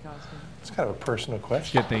great mummy costume. it's kind of a personal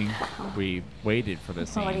question. Good thing we waited for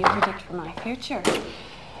this Well, what do scene. you predict for my future?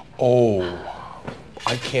 Oh,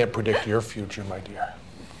 I can't predict your future, my dear.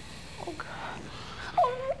 Oh, God.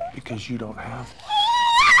 Because you don't have.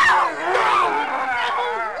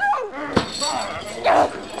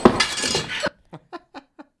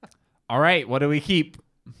 All right, what do we keep?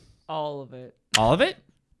 All of it. All of it?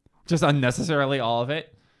 Just unnecessarily all of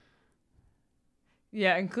it?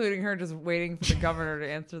 Yeah, including her just waiting for the governor to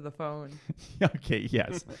answer the phone. Okay,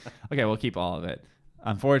 yes. Okay, we'll keep all of it.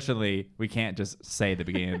 Unfortunately, we can't just say the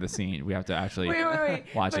beginning of the scene. We have to actually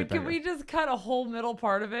watch it. But can we just cut a whole middle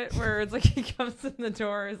part of it where it's like he comes in the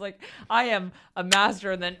door, is like, I am a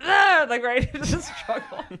master, and then like right into the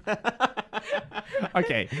struggle.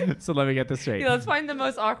 Okay, so let me get this straight. Yeah, let's find the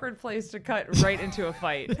most awkward place to cut right into a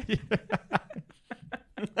fight.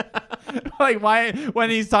 Like why when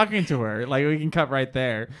he's talking to her, like we can cut right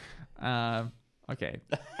there. Okay.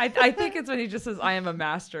 I think it's when he just says, I am a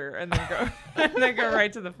master, and then go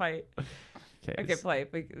right to the fight. Okay, play.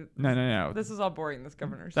 No. This is all boring, this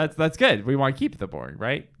governor's. That's good. We want to keep the boring,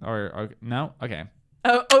 right? Or no? Okay.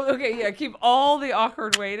 Oh, okay, yeah. Keep all the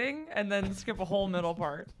awkward waiting, and then skip a whole middle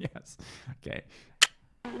part. Yes. Okay.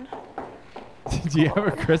 Do you have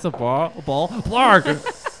a crystal ball? Blarg!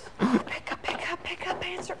 Pick up,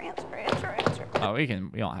 answer. Oh, we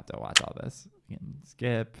don't have to watch all this. We can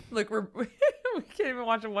skip. Look, we can't even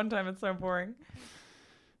watch it one time. It's so boring.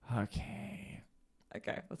 Okay,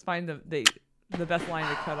 let's find the best line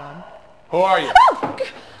to cut on. Who are you?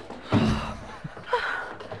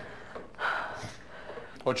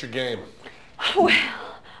 What's your game? Well,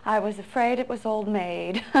 I was afraid it was old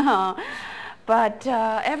maid. But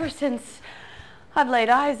ever since I've laid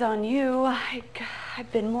eyes on you,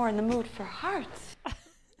 I've been more in the mood for hearts.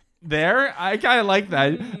 There, I kind of like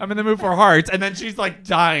that. I'm in the mood for hearts, and then she's like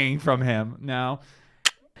dying from him. No,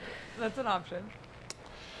 that's an option.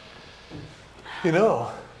 You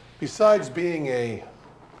know, besides being a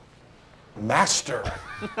master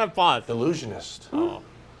illusionist,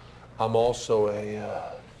 I'm also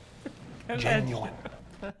a genuine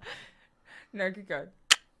No, good God.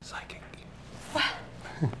 Psychic.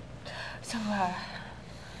 So, do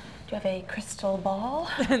you have a crystal ball?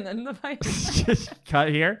 And then the fight. Cut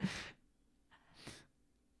here.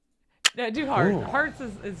 No, do heart. Ooh. Hearts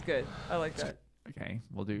is good. I like that. Okay,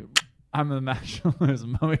 we'll do. I'm the master. There's a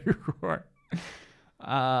mummy roar.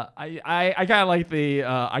 I kind of like the.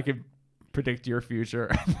 I could predict your future,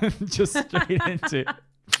 and then just straight into.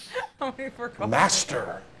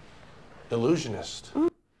 Master, illusionist.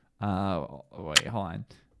 Wait, hold on.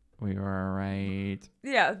 We were right.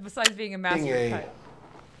 Yeah. Besides being a master.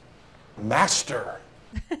 Master.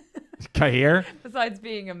 Cut here. Besides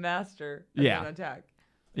being a master. Yeah. Attack.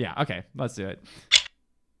 Yeah. Okay. Let's do it.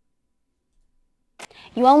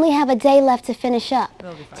 You only have a day left to finish up.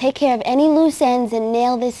 Take care of any loose ends and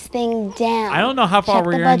nail this thing down. I don't know how far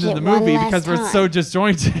we're into the movie because we're so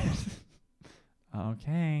disjointed.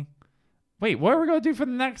 Okay. Wait, what are we going to do for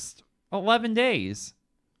the next 11 days?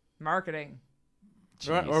 Marketing.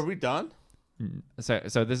 Are we done? So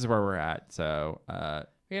this is where we're at. So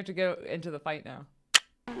we have to go into the fight now.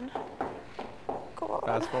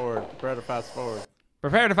 Fast forward. Prepare to fast forward.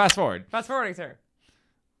 Prepare to fast forward. Fast forwarding, sir.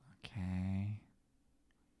 Okay.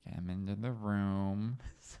 Get him into the room.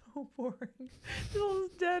 So boring. All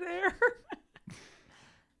this dead air.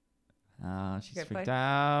 She's freaked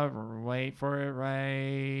out. Wait for it,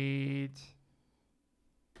 right?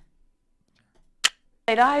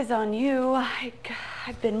 Laid eyes on you,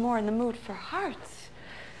 I've been more in the mood for hearts.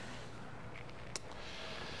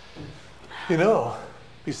 You know,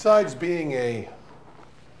 besides being a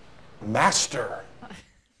master.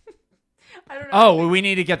 I don't know. Oh, we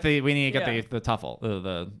need to get the the tuffle.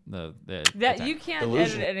 The that you can't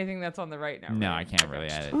edit anything that's on the right now. No, right? I can't really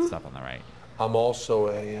edit stuff on the right. I'm also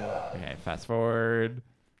a. Okay, fast forward.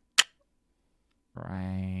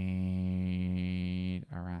 Right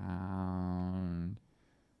around.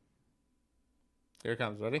 Here it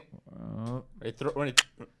comes. Ready?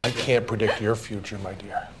 I can't predict your future, my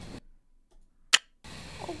dear.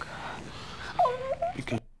 Oh God.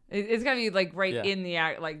 Because it's gotta be like right in the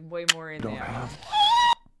act, like way more in the act.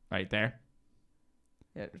 Right there.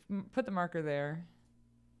 Yeah, put the marker there.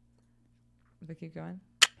 They keep going.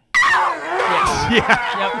 Yeah.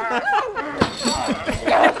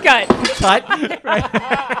 Yep. Cut. Right.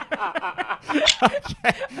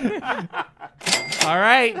 Okay. All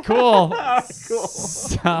right. Cool. Cool.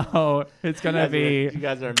 So it's gonna be. You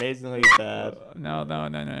guys are amazingly bad. No.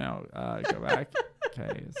 Go back.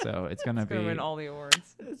 Okay. So it's gonna be. Gonna win all the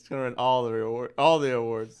awards. It's gonna win all the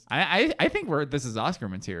awards. I think this is Oscar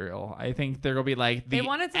material. I think there will be like the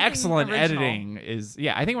excellent original. editing is.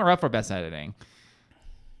 Yeah. I think we're up for best editing.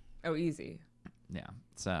 Oh, easy. Yeah.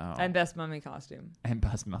 So. And best mummy costume. And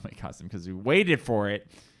best mummy costume because we waited for it.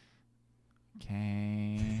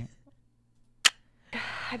 Okay.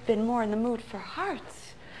 I've been more in the mood for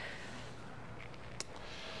hearts.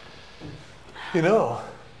 You know,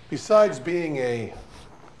 besides being a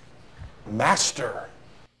master.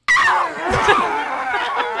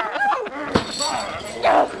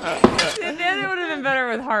 It would have been better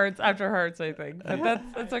with hearts after hearts, I think. But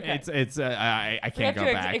that's okay. I can't go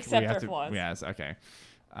back. Accept our flaws. Yes. Okay.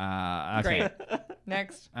 Great.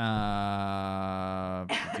 Next.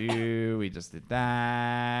 We just did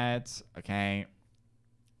that. Okay.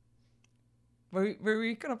 Were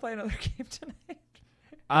we gonna play another game tonight?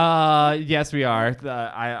 Yes, we are.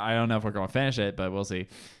 I don't know if we're gonna finish it, but we'll see.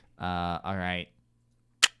 All right.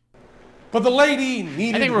 But the lady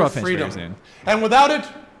needed her freedom, and without it,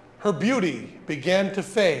 her beauty began to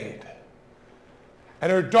fade, and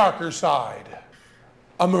her darker side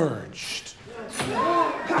emerged.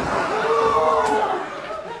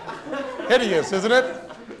 Hideous, isn't it?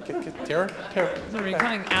 Tara? So we're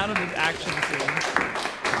coming out of this action scene.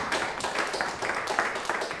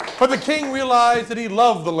 But the king realized that he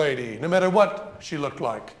loved the lady, no matter what she looked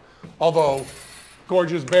like, although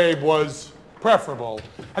gorgeous babe was preferable.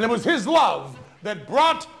 And it was his love that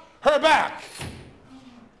brought her back.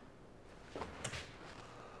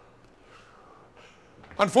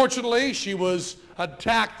 Unfortunately, she was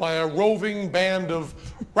attacked by a roving band of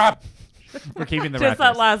rap. We're keeping the just Raptors.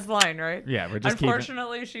 That last line, right? Yeah, we're just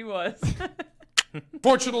Unfortunately, she was.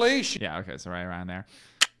 Fortunately, she... Yeah, okay, so right around there.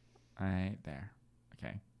 Right there.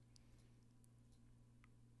 Okay.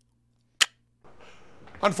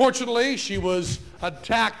 Unfortunately, she was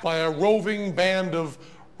attacked by a roving band of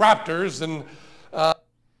raptors and...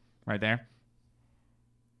 Right there?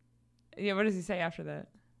 Yeah, what does he say after that?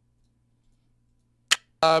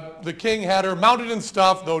 The king had her mounted and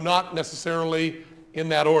stuff, though not necessarily in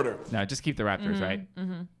that order. No, just keep the raptors, right?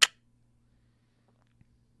 Mm-hmm.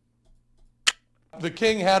 The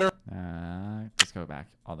king had her... Just go back,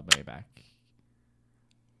 all the way back.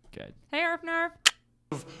 Good. Hey, Arf Narf.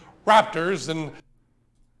 Raptors and...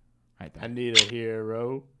 I need a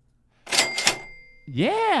hero.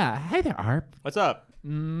 Yeah. Hey there, Arp. What's up?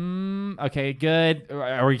 Okay, good.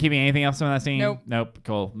 Are we keeping anything else from that scene? Nope. Nope.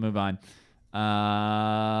 Cool. Move on.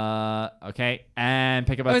 Okay. And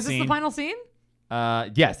pick up a scene. Is this the final scene?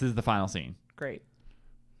 Yes, this is the final scene. Great.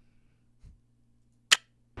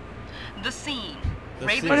 The scene. The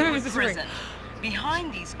Ravenswood scene. prison.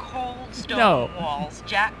 Behind these cold stone walls,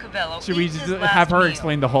 Jack Cavello Should we eats just his have her last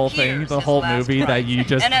explain the whole thing, Here's the his whole last movie that rite. you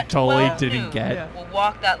just And at totally 12 didn't noon, get? We'll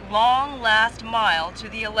walk that long last mile to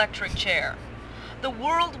the electric chair. The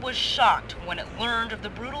world was shocked when it learned of the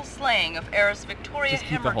brutal slaying of heiress Victoria Just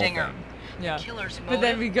keep the whole Hemmerdinger. thing. Yeah. The killer's motive, But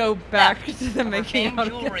then we go back to the making of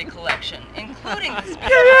jewelry collection, including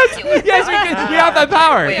the Yes, we have that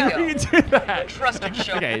power. Way to go. We can do that. Trusted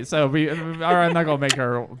show. Okay, so I'm not gonna make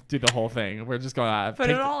her do the whole thing. We're just gonna Put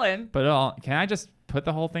it all in. Put it all. Can I just put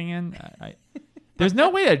the whole thing in? There's no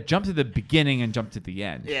way to jump to the beginning and jump to the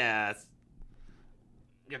end. Yeah.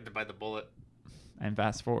 You have to bite the bullet. And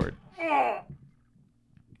fast forward.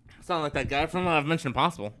 Sound like that guy from Mission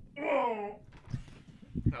Impossible.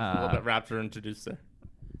 A little bit raptor introduced there.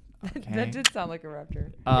 Okay. That did sound like a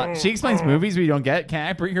raptor. She explains movies we don't get. Can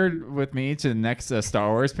I bring her with me to the next Star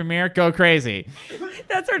Wars premiere? Go crazy.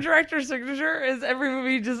 That's our director's signature. Is every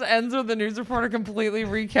movie just ends with the news reporter completely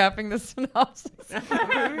recapping the synopsis.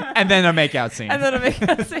 And then a makeout scene. And then a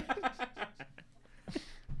makeout scene.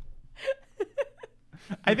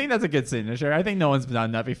 I think that's a good signature. I think no one's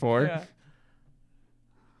done that before. Yeah.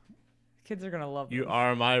 Kids are gonna love this. You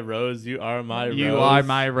are my rose. You are my rose. You are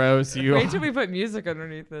my rose. You Wait till we put music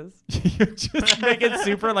underneath this. You just make it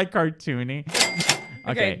super like cartoony.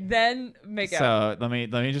 Okay, then make out. So let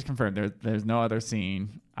me just confirm. There's no other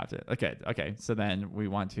scene after. Okay. So then we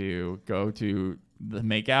want to go to the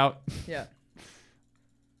makeout. Yeah.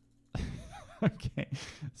 Okay.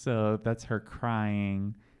 So that's her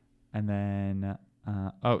crying, and then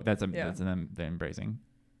that's them embracing.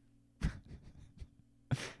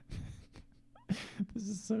 This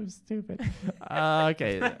is so stupid.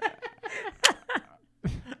 Okay. Right.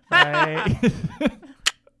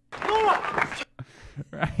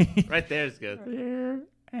 Right. Right there is good. Here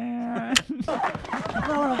and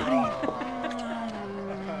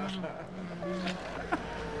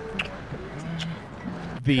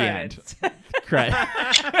the end.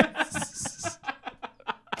 Credits.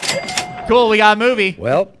 Cool, we got a movie.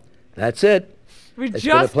 Well, that's it. It's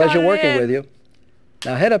been a pleasure working with you.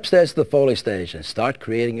 Now head upstairs to the Foley stage and start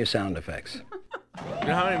creating your sound effects. You don't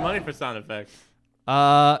have any money for sound effects.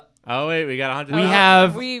 Oh wait, we got 100. We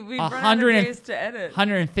have we run out of days to edit.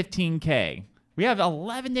 115K. We have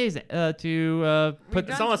 11 days to put.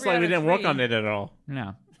 It's almost like we didn't work on it at all.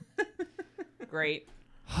 No. Great.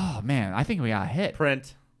 Oh man, I think we got a hit.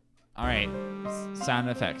 Print. All right, sound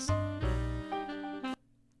effects. Oh,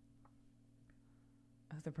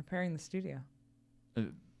 they're preparing the studio.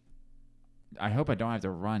 I hope I don't have to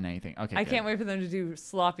run anything. Okay. I can't wait for them to do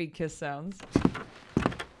sloppy kiss sounds.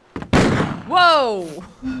 Whoa!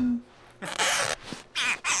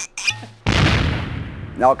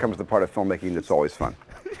 Now comes the part of filmmaking that's always fun.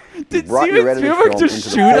 Did brought your edited Spielberg film just into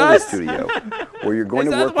shoot the Foley us? studio, where you're going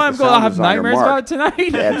Is to that work what I'm with the going to sound have designer nightmares Mark about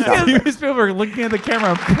tonight? to add sound Steven Spielberg looking at the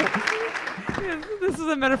camera. This is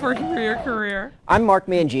a metaphor for your career. I'm Mark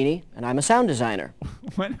Mangini, and I'm a sound designer.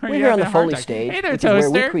 When are We're you here on having the a heart Foley attack? stage, Hey there, which is where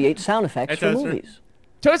we Toaster. create sound effects for Toaster. movies.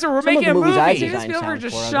 Toaster, we're Some making of the a movies I movie. designed Spielberg sound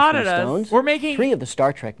just for are shot The at us. Flintstones, We're making 3 of the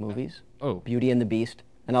Star Trek movies, Beauty and the Beast,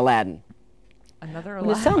 and Aladdin. Another When it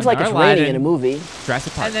Aladdin. sounds like it's Aladdin. raining in a movie,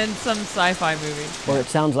 Jurassic Park. And then some sci-fi movie. or it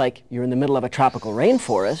sounds like you're in the middle of a tropical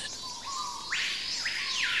rainforest,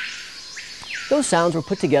 those sounds were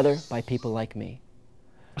put together by people like me.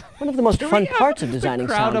 One of the most fun parts of designing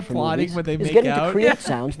crowd sound for applauding movies when they is make getting out? to create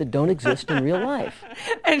sounds that don't exist in real life.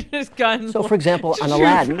 And just guns. So, for example, on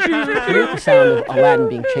Aladdin, to create the sound of Aladdin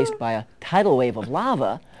being chased by a tidal wave of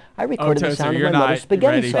lava, I recorded the Toaster, sound of you're my mother's not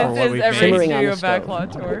spaghetti ready for sauce what we've simmering made. on the stove.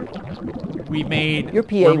 Backlot tour. We made. Your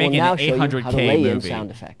PA we're will making now an show you 800K how to lay in movie.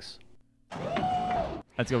 sound effects.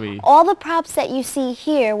 That's gonna be. All the props that you see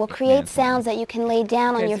here will create sounds that you can lay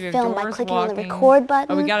down on Okay, your so you have film by doors, clicking on the walking. record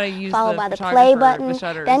button, Oh, we gotta use followed the by the photographer, play the button,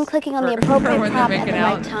 shutters then clicking on the appropriate when they're prop at making the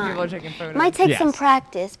out, right time. people are taking photos. Might take Yes. some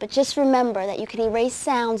practice, but just remember that you can erase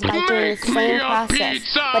sounds by doing the same process,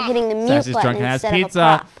 but hitting the mute Sassy's button drunken ass instead of a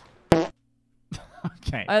pizza. prop.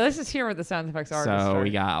 Okay. Let's just hear what the sound effects are. to So start.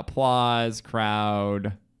 we got applause,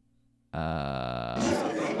 crowd.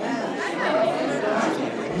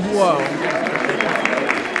 Whoa.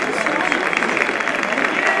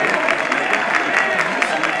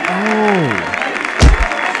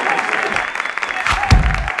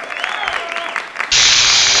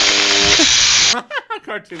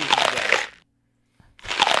 Cartoon.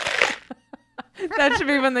 That should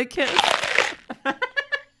be when they kiss.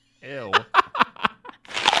 Ew.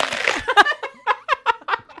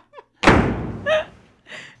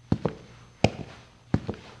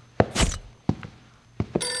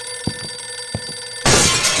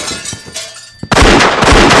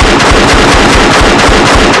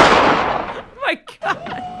 My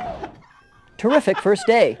God. Terrific first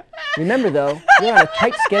day. Remember, though, you're on a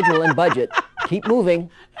tight schedule and budget. Keep moving.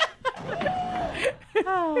 Wait,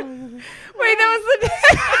 that was the day.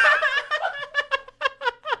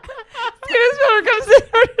 Steven Spielberg comes in,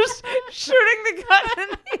 we're just shooting the gun in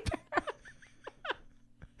the air.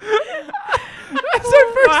 That's our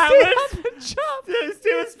first day on the job.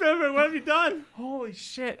 Steven Spielberg, what have you done? Holy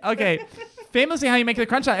shit. Okay. Famously, how you make the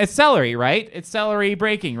crunch sound? It's celery, right? It's celery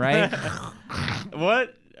breaking, right?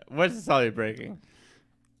 What? What's the celery breaking?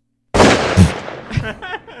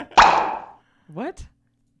 What?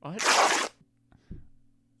 What?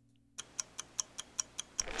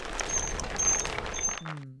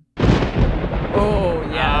 Oh,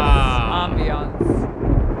 yes. Ambiance.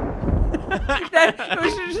 We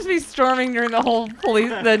should just be storming during the whole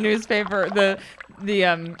the newspaper, the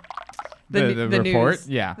report? news.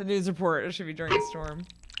 Yeah. The news report. It should be during a storm.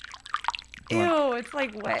 Ew, it's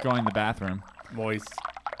like wet. Going to the bathroom. Moist.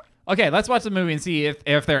 Okay, let's watch the movie and see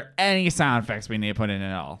if there are any sound effects we need to put in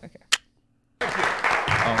at all. Okay.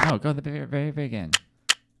 Oh, no, go to the very, very beginning.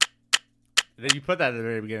 Then you put that at the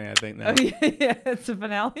very beginning, I think. Now. Oh, yeah, it's a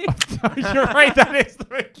finale. You're right, that is the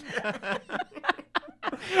beginning.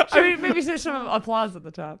 Should we maybe say some applause at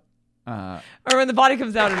the top? Or when the body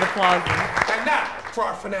comes out, it applauses. And now for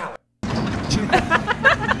our finale.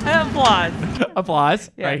 Applause.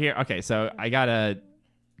 Applause. Yeah. Right here. Okay, so I gotta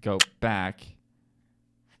go back.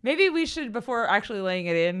 Maybe we should, before actually laying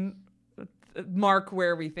it in, mark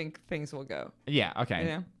where we think things will go. Yeah, okay. You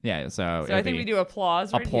know? Yeah, so I think we do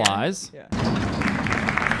applause right here. Applause. Yeah.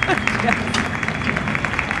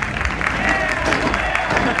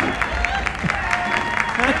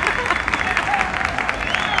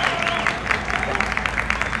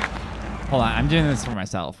 Hold on, I'm doing this for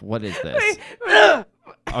myself. What is this?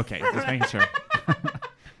 Okay, just making sure.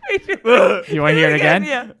 You want to hear it again?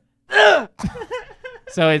 Yeah.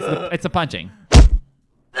 So it's a punching.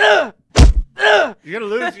 You're gonna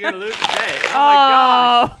lose today. Oh my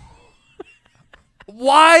god.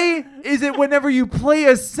 Why is it whenever you play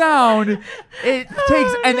a sound, it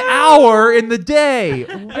takes an hour in the day?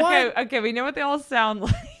 What? Okay, we know what they all sound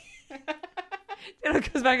like.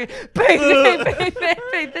 It goes back. Bang, bang, bang, bang,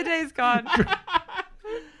 bang. The day's gone.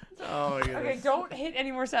 Oh my goodness. Okay, don't hit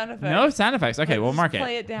any more sound effects. No sound effects. Okay, we'll mark it.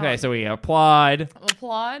 Play it down. Okay, so we applaud.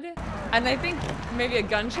 Applaud. And I think maybe a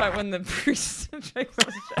gunshot when the priest takes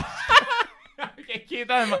those Okay, keep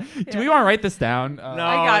that in mind. Do we want to write this down? No,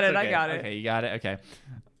 I got it. Okay. I got it. Okay, you got it. Okay.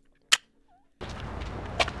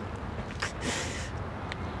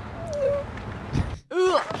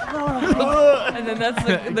 And then that's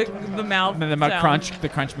the mouth. And then the crunch, the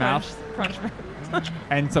crunch mouth. Crunch mouth.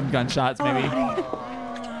 And some gunshots, maybe.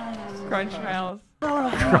 Crunch mouth.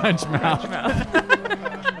 Crunch mouth.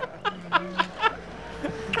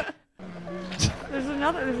 There's an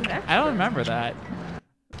extra. I don't remember that.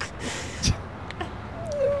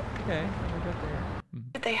 Okay.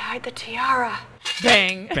 Did they hide the tiara?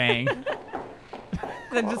 Bang. Bang.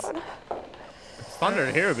 Then just.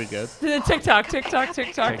 Thunder here would be good. TikTok, TikTok,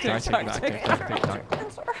 TikTok, TikTok,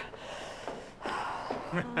 TikTok.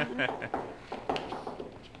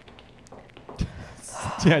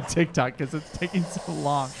 Yeah, TikTok, because it's taking so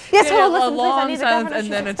long. Yes, yeah, listen, a long please, silence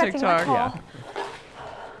and then a TikTok. Yeah.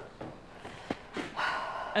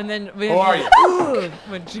 And then Who are you?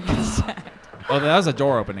 When she gets sacked. Oh, that was a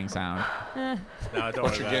door opening sound. No, don't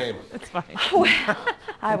What's your game? It's fine. Well,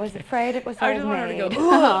 I was afraid it was I old just wanted maid. to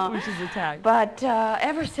go, when she's attacked. But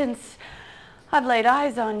ever since I've laid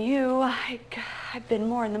eyes on you, I've been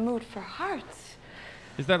more in the mood for hearts.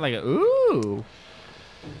 Is that like a ooh?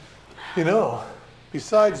 You know,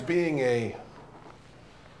 besides being a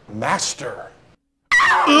master.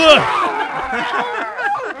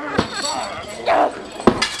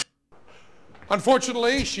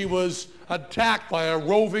 Unfortunately, she was attacked by a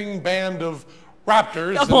roving band of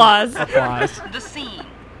raptors. Applause. Applause. The scene,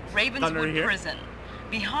 Ravenswood Prison.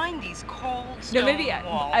 Behind these cold stone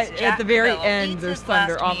walls, at the very Jack end, eats there's his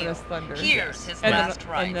thunder, last ominous meal, thunder. Hears his And last then-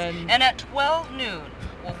 rites, and and then- at 12 noon,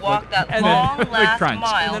 will walk that and then- long last crunch.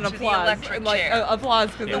 mile And then to the applause. electric And like, chair.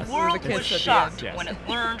 applause because The this is world the kiss was at shocked the end. when it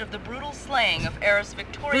learned of the brutal slaying of heiress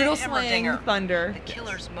Victoria Brutal slaying, Hemmerdinger. thunder. The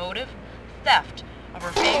killer's motive, theft of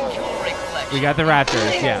her famed jewelry collection. We got the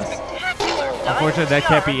Raptors, yes. Spectacular Unfortunately, that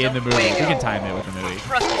can't be in the movie. We Fuego. can time it with the movie.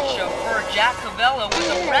 Trusted chauffeur Jack Cavello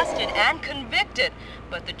was arrested and convicted,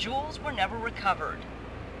 but the jewels were never recovered.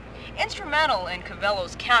 Instrumental in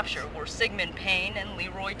Cavello's capture were Sigmund Paine and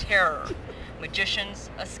Leroy Terror, magicians,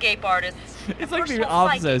 escape artists, It's like the personal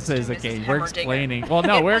opposite psychics says to the King. Mrs. We're Hemmerdinger. explaining. Well,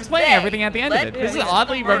 no, It we're was explaining they everything at the end of led it. This is police to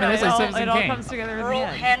oddly the murder reminiscent of of Citizen It all Kane. comes together in the end.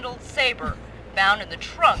 Pearl-handled saber found in the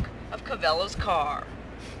trunk of Cavello's car.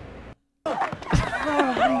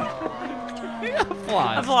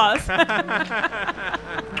 Applause. Applause.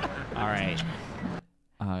 All right.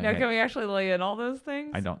 Now, can we actually lay in all those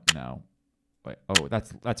things? I don't know. Wait. Oh,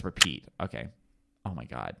 that's repeat. Okay. Oh my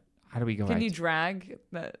God. How do we go? Can back you to- drag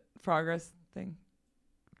that progress thing?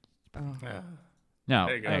 Oh. Yeah. No.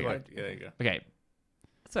 There you go. Okay. There you go. Okay.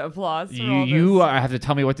 So applause. For You all you this. have to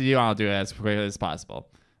tell me what to do. I'll do it as quickly as possible.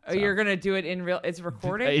 Oh, you're gonna do it in real. It's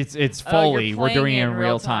recorded. It's Oh, Foley. you're We're doing playing it in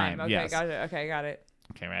real time. Okay, Yes. got it. Okay, got it.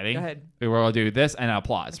 Okay, ready? Go ahead. We'll do this and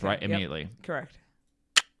applause Okay, right yep. immediately. Correct.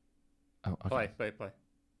 Oh, okay. Play.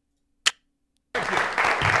 And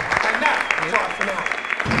that's our finale.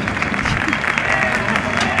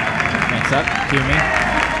 Next up, cue me.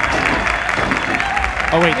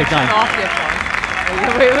 Oh wait, the gun. Off the applause.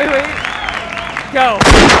 Wait. Go.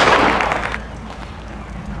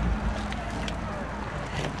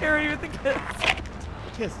 Get ready with the kiss.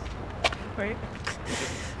 Kiss. Wait.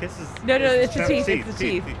 Kiss is. No, it's the teeth. Teeth. It's the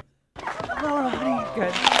teeth.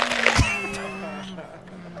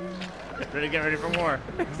 Good. Get ready for more.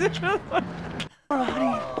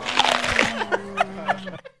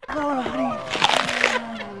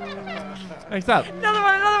 Next up. Another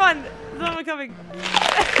one. Another one coming.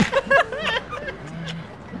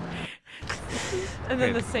 And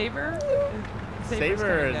then the saber.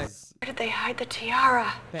 Saber is. Where did they hide the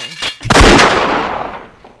tiara? Bang.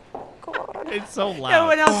 It's so loud.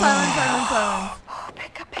 No, now silence. Oh,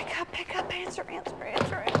 pick up. Answer.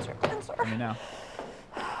 Let me know.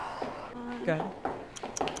 Good.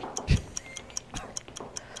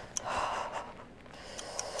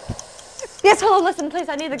 Yes, hello, listen, please.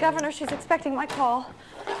 I need the governor. She's expecting my call.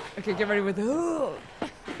 Okay, get ready with the.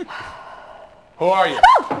 Who are you?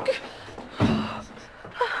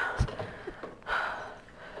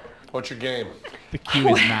 What's your game? The cue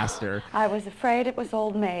is master. I was afraid it was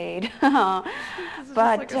old maid. But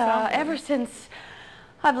But ever since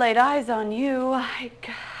I've laid eyes on you,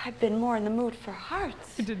 I've been more in the mood for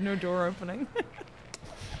hearts. I did no door opening.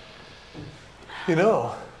 You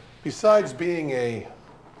know, besides being a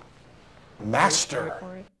master.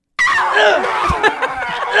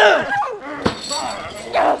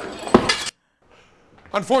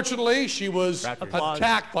 Unfortunately, she was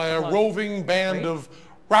attacked by a roving band of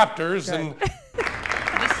raptors and...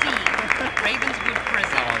 The scene, Ravenswood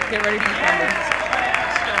Prison. Get ready for Behind these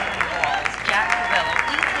cold stone walls, Jack Cavello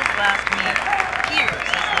eats his last meal, hears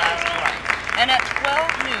his last right, and at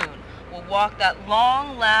 12 noon will walk that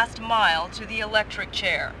long last mile to the electric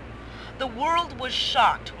chair. The world was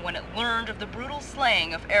shocked when it learned of the brutal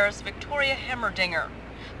slaying of heiress Victoria Hemmerdinger.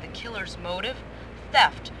 The killer's motive?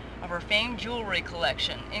 Theft of her famed jewelry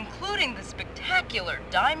collection, including the spectacular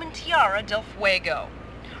diamond tiara del Fuego.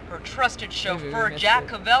 Her trusted chauffeur, Jack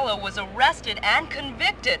Cavello, was arrested and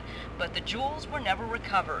convicted, but the jewels were never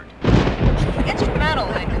recovered. Instrumental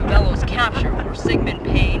in Cavello's capture were Sigmund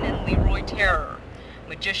Paine and Leroy Terror,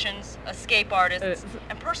 magicians, escape artists,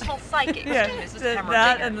 and personal psychics to Mrs.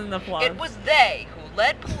 Hemmerdinger. It was they who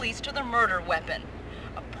led police to the murder weapon,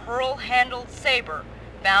 a pearl-handled saber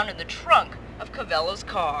found in the trunk of Cavello's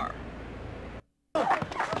car.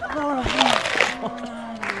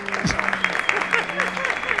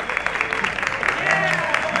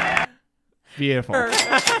 Beautiful.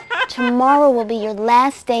 Tomorrow will be your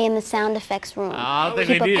last day in the sound effects room. I don't think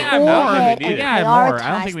Keep we a need it. cool head and Yeah, more. I don't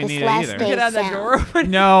prioritize think we this need it last either. day's Get out that door sound.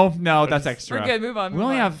 open. No, that's extra. We're good. Move on. We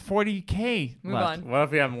only have 40K Move left. on. What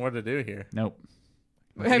if we have more to do here? Nope.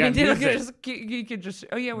 I mean, you could just.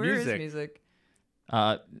 Oh yeah, where is music?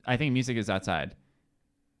 I think music is outside.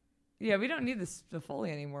 Yeah, we don't need the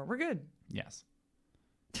Foley anymore. We're good. Yes.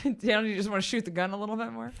 Daniel, you just want to shoot the gun a little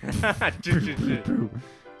bit more?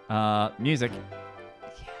 Music.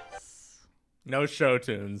 Yes. No show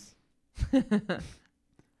tunes.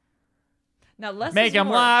 Now, less Make is them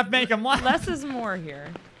more. laugh. Make them laugh. Less is more here.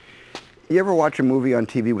 You ever watch a movie on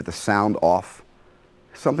TV with the sound off?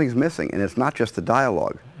 Something's missing, and it's not just the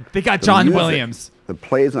dialogue. They got The John music Williams. that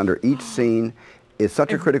plays under each scene is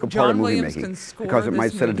such a critical part of John movie Williams making can score because it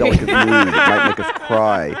might this set a movie. delicate mood, it might make us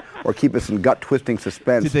cry, or keep us in gut-twisting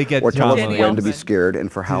suspense, Did they get or tell John us when Williams? to be scared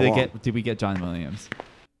and for how long. Did we get John Williams?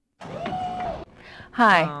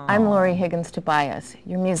 Hi, I'm Lori Higgins Tobias,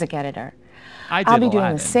 your music editor. I'll be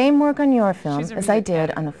doing the same work on your film as I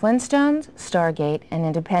did on the Flintstones, Stargate, and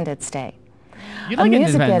Independence Day. You A like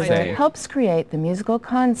music Independence editor Day. helps create the musical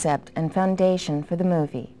concept and foundation for the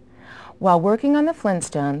movie. While working on the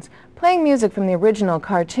Flintstones, playing music from the original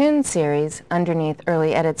cartoon series underneath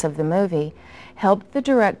early edits of the movie helped the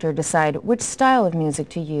director decide which style of music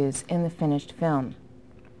to use in the finished film.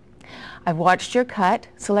 I've watched your cut,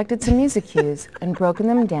 selected some music cues, and broken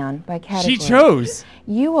them down by category. She chose.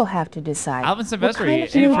 You will have to decide Alvin what Silvestri kind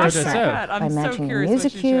of and music George to set Rousseau. by I'm so matching the curious what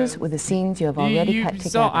music she cues chose. with the scenes you have already You cut together.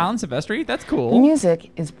 saw Alan Silvestri? That's The cool.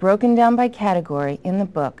 music is broken down by category in the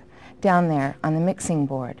book down there on the mixing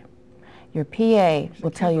board. Your PA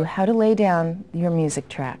will tell you how to lay down your music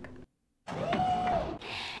track.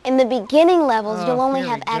 In the beginning levels, you'll only here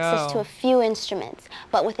have we access go. to a few instruments,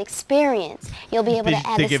 but with experience, you'll be able They- to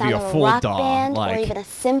add they the give sound you of a a full rock DAW, band like- or even a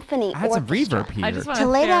symphony Add some orchestra. reverb here. I just want To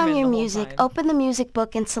lay down theremin your the whole music, time. open the music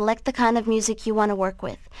book and select the kind of music you want to work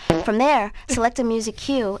with. From there, select a music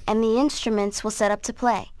cue and the instruments will set up to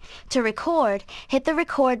play. To record, hit the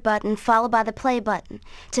record button followed by the play button.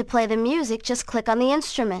 To play the music, just click on the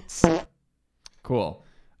instruments. Cool.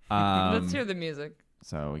 Let's hear the music.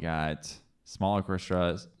 So we got small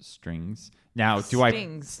orchestra strings. Now,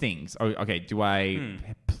 stings? Oh, okay. Do I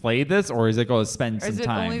play this, or is it going to spend Or some is it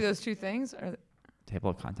time? only those two things? Or Table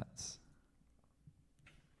of contents.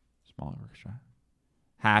 Small orchestra.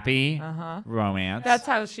 Happy. Romance. That's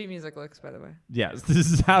how sheet music looks, by the way. Yes,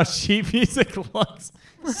 this is how sheet music looks.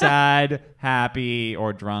 Sad, happy,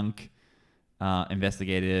 or drunk.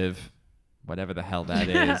 Investigative. Whatever the hell that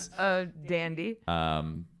is. Dandy.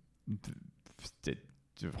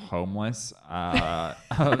 Homeless.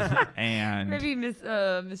 And Maybe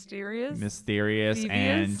mysterious. mysterious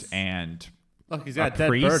Devious? and Look, he's got a dead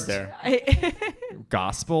priest. bird there.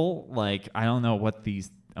 Gospel. Like, I don't know what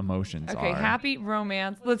these emotions Okay, are. happy,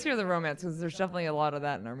 romance. Let's hear the romance because there's definitely a lot of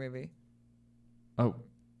that in our movie. Oh.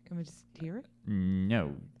 Can we just hear it?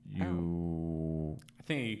 No. You. I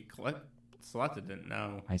think he selected it.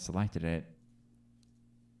 No. I selected it.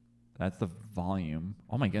 That's the volume.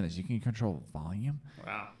 Oh my goodness, you can control volume?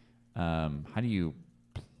 Wow. How do you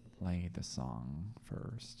play the song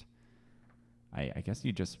first? I guess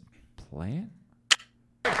you just play it?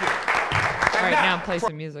 All right, now play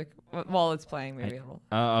some music. While it's playing, maybe it'll...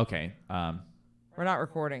 Okay. We're not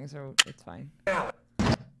recording, so it's fine. Oh.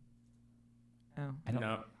 No. You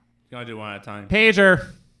gotta do one at a time. Pager.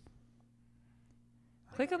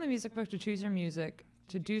 Click on the music book to choose your music.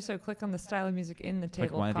 To do so, click on the style of music in the Click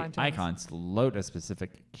table one of of contents. the icons to load a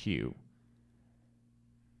specific cue.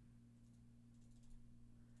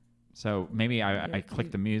 So maybe I click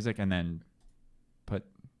the music and then put.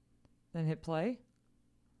 Then hit play.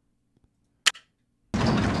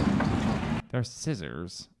 There's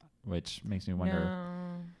scissors, which makes me wonder.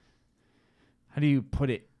 No. How do you put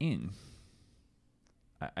it in?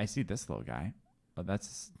 I see this little guy. Oh,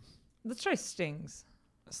 that's. Let's try stings.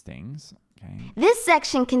 Stings. Okay. This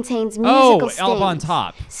section contains musical stings. Up on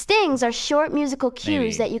top. Stings are short musical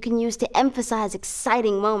cues that you can use to emphasize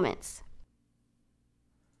exciting moments.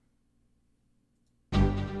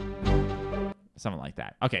 Something like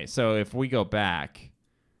that. Okay, so if we go back,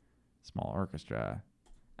 small orchestra.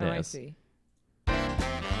 Oh, I see.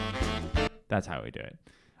 That's how we do it.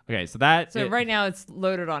 Okay, so that. So right now it's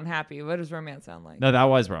loaded on happy. What does romance sound like? No, that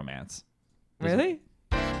was romance. Really?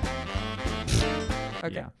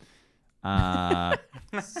 Okay. Yeah.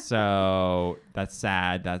 So that's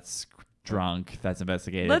sad. That's drunk. That's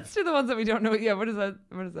investigative. Let's do the ones that we don't know. Yeah. What is that?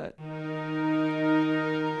 What is that?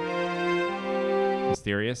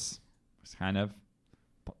 Mysterious, kind of,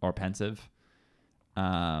 or pensive.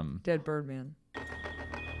 Dead Birdman.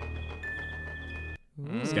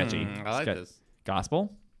 Sketchy. I like this.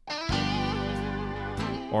 Gospel.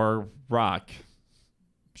 Or rock.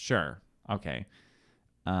 Sure. Okay.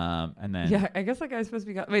 And then. Yeah, I guess that guy's supposed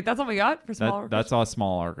to be. Wait, that's all we got for small orchestra? That's all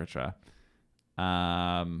small orchestra.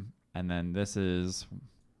 And then this is.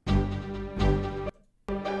 Okay.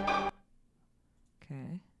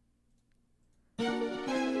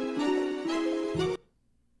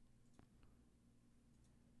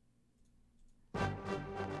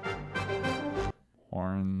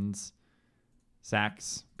 Horns.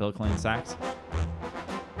 Sax. Bill Clinton sax.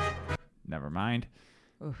 Never mind.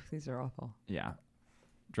 Oh, these are awful. Yeah.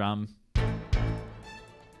 Drum.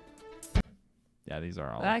 Yeah, these are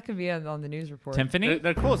all. That could be on the news report. Symphony?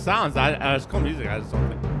 They're cool sounds. It's cool music. I just don't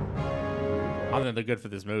think. I don't think they're good for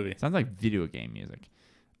this movie. Sounds like video game music.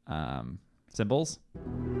 Cymbals. Oh,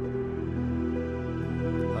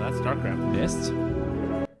 that's StarCraft. Mist.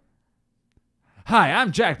 Hi,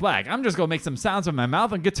 I'm Jack Black. I'm just going to make some sounds with my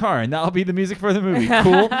mouth and guitar, and that'll be the music for the movie.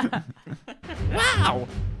 Cool? Wow.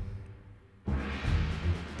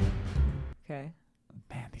 Okay.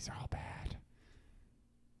 Man, these are all bad.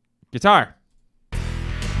 Guitar.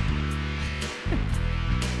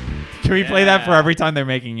 Can we play that for every time they're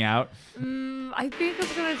making out? I think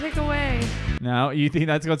it's going to take away. No? You think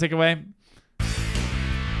that's going to take away? It's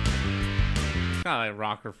kind of like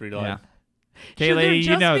rocker free life. Yeah. Kaylee,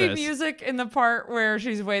 you know this. Should there this. just be music in the part where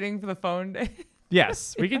she's waiting for the phone?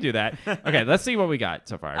 Yes, we can do that. Okay, let's see what we got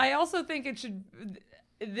so far. I also think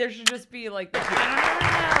there should just be like the end.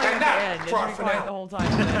 It should be quiet the whole time.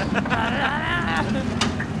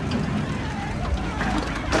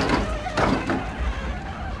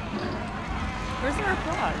 Where's their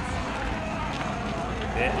applause?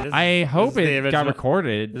 I hope it got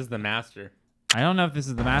recorded. This is the master. I don't know if this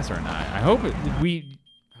is the master or not. I hope we.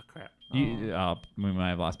 Oh crap! We might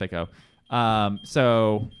have lost Pico.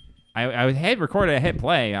 So I hit record it, I hit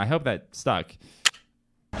play. I hope that stuck.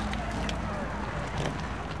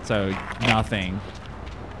 So nothing.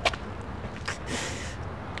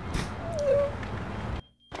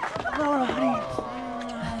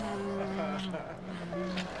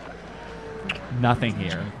 Nothing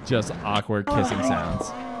here. Just awkward kissing sounds.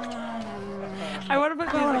 I want to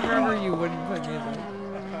put music wherever you wouldn't put music.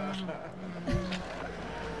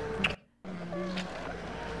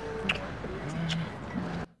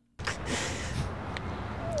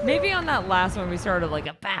 Maybe on that last one we started like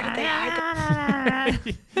a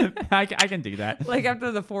I can do that. Like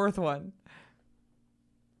after the fourth one.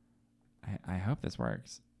 I hope this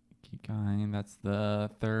works. Keep going. That's the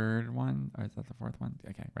third one. Or is that the fourth one?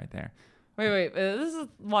 Okay, right there. Wait. This is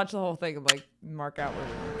watch the whole thing and like mark out where.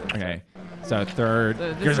 Okay. So third.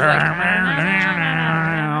 So this is like,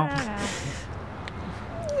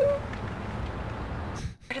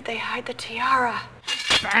 where did they hide the tiara?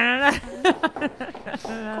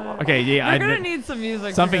 Okay, yeah. We're gonna need some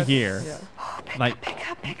music. Something here. Yeah. Like,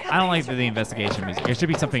 I don't like the investigation music. It should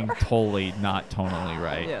be something totally not tonally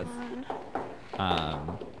right. Yes.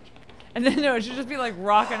 And then no, it should just be like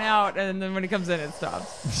rocking out, and then when it comes in, it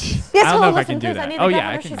stops. Yes, I don't know if I can do that. I Oh yeah,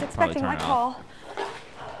 I can She's probably expecting turn my it off. call.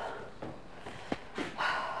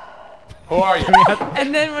 Who are you?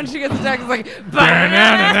 And then when she gets the text, it's like,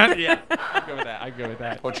 yeah, I'd go with that. I'd go with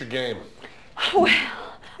that. What's your game? Well,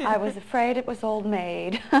 I was afraid it was old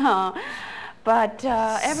maid. But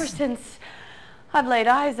ever since I've laid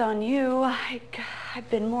eyes on you, I've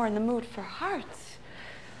been more in the mood for hearts.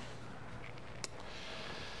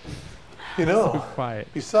 You know, So quiet.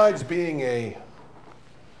 besides being a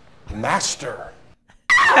master,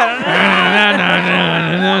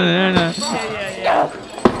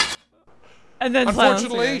 And then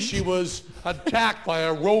unfortunately, she was attacked by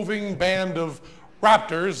a roving band of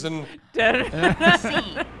raptors and... The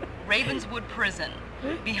scene, Ravenswood Prison.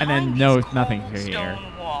 And then nothing here.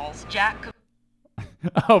 Stone walls, Jack...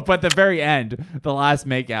 Oh, but the very end, the last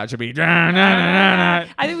makeout should be... I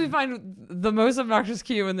I think we find the most obnoxious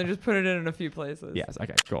cue and then just put it in a few places. Yes,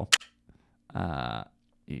 okay, cool.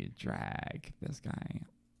 You drag this guy.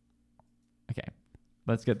 Okay,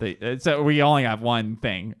 let's get the... So we only have one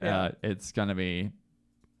thing. Yeah. It's going to be...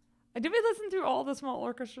 Did we listen through all the small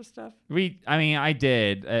orchestra stuff? I mean, I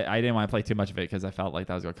did. I didn't want to play too much of it because I felt like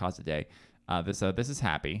that was going to cost a day. This is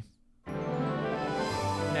happy.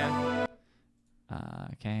 No.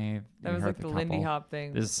 Okay. That was like the Lindy Hop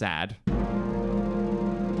thing. This is sad.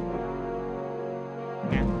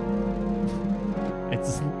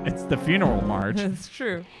 It's the funeral march. It's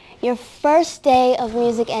true. Your first day of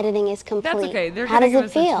music editing is complete. That's okay. They're How gonna does give it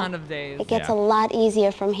us feel? a ton of days. It gets a lot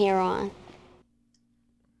easier from here on.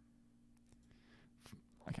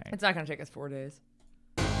 Okay. It's not going to take us 4 days.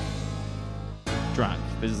 Drunk.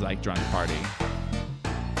 This is like drunk party.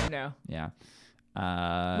 No. Yeah.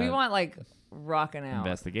 We want like rocking out.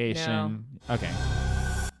 Investigation. No. Okay.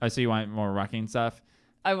 Oh, so you want more rocking stuff?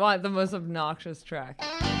 I want the most obnoxious track.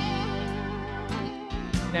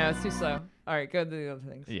 No, it's too slow. All right, go to the other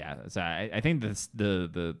things. Yeah. So I think the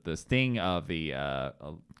sting of the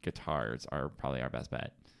guitars are probably our best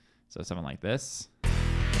bet. So something like this.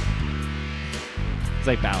 It's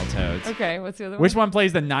like Battletoads. Okay, what's the other one? Which one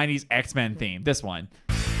plays the 90s X-Men theme? This one.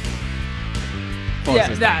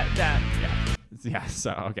 Yeah, that. Yeah,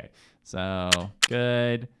 so, okay. So,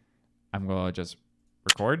 good. I'm going to just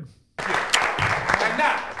record. And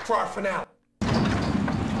now for our finale.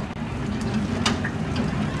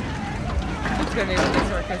 It's going to be with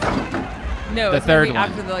this orchestra. No, The it's going third to be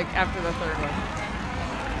one. after the third one.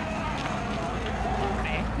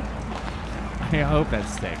 I hope that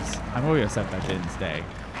sticks. I'm really upset that didn't stay.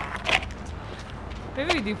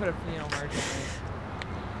 Maybe we do put a funeral march in there.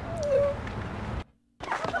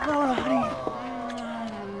 Oh, honey.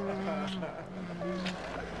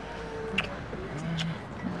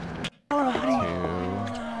 Oh, honey.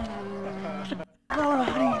 Oh,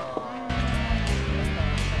 honey.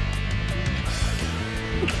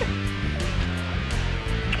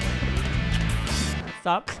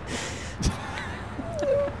 Stop.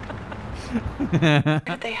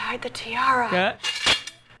 Could they hide the tiara? Yeah.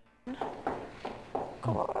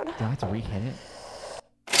 God. Do I have to re-hit it?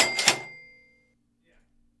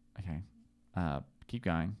 Okay. Keep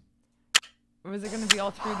going. Was it going to be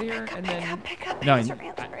all through there and then... No.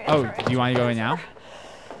 Oh, do you want to go in now?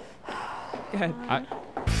 Go ahead.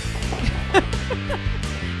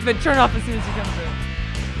 But turn off as soon as you come through.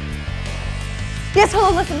 Yes,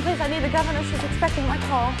 hello, listen, please. I need the governor. She's expecting my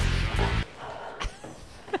call.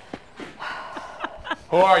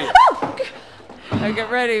 Who are you? Now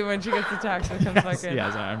get ready when she gets attacked and comes back in.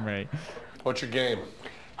 Yes, I'm ready. What's your game?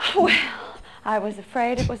 Well, I was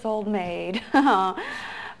afraid it was old maid. But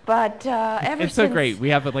ever It's since so great. We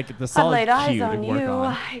have like the I've solid laid eyes cue to on work you,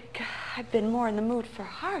 on. I've been more in the mood for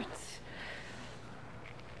hearts.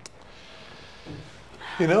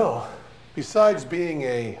 You know, besides being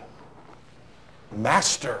a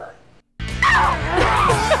master.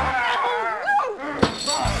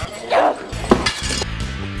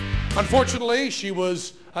 Unfortunately, she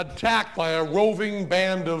was attacked by a roving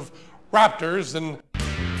band of raptors and...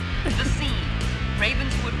 The scene,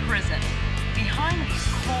 Ravenswood Prison. Behind these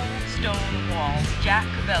cold stone walls, Jack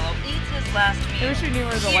Cavello eats his last meal, I wish we knew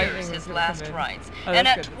where the lightning hears was his gonna last come in. rites, Oh, and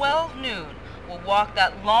that's at good. 12 noon will walk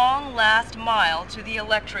that long last mile to the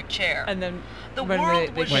electric chair. And then the when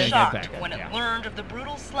world they was get shocked back in, when it yeah. learned of the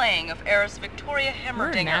brutal slaying of heiress Victoria We're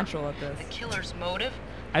Hemmerdinger. natural at this. The killer's motive?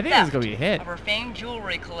 I think it's Theft going to be a hit. of her famed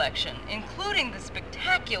jewelry collection, including the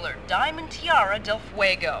spectacular diamond tiara del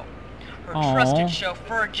Fuego. Her Aw. trusted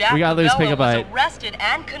chauffeur Jack We gotta lose Cavello was Pick-a-Bite. arrested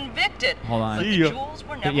and convicted. Hold on. But the jewels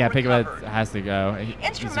were never Yeah, Pick-a-Bite recovered. has to go. He's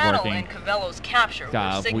Instrumental in working. Cavello's capture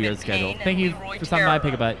Got were a Sigmund weird schedule. Paine Thank and you Leroy for stopping by, Terra,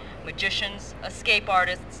 Pick-a-Bite. magicians, escape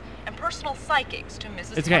artists, and personal psychics to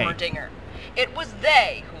Mrs. It's okay. Hemmerdinger. It was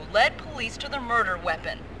they who led police to the murder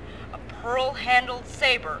weapon, a pearl-handled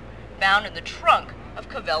saber found in the trunk of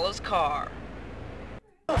Cavello's car.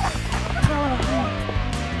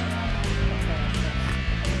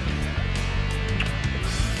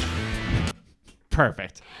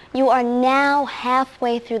 Perfect. You are now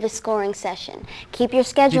halfway through the scoring session. Keep your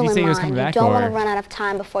schedule say he in was mind. coming You back, don't want to or- run out of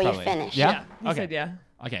time before Probably. you finish. Yeah? He Okay. said yeah.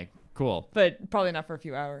 Okay, cool. But probably not for a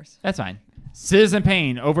few hours. That's fine. Citizen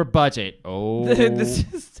Paine over budget. Oh. The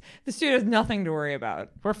studio has nothing to worry about.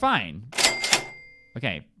 We're fine.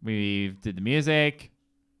 Okay, we did the music.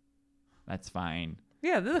 That's fine.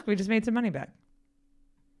 Yeah, look, we just made some money back.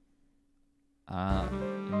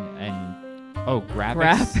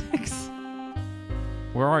 Graphics.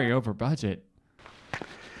 We're already over budget.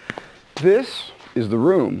 This is the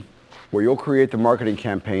room where you'll create the marketing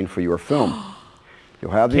campaign for your film.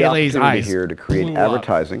 You'll have the opportunity here to create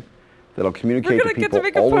advertising that'll communicate to people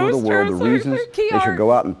all over the world the reasons they should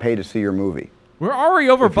go out and pay to see your movie. We're already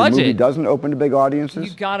over budget. If your movie doesn't open to big audiences,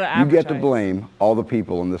 you get to blame all the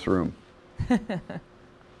people in this room.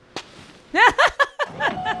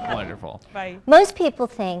 Wonderful. Bye. Most people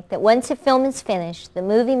think that once a film is finished, the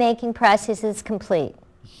movie-making process is complete.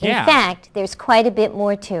 Yeah. In fact, there's quite a bit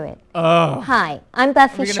more to it. Oh. Hi, I'm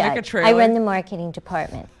Buffy Are we gonna make a Shutt. trailer? I run the marketing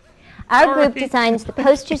department. Our group designs the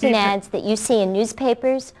posters and ads that you see in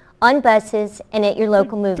newspapers, on buses, and at your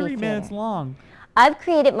local movie 3 theater. minutes long. I've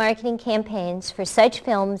created marketing campaigns for such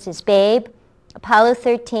films as Babe, Apollo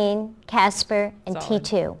 13, Casper, and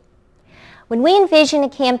T2. When we envision a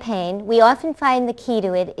campaign, we often find the key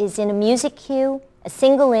to it is in a music cue, a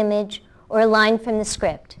single image, or a line from the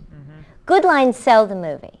script. Good lines sell the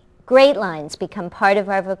movie. Great lines become part of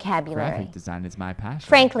our vocabulary. Graphic design is my passion.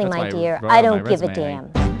 Frankly, That's why my I dear, wrote I on my don't give a resume.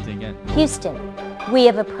 damn. Didn't get- Houston, we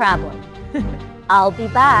have a problem. I'll be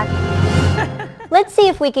back. Let's see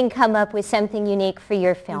if we can come up with something unique for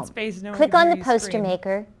your film. space, no one Click can on hear the you poster scream.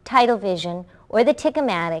 maker, title vision, or the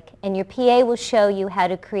Tick-O-Matic, and your PA will show you how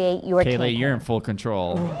to create your Kaylee, campaign. you're in full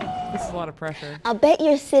control. This is a lot of pressure. I'll bet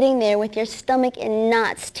you're sitting there with your stomach in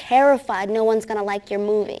knots, terrified no one's going to like your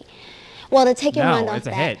movie. Well, to take your No, mind off it's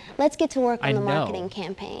a that, hit. let's get to work I on the know. marketing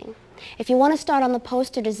campaign. If you want to start on the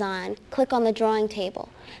poster design, click on the drawing table.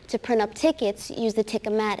 To print up tickets, use the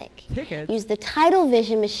Tick-O-Matic. Tickets? Use the title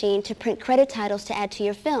vision machine to print credit titles to add to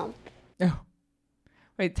your film. Oh.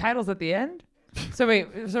 Wait, titles at the end? So wait,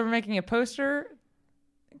 so we're making a poster,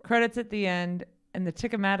 credits at the end, and the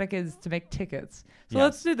Tick-O-Matic is to make tickets. So Yes.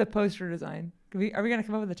 let's do the poster design. Are we going to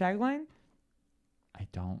come up with a tagline? I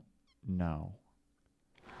don't know.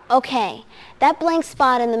 Okay, that blank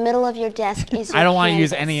spot in the middle of your desk is your I don't want to use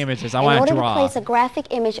canvas. any images. I In want order to draw. to place a graphic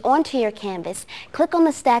image onto your canvas, click on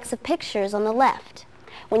the stacks of pictures on the left.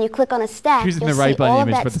 When you click on a stack, Choosing you'll the right see button all of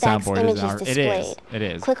image that for the stack's soundboard is images our- it is. displayed. It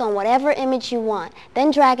is. Click on whatever image you want,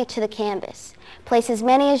 then drag it to the canvas. Place as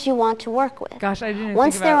many as you want to work with. Gosh, I didn't even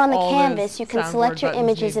Once think they're about on the all canvas, those you can soundboard select your buttons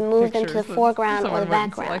images need and move them to the pictures. foreground or Someone the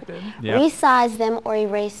wasn't background. selected. Yep. Resize them or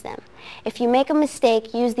erase them. If you make a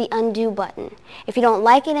mistake, use the undo button. If you don't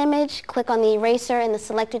like an image, click on the eraser and the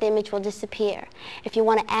selected image will disappear. If you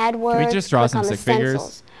want to add words, just draw click some on the stick figures?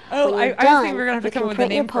 stencils. Oh, When I you're was thinking done, we were gonna have to you come can up with a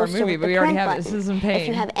print your name for a poster movie, with but the we already print have it. button. Citizen If Paine.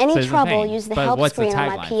 you have any Citizen trouble, Paine. use the But help what's the screen on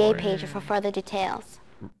my tagline PA for it? page for further details.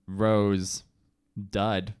 Rose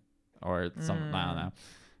Dud or something. I don't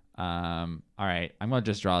know. All right, I'm gonna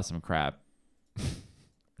just draw some crap.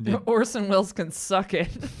 Orson Welles can suck it.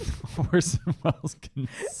 Orson Welles can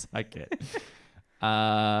suck it.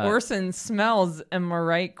 Orson smells. Am I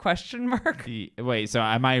right? Question mark. Wait, so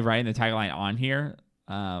am I writing the tagline on here?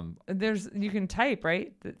 You can type,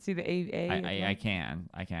 right? See the A. I can.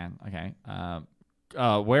 Okay.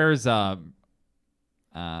 Where's I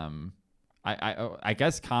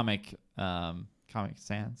guess Comic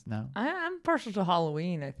Sans? No. I'm partial to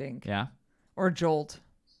Halloween, I think. Yeah. Or Jolt.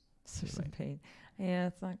 Citizen Paine. Yeah,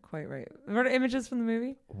 it's not quite right. What are images from the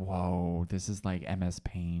movie? Whoa, this is like MS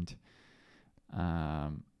Paint.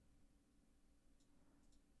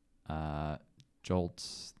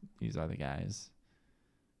 Jolts. These are the guys.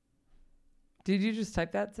 Did you just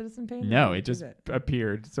type that, Citizen Paine? No, it just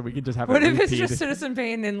appeared, so we can just have What it if it's repeat. just Citizen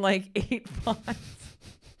Paine in like 8 fonts?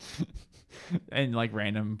 And like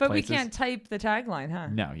random But places. we can't type the tagline, huh?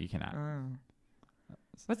 No, you cannot.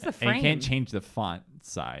 What's the And frame? you can't change the font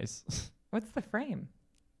size. What's the frame?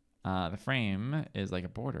 The frame is like a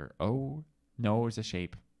border. Oh, no, it's a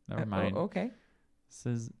shape. Never mind. Okay. This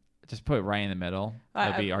is just put it right in the middle.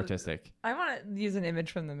 That'd be artistic. I want to use an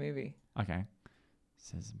image from the movie. Okay.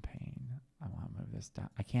 Citizen Paine. I want to move this down.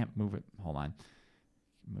 I can't move it. Hold on.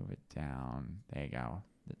 Move it down. There you go.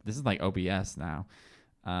 This is like OBS now.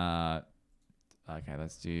 Okay,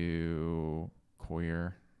 let's do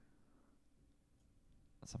queer.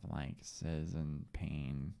 Something like Citizen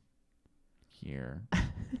Paine here.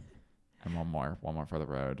 And one more for the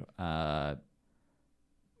road.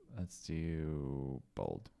 Let's do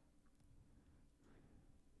bold.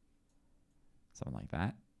 Something like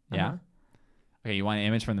that. Yeah. Uh-huh. Okay, you want an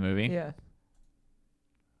image from the movie? Yeah.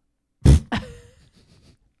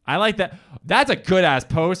 I like that. That's a good ass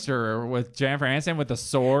poster with Jennifer Aniston with the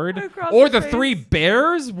sword, Across or the the face. 3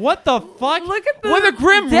 bears. What the fuck? Look at with a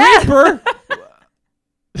Grim death. Reaper.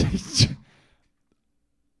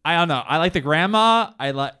 I don't know. I like the grandma.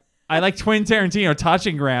 I I like Twin Tarantino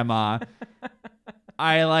touching grandma.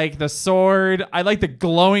 I like the sword. I like the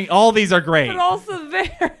glowing. All these are great. But also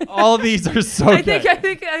there. All these are so I good.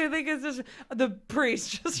 think it's just the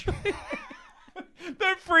priest just right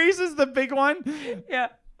The priest is the big one? Yeah.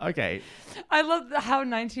 Okay. I love how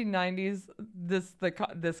 1990s this like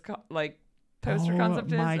poster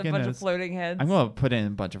concept is. My A bunch of goodness. floating heads. I'm going to put in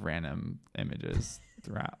a bunch of random images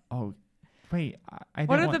throughout. Oh, wait. I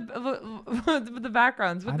What don't are the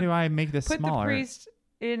backgrounds? How do I make this put smaller? Put the priest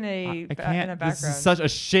in a I can't. in a background. This is such a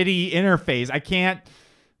shitty interface. I can't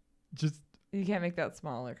just. You can't make that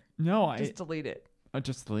smaller. No, just delete it. Oh,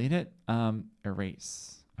 just delete it.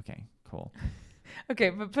 Erase. Okay, cool. Okay,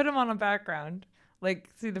 but put him on a background. Like,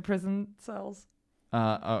 see the prison cells.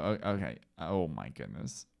 Okay. Oh my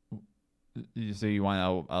goodness. So you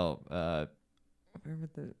want where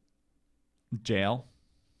would the jail?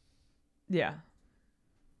 Yeah.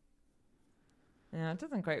 Yeah, it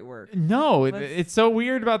doesn't quite work. No, it's so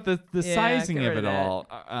weird about the Yeah, sizing get of rid it of all.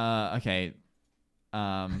 Okay.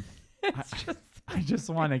 I just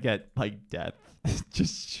want to get like death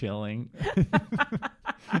just chilling in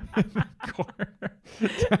the corner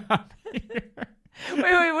down here.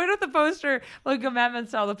 Wait, what if the poster, like a Mad Men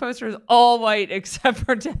style, the poster is all white except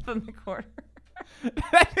for death in the corner?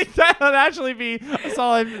 I think that would actually be a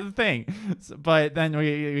solid thing. But then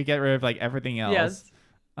we get rid of like everything else. Yes.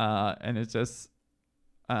 And it's just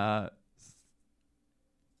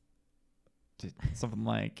something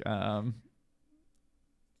like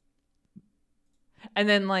and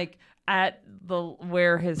then like at the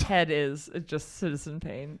where his head is, it's just Citizen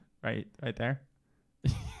Paine. Right there.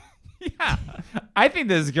 Yeah. I think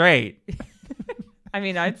this is great. I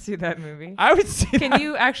mean, I'd see that movie. I would see Can that.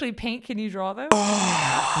 you actually paint? Can you draw though?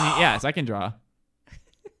 Yes, I can draw.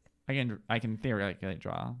 I can theoretically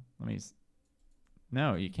draw.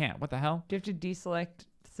 No, you can't. What the hell? Do you have to deselect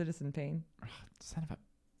Citizen Paine? Son of a...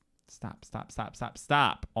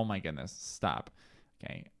 Stop. Oh my goodness. Stop.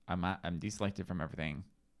 Okay. I'm deselected from everything.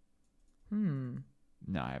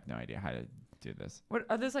 No, I have no idea how to do this. What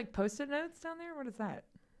are those like post-it notes down there? What is that?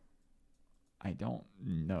 I don't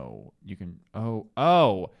know. You can...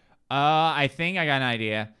 I think I got an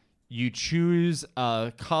idea. You choose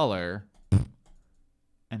a color,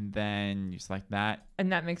 and then you select that.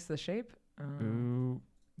 And that makes the shape? Ooh.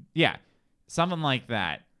 Yeah. Something like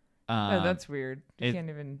that. Oh, that's weird. You can't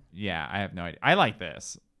even... Yeah, I have no idea. I like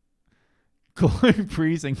this. Glowing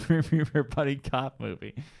Priest and Grim Reaper buddy cop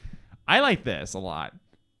movie. I like this a lot.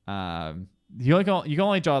 You can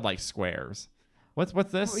only draw like squares.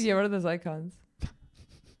 What's this? Yeah, what are those icons?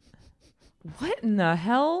 What in the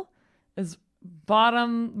hell is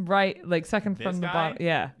bottom right, like second This from the guy? bottom?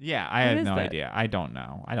 Yeah. Yeah, I have no idea. I don't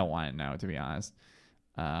know. I don't want to know, to be honest.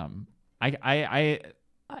 I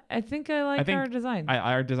think I like our design.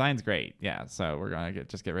 Our design's great. Yeah, so we're gonna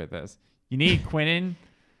just get rid of this. You need Quentin.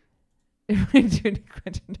 We do need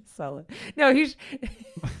Quentin to sell it. No, he's.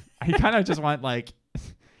 I kind of just want like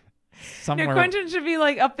somewhere. No, Quentin should be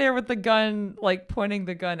like up there with the gun, like pointing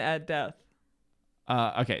the gun at death.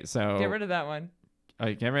 Okay, so Get rid of that one.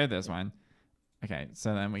 Okay, get rid of this one. Okay,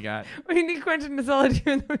 so then we got. We need Quentin to sell it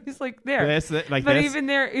even though he's like there. But even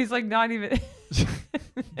there, he's like not even.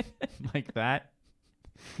 Like that.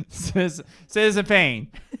 Citizen Paine.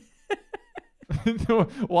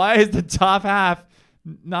 Why is the top half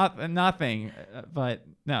nothing? But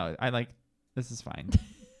no, I like this is fine.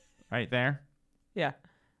 Right there. Yeah.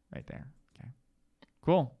 Right there. Okay.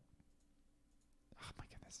 Cool. Oh my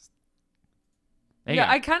goodness. Yeah,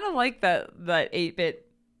 I kind of like that 8-bit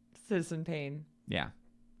Citizen Paine. Yeah.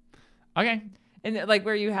 Okay. And like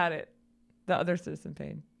where you had it, the other Citizen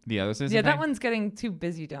Paine. The other Citizen Yeah, Paine? that one's getting too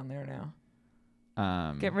busy down there now.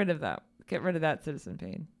 Get rid of that. Get rid of that Citizen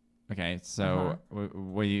Paine. Okay, so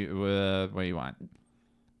what do you want?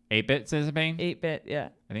 8-bit Citizen Paine? 8-bit, yeah.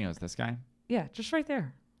 I think it was this guy. Yeah, just right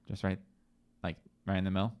there. Just right in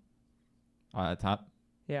the middle? On the top?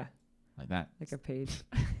 Yeah. Like that? Like a page.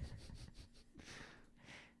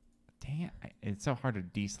 Dang it. It's so hard to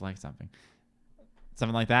deselect something.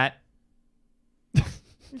 Something like that? It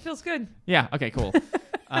feels good. Yeah, okay, cool.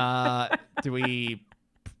 Do we...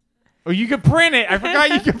 Oh, you can print it! I forgot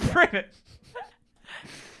you can print it!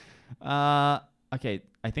 Okay,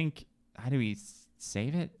 I think... How do we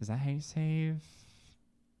save it? Is that how you save?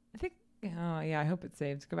 I think... Oh, yeah, I hope it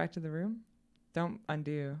saves. Go back to the room. Don't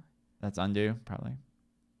undo. That's undo, probably.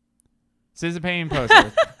 Citizen Paine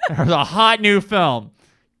poster. There's a hot new film.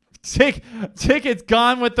 Tickets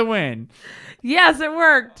Gone with the Wind. Yes, it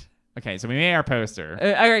worked. Okay, so we made our poster.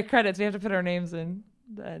 All right, credits. We have to put our names in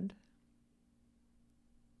the end.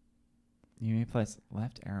 You may press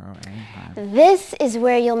left arrow anytime. This is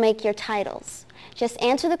where you'll make your titles. Just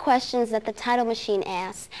answer the questions that the title machine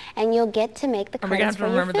asks, and you'll get to make the Are we gonna credits have to for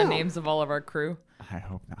your remember the film. names of all of our crew? I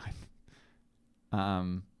hope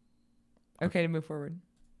not. Okay, to move forward.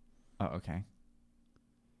 Oh, okay.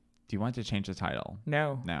 Do you want to change the title?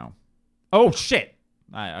 No. No. Oh, shit.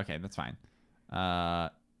 Okay, that's fine.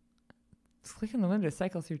 Just click on the window to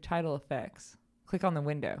cycle through title effects. Click on the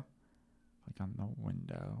window. Click on the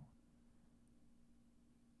window.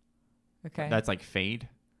 Okay. That's like fade.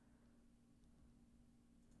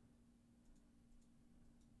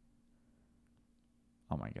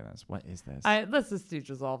 Oh my goodness, what is this? Let's just do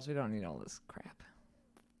resolves. We don't need all this crap.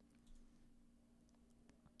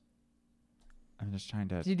 I'm just trying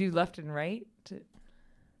to... Do you do left and right? And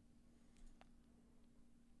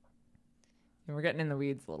we're getting in the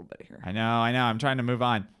weeds a little bit here. I know. I'm trying to move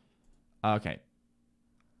on. Okay.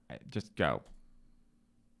 Just go.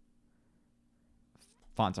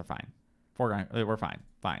 Fonts are fine. Foreground, we're fine.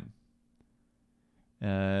 Fine.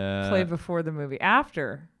 Play before the movie.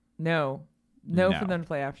 After. No. No for them to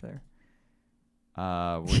play after.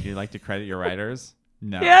 Would you like to credit your writers?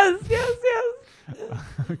 No. Yes.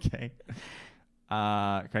 Okay.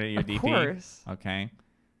 Credit your DP. Of course. Okay.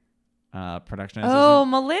 Production assistant. assistant. Oh,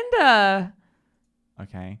 Melinda.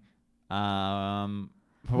 Okay.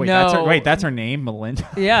 Wait, that's her name, Melinda?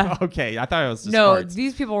 Yeah. Okay, I thought it was just No, parts.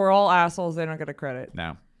 these people were all assholes. They don't get a credit.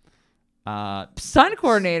 No. Stunt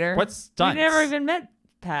coordinator. What's stunts? We never even met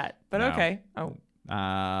Pat, but No. okay. Oh.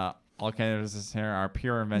 All candidates here are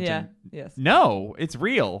pure invention. Yeah. Yes. No, it's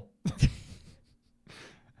real.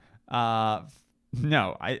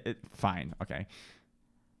 No, fine. Okay.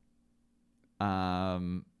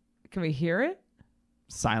 Can we hear it?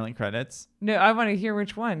 Silent credits. No, I want to hear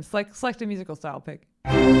which one. Select a musical style pick.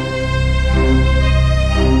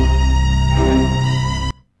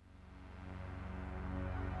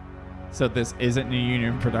 So this isn't New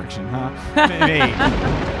Union production, huh? Maybe.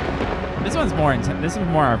 This one's more intense. This is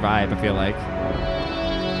more our vibe, I feel like.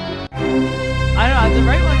 I don't know. The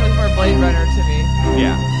right one was more Blade Runner to me.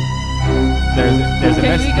 Yeah. There's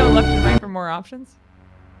Can we go left and right for more options?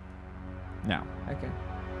 No. Okay.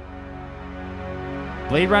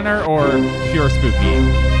 Blade Runner or pure spooky?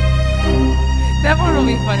 That one will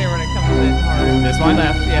be funnier when it comes in hard. This one?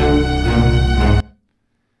 Left, yeah.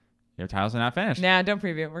 Your titles are not finished. Nah, don't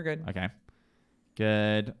preview it. We're good. Okay.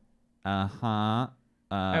 Good.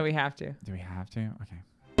 Oh, we have to. Do we have to? Okay.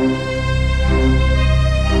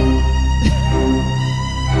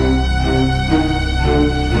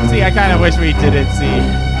 See, I kind of wish we didn't see.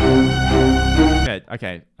 Good.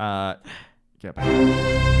 Okay. Get back.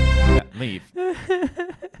 Yeah, leave.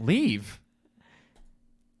 Leave.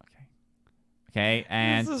 Okay. Okay,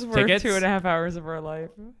 and this is worth tickets. 2.5 hours of our life.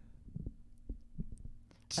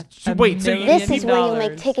 Wait, so This is where you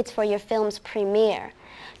make tickets for your film's premiere.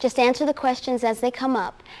 Just answer the questions as they come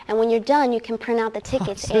up, and when you're done, you can print out the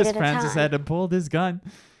tickets 8 at a time. Francis had to pull this gun.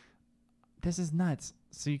 This is nuts.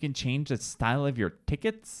 So you can change the style of your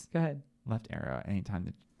tickets? Go ahead. Left arrow anytime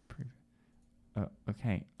to prove. Oh,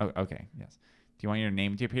 okay. Oh, okay. Yes. Do you want your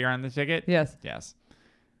name to appear on the ticket? Yes. Yes.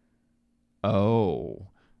 Oh.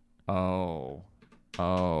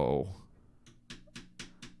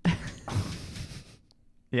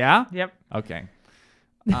 Yeah? Yep. Okay.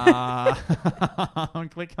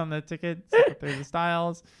 Click on the ticket. There's the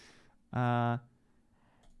styles. I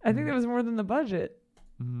think that was more than the budget.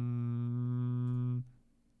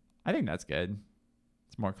 I think that's good.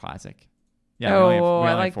 It's more classic. Yeah.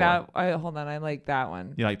 I like that. Hold on. I like that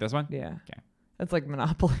one. You like this one? Yeah. Okay. It's like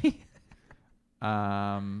Monopoly.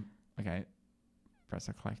 Okay. Press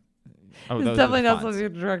a click. Oh, it's those definitely are the not fonts.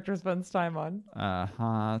 something the director spends time on.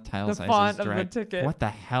 Tile the sizes. font of the direct. ticket. What the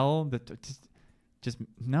hell? Just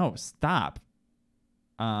no. Stop.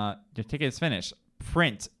 Your ticket is finished.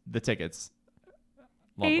 Print the tickets.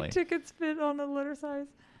 Lovely. 8 tickets fit on a letter size.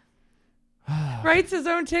 Writes his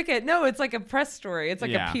own ticket. No, it's like a press story. It's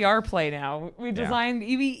like a PR play now. We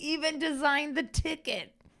even designed the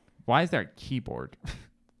ticket. Why is there a keyboard?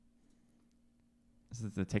 Is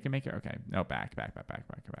this the ticket maker? Okay. No, back.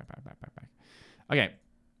 Okay.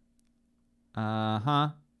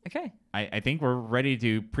 Okay. I think we're ready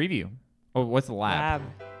to preview. Oh, what's the lab?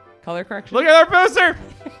 Color correction. Look at our poster.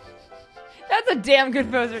 That's a damn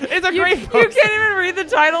good poster. It's a great poster. You can't even read the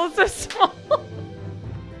title. It's so small.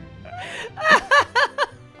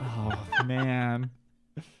 Oh, man.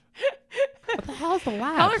 What the hell is the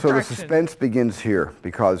lab? Color So the correction. suspense begins here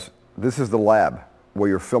because this is the lab where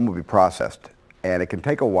your film will be processed. And it can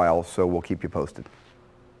take a while, so we'll keep you posted.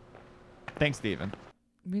 Thanks, Steven.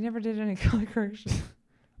 We never did any color correction.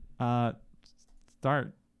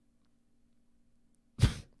 Start.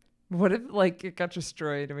 What if like it got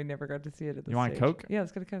destroyed and we never got to see it at the You want stage? Coke? Yeah,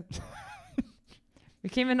 let's get a Coke. We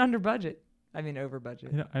came in under budget. I mean, over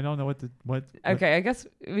budget. I don't know what. Okay, I guess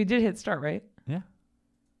we did hit start, right? Yeah.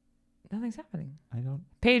 Nothing's happening. I don't.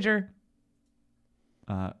 Pager.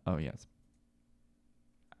 Oh yes.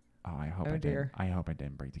 Oh, I hope Oh, I dear. didn't. I hope I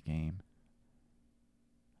didn't break the game.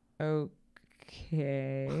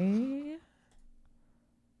 Okay.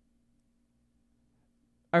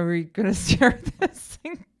 Are we gonna stare at this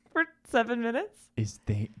thing for 7 minutes?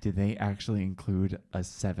 Did they actually include a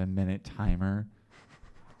 7-minute timer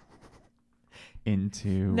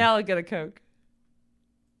into? Now I'll get a Coke.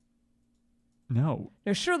 No.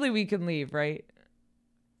 No, surely we can leave, right?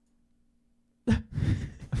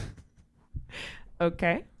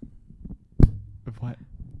 Okay. What?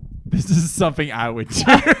 This is something I would do.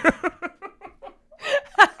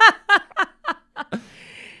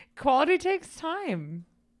 Quality takes time.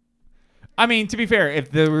 I mean, to be fair,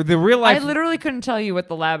 if the real life, I literally couldn't tell you what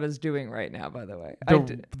the lab is doing right now. By the way,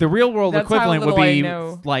 the real world That's how equivalent would little I be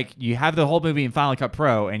know. like you have the whole movie in Final Cut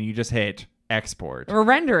Pro and you just hit export or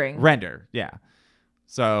rendering. Render, yeah.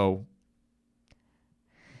 So,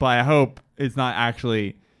 but I hope it's not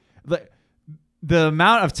actually the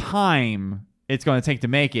amount of time it's going to take to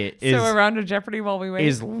make it is So a round of Jeopardy while we wait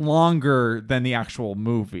is longer than the actual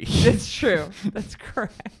movie. It's true. That's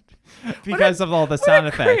correct. Because of all the sound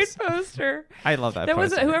effects. Great poster. I love that. That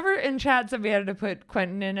was poster. whoever in chat said we had to put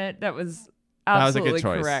Quentin in it. That was That was a absolutely good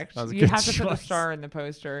choice. correct. That was a You good have to put the choice. star in the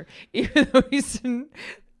poster, even though he's in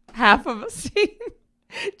half of a scene.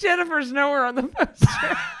 Jennifer's nowhere on the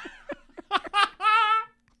poster.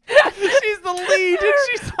 She's the lead, and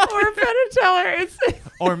she's or Penn and Teller.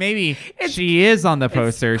 Or maybe she is on the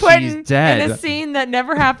poster. Quentin She's dead. in a scene that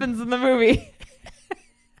never happens in the movie,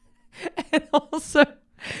 and also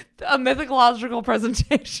a mythological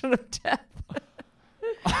presentation of death.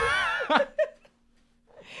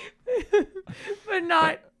 But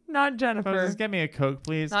not Jennifer. Just get me a Coke,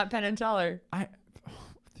 please. Not Penn and Teller. I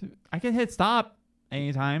can hit stop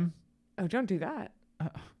anytime. Oh, don't do that.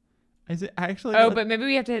 Is it actually? Oh, but maybe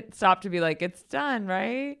we have to hit stop to be like, it's done,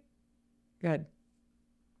 right? Good.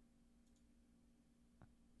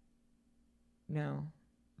 No.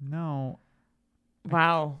 No.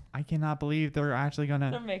 Wow. I cannot believe they're actually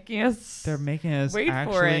gonna. They're making us. They're making us wait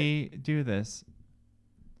actually do this.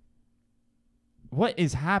 What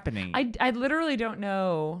is happening? I literally don't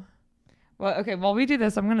know. Well, okay. While we do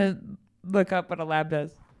this, I'm gonna look up what a lab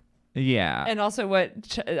does. Yeah. And also what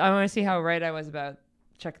I want to see how right I was about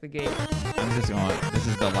check the gate. I'm just going. This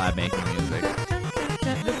is the lab making music.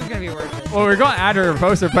 This is gonna be worth it. Well, we're going to add her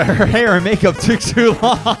poster, but her hair and makeup took too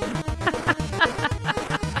long.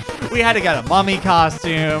 We had to get a mummy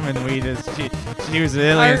costume, and she was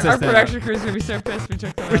really Our insistent. production crew's gonna be so pissed we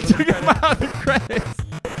took them out of the credits.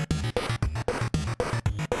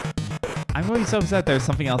 I'm going to be so upset there's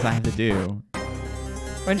something else I have to do.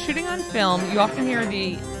 When shooting on film, you often hear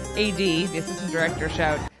the AD, the assistant director,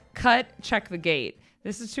 shout, "Cut, check the gate."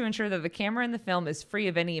 This is to ensure that the camera in the film is free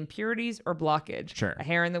of any impurities or blockage. Sure. A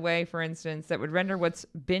hair in the way, for instance, that would render what's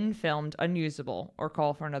been filmed unusable or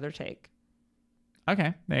call for another take.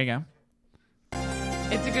 Okay, there you go.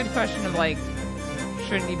 It's a good question of like,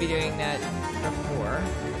 shouldn't you be doing that before?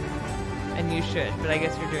 And you should, but I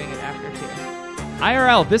guess you're doing it after too.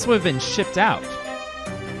 IRL, this would have been shipped out.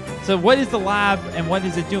 So what is the lab and what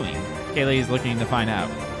is it doing? Kaylee is looking to find out.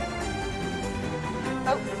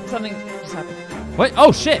 Oh, something just happened. What?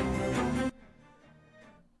 Oh, shit.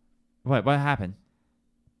 What happened?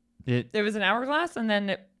 There was an hourglass, and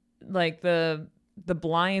then like the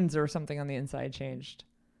blinds or something on the inside changed.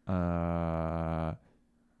 Okay.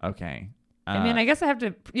 I mean, I guess I have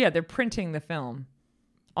to. Yeah, they're printing the film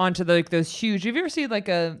onto those huge. Have you ever seen like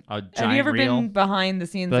a giant have you ever reel? been behind the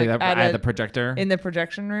scenes Like at the projector in the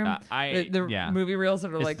projection room? The yeah. movie reels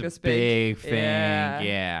that are It's like the this big thing.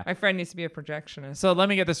 Yeah. My friend used to be a projectionist. So let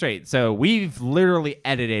me get this straight. So we've literally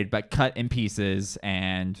edited but cut in pieces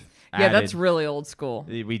and Yeah, added. that's really old school.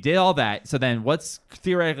 We did all that. So then what's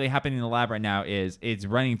theoretically happening in the lab right now is it's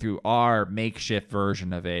running through our makeshift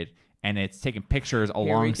version of it, and it's taking pictures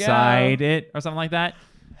alongside it or something like that.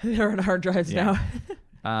 They're on hard drives now.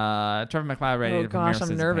 Trevor McLeod ready Oh to gosh, premiere I'm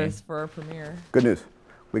Citizen nervous Paine. for our premiere. Good news.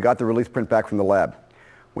 We got the release print back from the lab.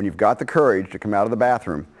 When you've got the courage to come out of the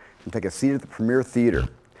bathroom and take a seat at the premiere theater,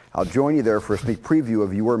 I'll join you there for a sneak preview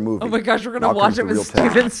of your movie. Oh my gosh, we're gonna Now watch comes it the with real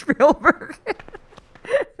test. Steven Spielberg.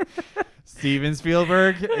 Steven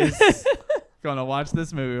Spielberg is going to watch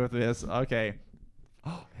this movie with this. Okay.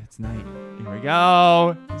 Oh, It's night. Here we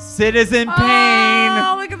go. Citizen Paine.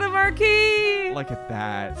 Oh, look at the marquee. Look at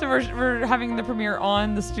that. So we're having the premiere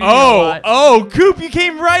on the studio lot. Oh, Coop, you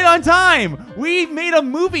came right on time. We made a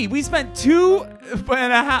movie. We spent 2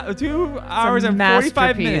 hours and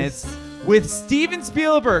 45 minutes with Steven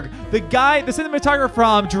Spielberg, the cinematographer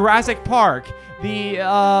from Jurassic Park. The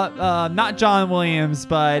not John Williams,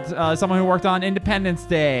 but someone who worked on Independence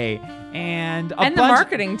Day, and the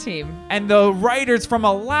marketing team, and the writers from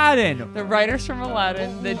Aladdin. The writers from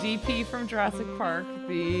Aladdin, the DP from Jurassic Park,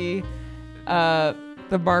 the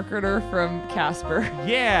marketer from Casper.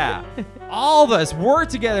 Yeah, all of us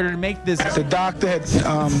worked together to make this. The doctor had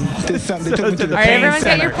did something. They took me to the All right, Paine everyone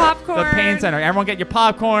Center. get your popcorn. The Paine Center. Everyone get your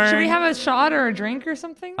popcorn. Should we have a shot or a drink or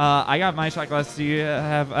something? I got my shot glass. Do you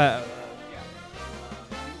have?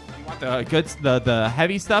 The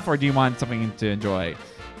heavy stuff, or do you want something to enjoy?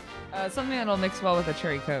 Something that'll mix well with a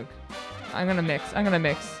cherry Coke. I'm gonna mix.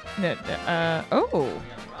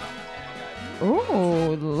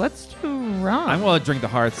 Oh, let's do rum. I'm gonna drink the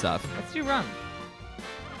hard stuff. Let's do rum.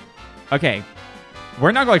 Okay,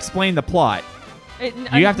 we're not gonna explain the plot.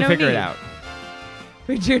 You have to figure it out.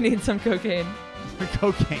 We do need some cocaine.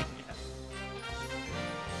 Cocaine.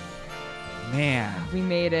 Man, we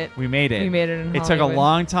made it. We made it. We made it in It took a Hollywood.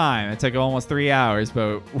 long time. It took almost 3 hours,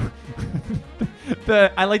 but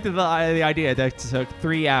I liked the idea that it took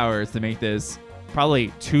 3 hours to make this probably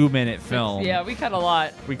 2-minute film. Yeah, we cut a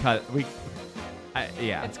lot.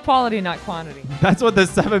 Yeah. It's quality, not quantity. That's what the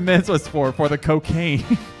 7 minutes was for the cocaine.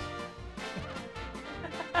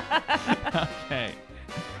 Okay.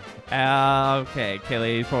 Okay,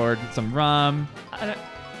 Kaylee poured some rum.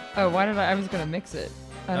 Why did I was gonna mix it.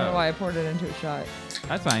 I don't know why I poured it into a shot.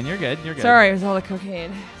 That's fine. You're good. Sorry, it was all the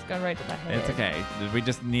cocaine. It's gone right to my head. It's okay. We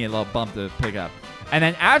just need a little bump to pick up. And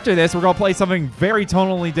then after this, we're going to play something very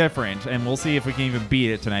tonally different, and we'll see if we can even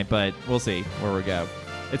beat it tonight, but we'll see where we go.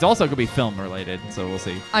 It's also going to be film related, so we'll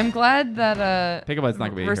see. I'm glad that Pick-a-Butt's not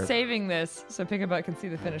gonna be we're here. saving this so Pick-a-Butt can see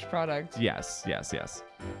the finished product. Yes.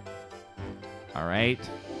 All right.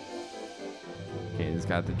 Okay, he's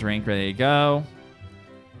got the drink ready to go.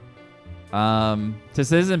 To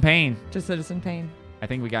Citizen Paine. To Citizen Paine. I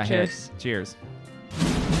think we got Cheers. hit. Cheers. All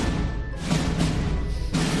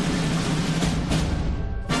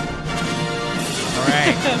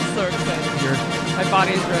right. I'm so excited. My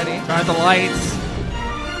body is ready. Turn out the lights.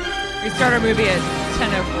 We start our movie at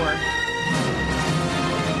 10:04.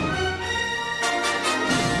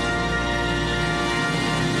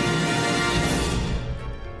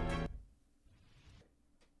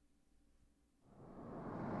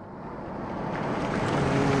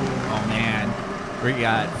 We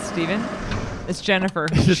got Steven. It's Jennifer.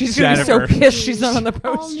 It's She's gonna be so Jennifer. pissed she's not on the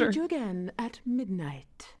I'll poster. meet you again at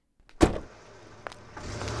midnight. Is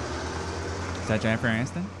that Jennifer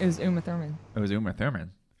Aniston? It was Uma Thurman. It was Uma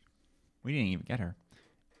Thurman. We didn't even get her.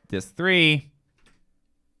 Disc 3.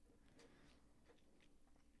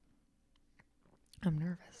 I'm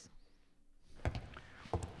nervous.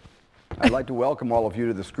 I'd like to welcome all of you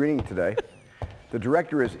to the screening today. The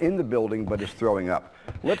director is in the building but is throwing up.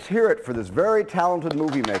 Let's hear it for this very talented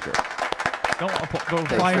movie maker. Don't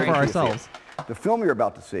apply for ourselves. The film you're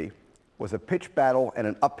about to see was a pitch battle and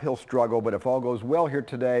an uphill struggle, but if all goes well here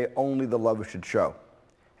today, only the love should show.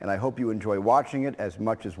 And I hope you enjoy watching it as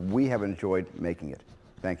much as we have enjoyed making it.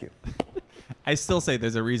 Thank you. I still say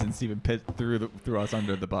there's a reason Stephen Pitt threw us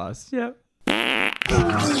under the bus. Yep.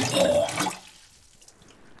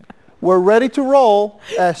 We're ready to roll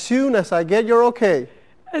as soon as I get your okay.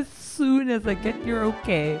 As soon as I get your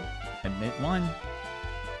okay. Admit one.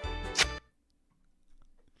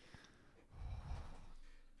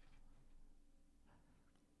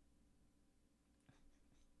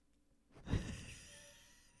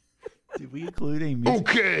 Did we include any music?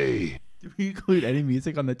 Okay. Did we include any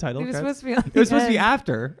music on the title? It was card? supposed to be on It was the supposed to be end.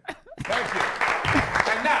 after. Thank you.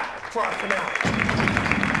 And now for our finale.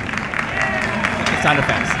 Sound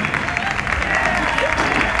effects.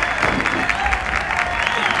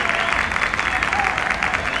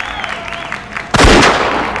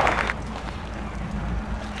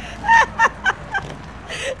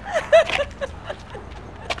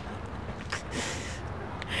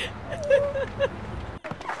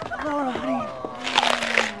 Laura, honey.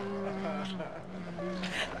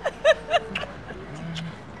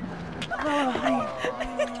 Laura, honey.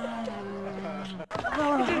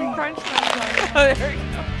 Laura, It didn't honey. crunch that time. Oh, there we go.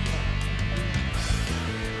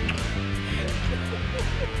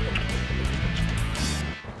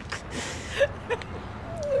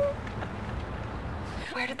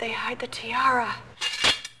 Where did they hide the tiara?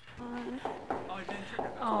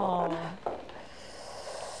 Oh.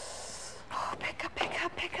 Oh, pick up, pick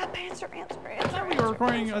up, pick up. answer. I thought we were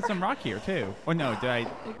recording some rock here too. Oh no, did I? It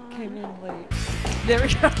came in late. There we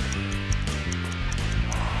go.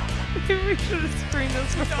 Maybe we should have screened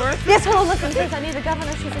this before. Yes, hold on, listen, please. I need the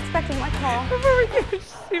governor. She's expecting my call. Before we get to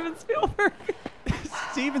Steven Spielberg.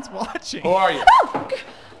 Steven's watching. Who are you?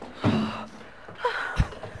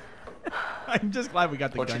 I'm just glad we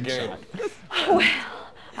got the gunshot. Well,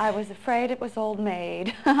 I was afraid it was old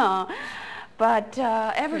maid. But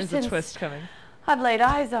ever There's since a twist coming. I've laid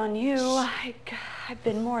eyes on you, I've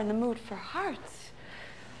been more in the mood for hearts.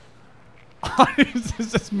 This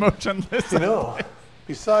is just motionless. You know,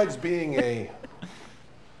 besides being a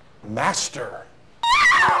master.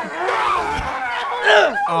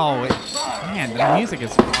 Oh, man, the music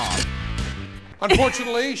is off.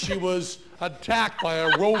 Unfortunately, she was attacked by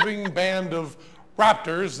a roving band of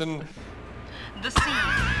raptors and... The scene,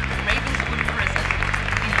 Ravenswood Prison.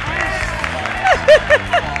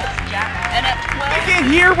 And at 12, I can't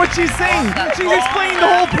hear what she's saying. She's explaining the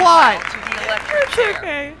whole plot. It's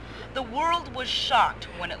okay. The world was shocked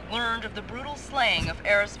when it learned of the brutal slaying of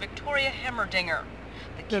heiress Victoria Hemmerdinger.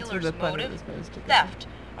 The killer's motive? Theft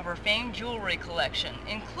of her famed jewelry collection,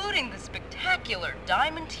 including the spectacular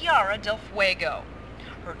diamond tiara del Fuego.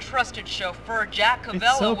 Her trusted chauffeur, Jack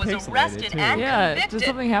Cavello, was arrested and convicted. Did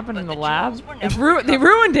something happen in the lab? They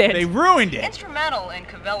ruined it. They ruined it. Instrumental in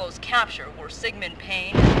Cavello's capture were Sigmund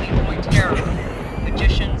Paine and Leroy Terror,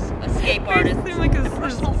 magicians, escape artists, and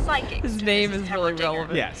personal psychics. His name is really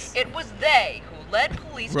relevant. Yes. It was they who led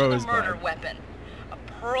police to the murder weapon, a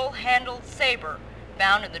pearl-handled saber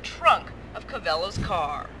found in the trunk of Cavello's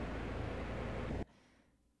car.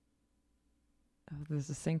 Oh, there's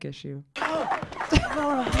a sync issue.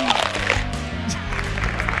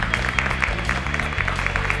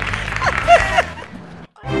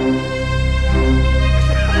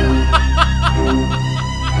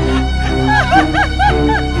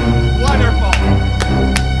 Wonderful.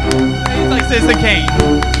 He's like Citizen Kane.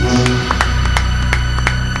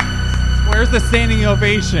 Where's the standing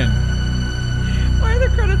ovation? Why are the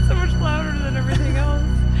credits so much louder than everything else?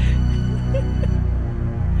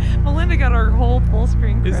 Melinda got our whole full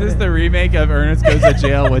screen credit. Is this the remake of Ernest Goes to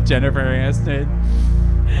Jail with Jennifer Aniston?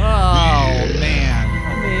 Oh, man.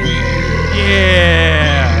 Amazing.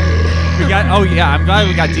 Yeah. We got, oh, yeah, I'm glad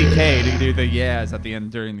we got DK to do the yeahs at the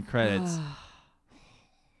end during the credits.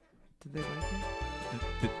 Did they like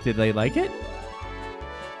it? Did they like it?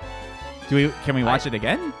 Can we watch it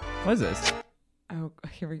again? What is this? Oh,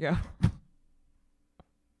 here we go.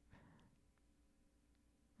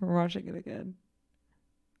 We're watching it again.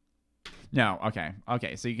 No, okay.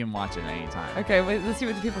 Okay, so you can watch it at any time. Okay, wait, let's see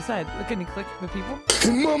what the people said. Look, can you click the people?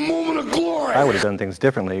 My moment of glory! I would have done things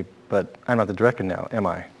differently, but I'm not the director now, am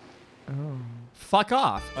I? Oh. Fuck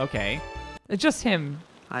off. Okay. It's just him.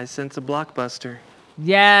 I sense a blockbuster.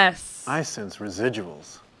 Yes. I sense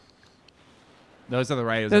residuals. Those are the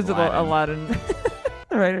writers Those of are Aladdin.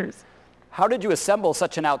 The writers. How did you assemble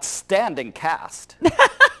such an outstanding cast?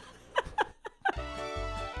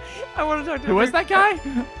 I want to talk to Who was that guy?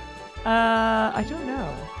 I don't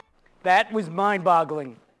know. That was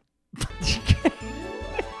mind-boggling. He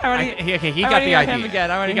got the idea. Him again.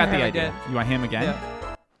 I want he to got hear the him idea. again. You want him again?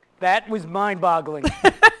 Yeah. That was mind-boggling.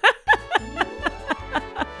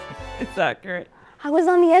 It's accurate. I was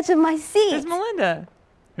on the edge of my seat. It's Melinda.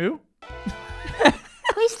 Who?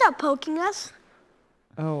 Please stop poking us.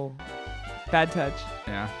 Oh, bad touch.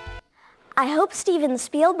 Yeah. I hope Steven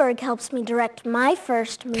Spielberg helps me direct my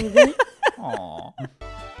first movie. Aww.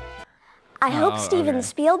 I hope Steven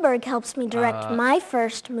Spielberg helps me direct my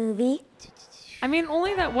first movie. I mean,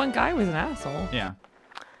 only that one guy was an asshole. Yeah.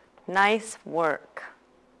 Nice work.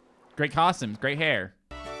 Great costumes, great hair.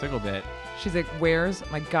 Took a bit. She's like, where's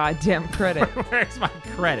my goddamn credit? Where's my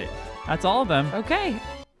credit? That's all of them. Okay.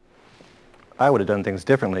 I would have done things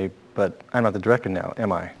differently, but I'm not the director now,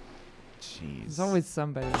 am I? Jeez. There's always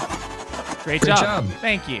somebody. Great job.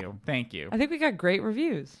 Thank you. Thank you. I think we got great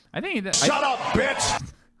reviews. I think that. Shut up,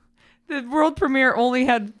 bitch! The world premiere only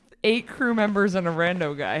had 8 crew members and a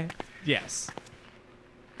rando guy. Yes.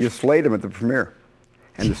 You slayed him at the premiere.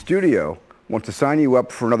 And the studio wants to sign you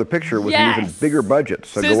up for another picture with an even bigger budget.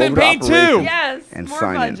 So Citizen go over Paine to 2. operations Yes, and more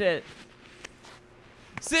sign budget.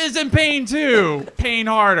 Citizen Paine 2. Pain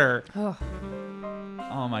harder.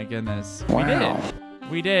 Oh my goodness. Wow. We did it.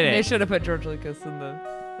 We did it. They should have put George Lucas in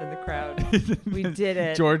the crowd. We did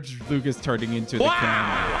it. George Lucas turning into the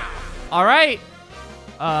camera. All right.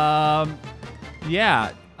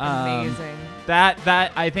 Yeah. Amazing.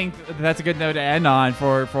 That I think that's a good note to end on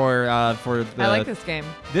for the. I like this game.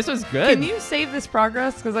 This was good. Can you save this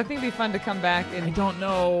progress? Because I think it'd be fun to come back and. I don't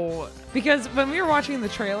know. Because when we were watching the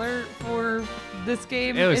trailer for this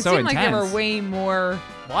game, it was so seemed like there were intense. way more.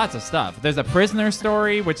 Lots of stuff. There's a prisoner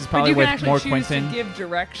story, which is But probably you can with actually more choose Quentin. to give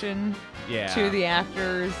direction to the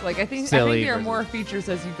actors. Like I think Silly there are versus- more features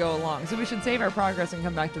as you go along. So we should save our progress and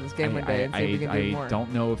come back to this game one day and see if we can do more. I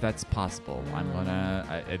don't know if that's possible. I'm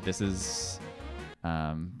gonna. This is.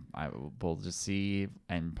 We'll just see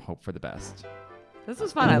and hope for the best. This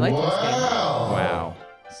was fun. I liked this game. Wow.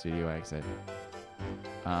 Studio exit.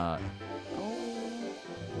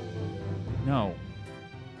 No.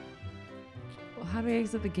 Well, how do I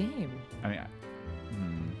exit the game? I mean.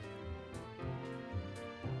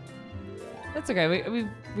 That's okay.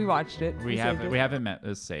 We watched it. We saved haven't. it. We haven't met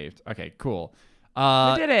this saved. Okay. Cool. We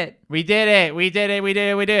did it. We did it. We did it. We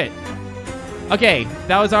did it. We did it. Okay,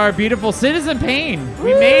 that was our beautiful Citizen Paine.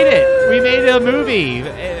 We made it. We made a movie.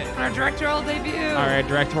 Our directorial debut. Our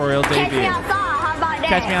directorial debut. Catch me outside. How about that?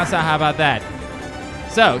 Catch me outside. How about that?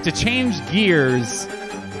 So to change gears,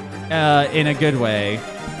 in a good way,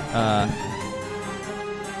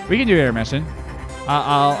 we can do intermission.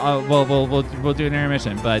 We'll do an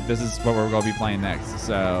intermission, but this is what we're gonna be playing next.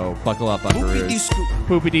 So buckle up, Buckaroos.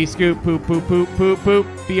 Poopity scoop, poop, poop, poop, poop, poop.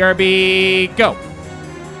 BRB, go.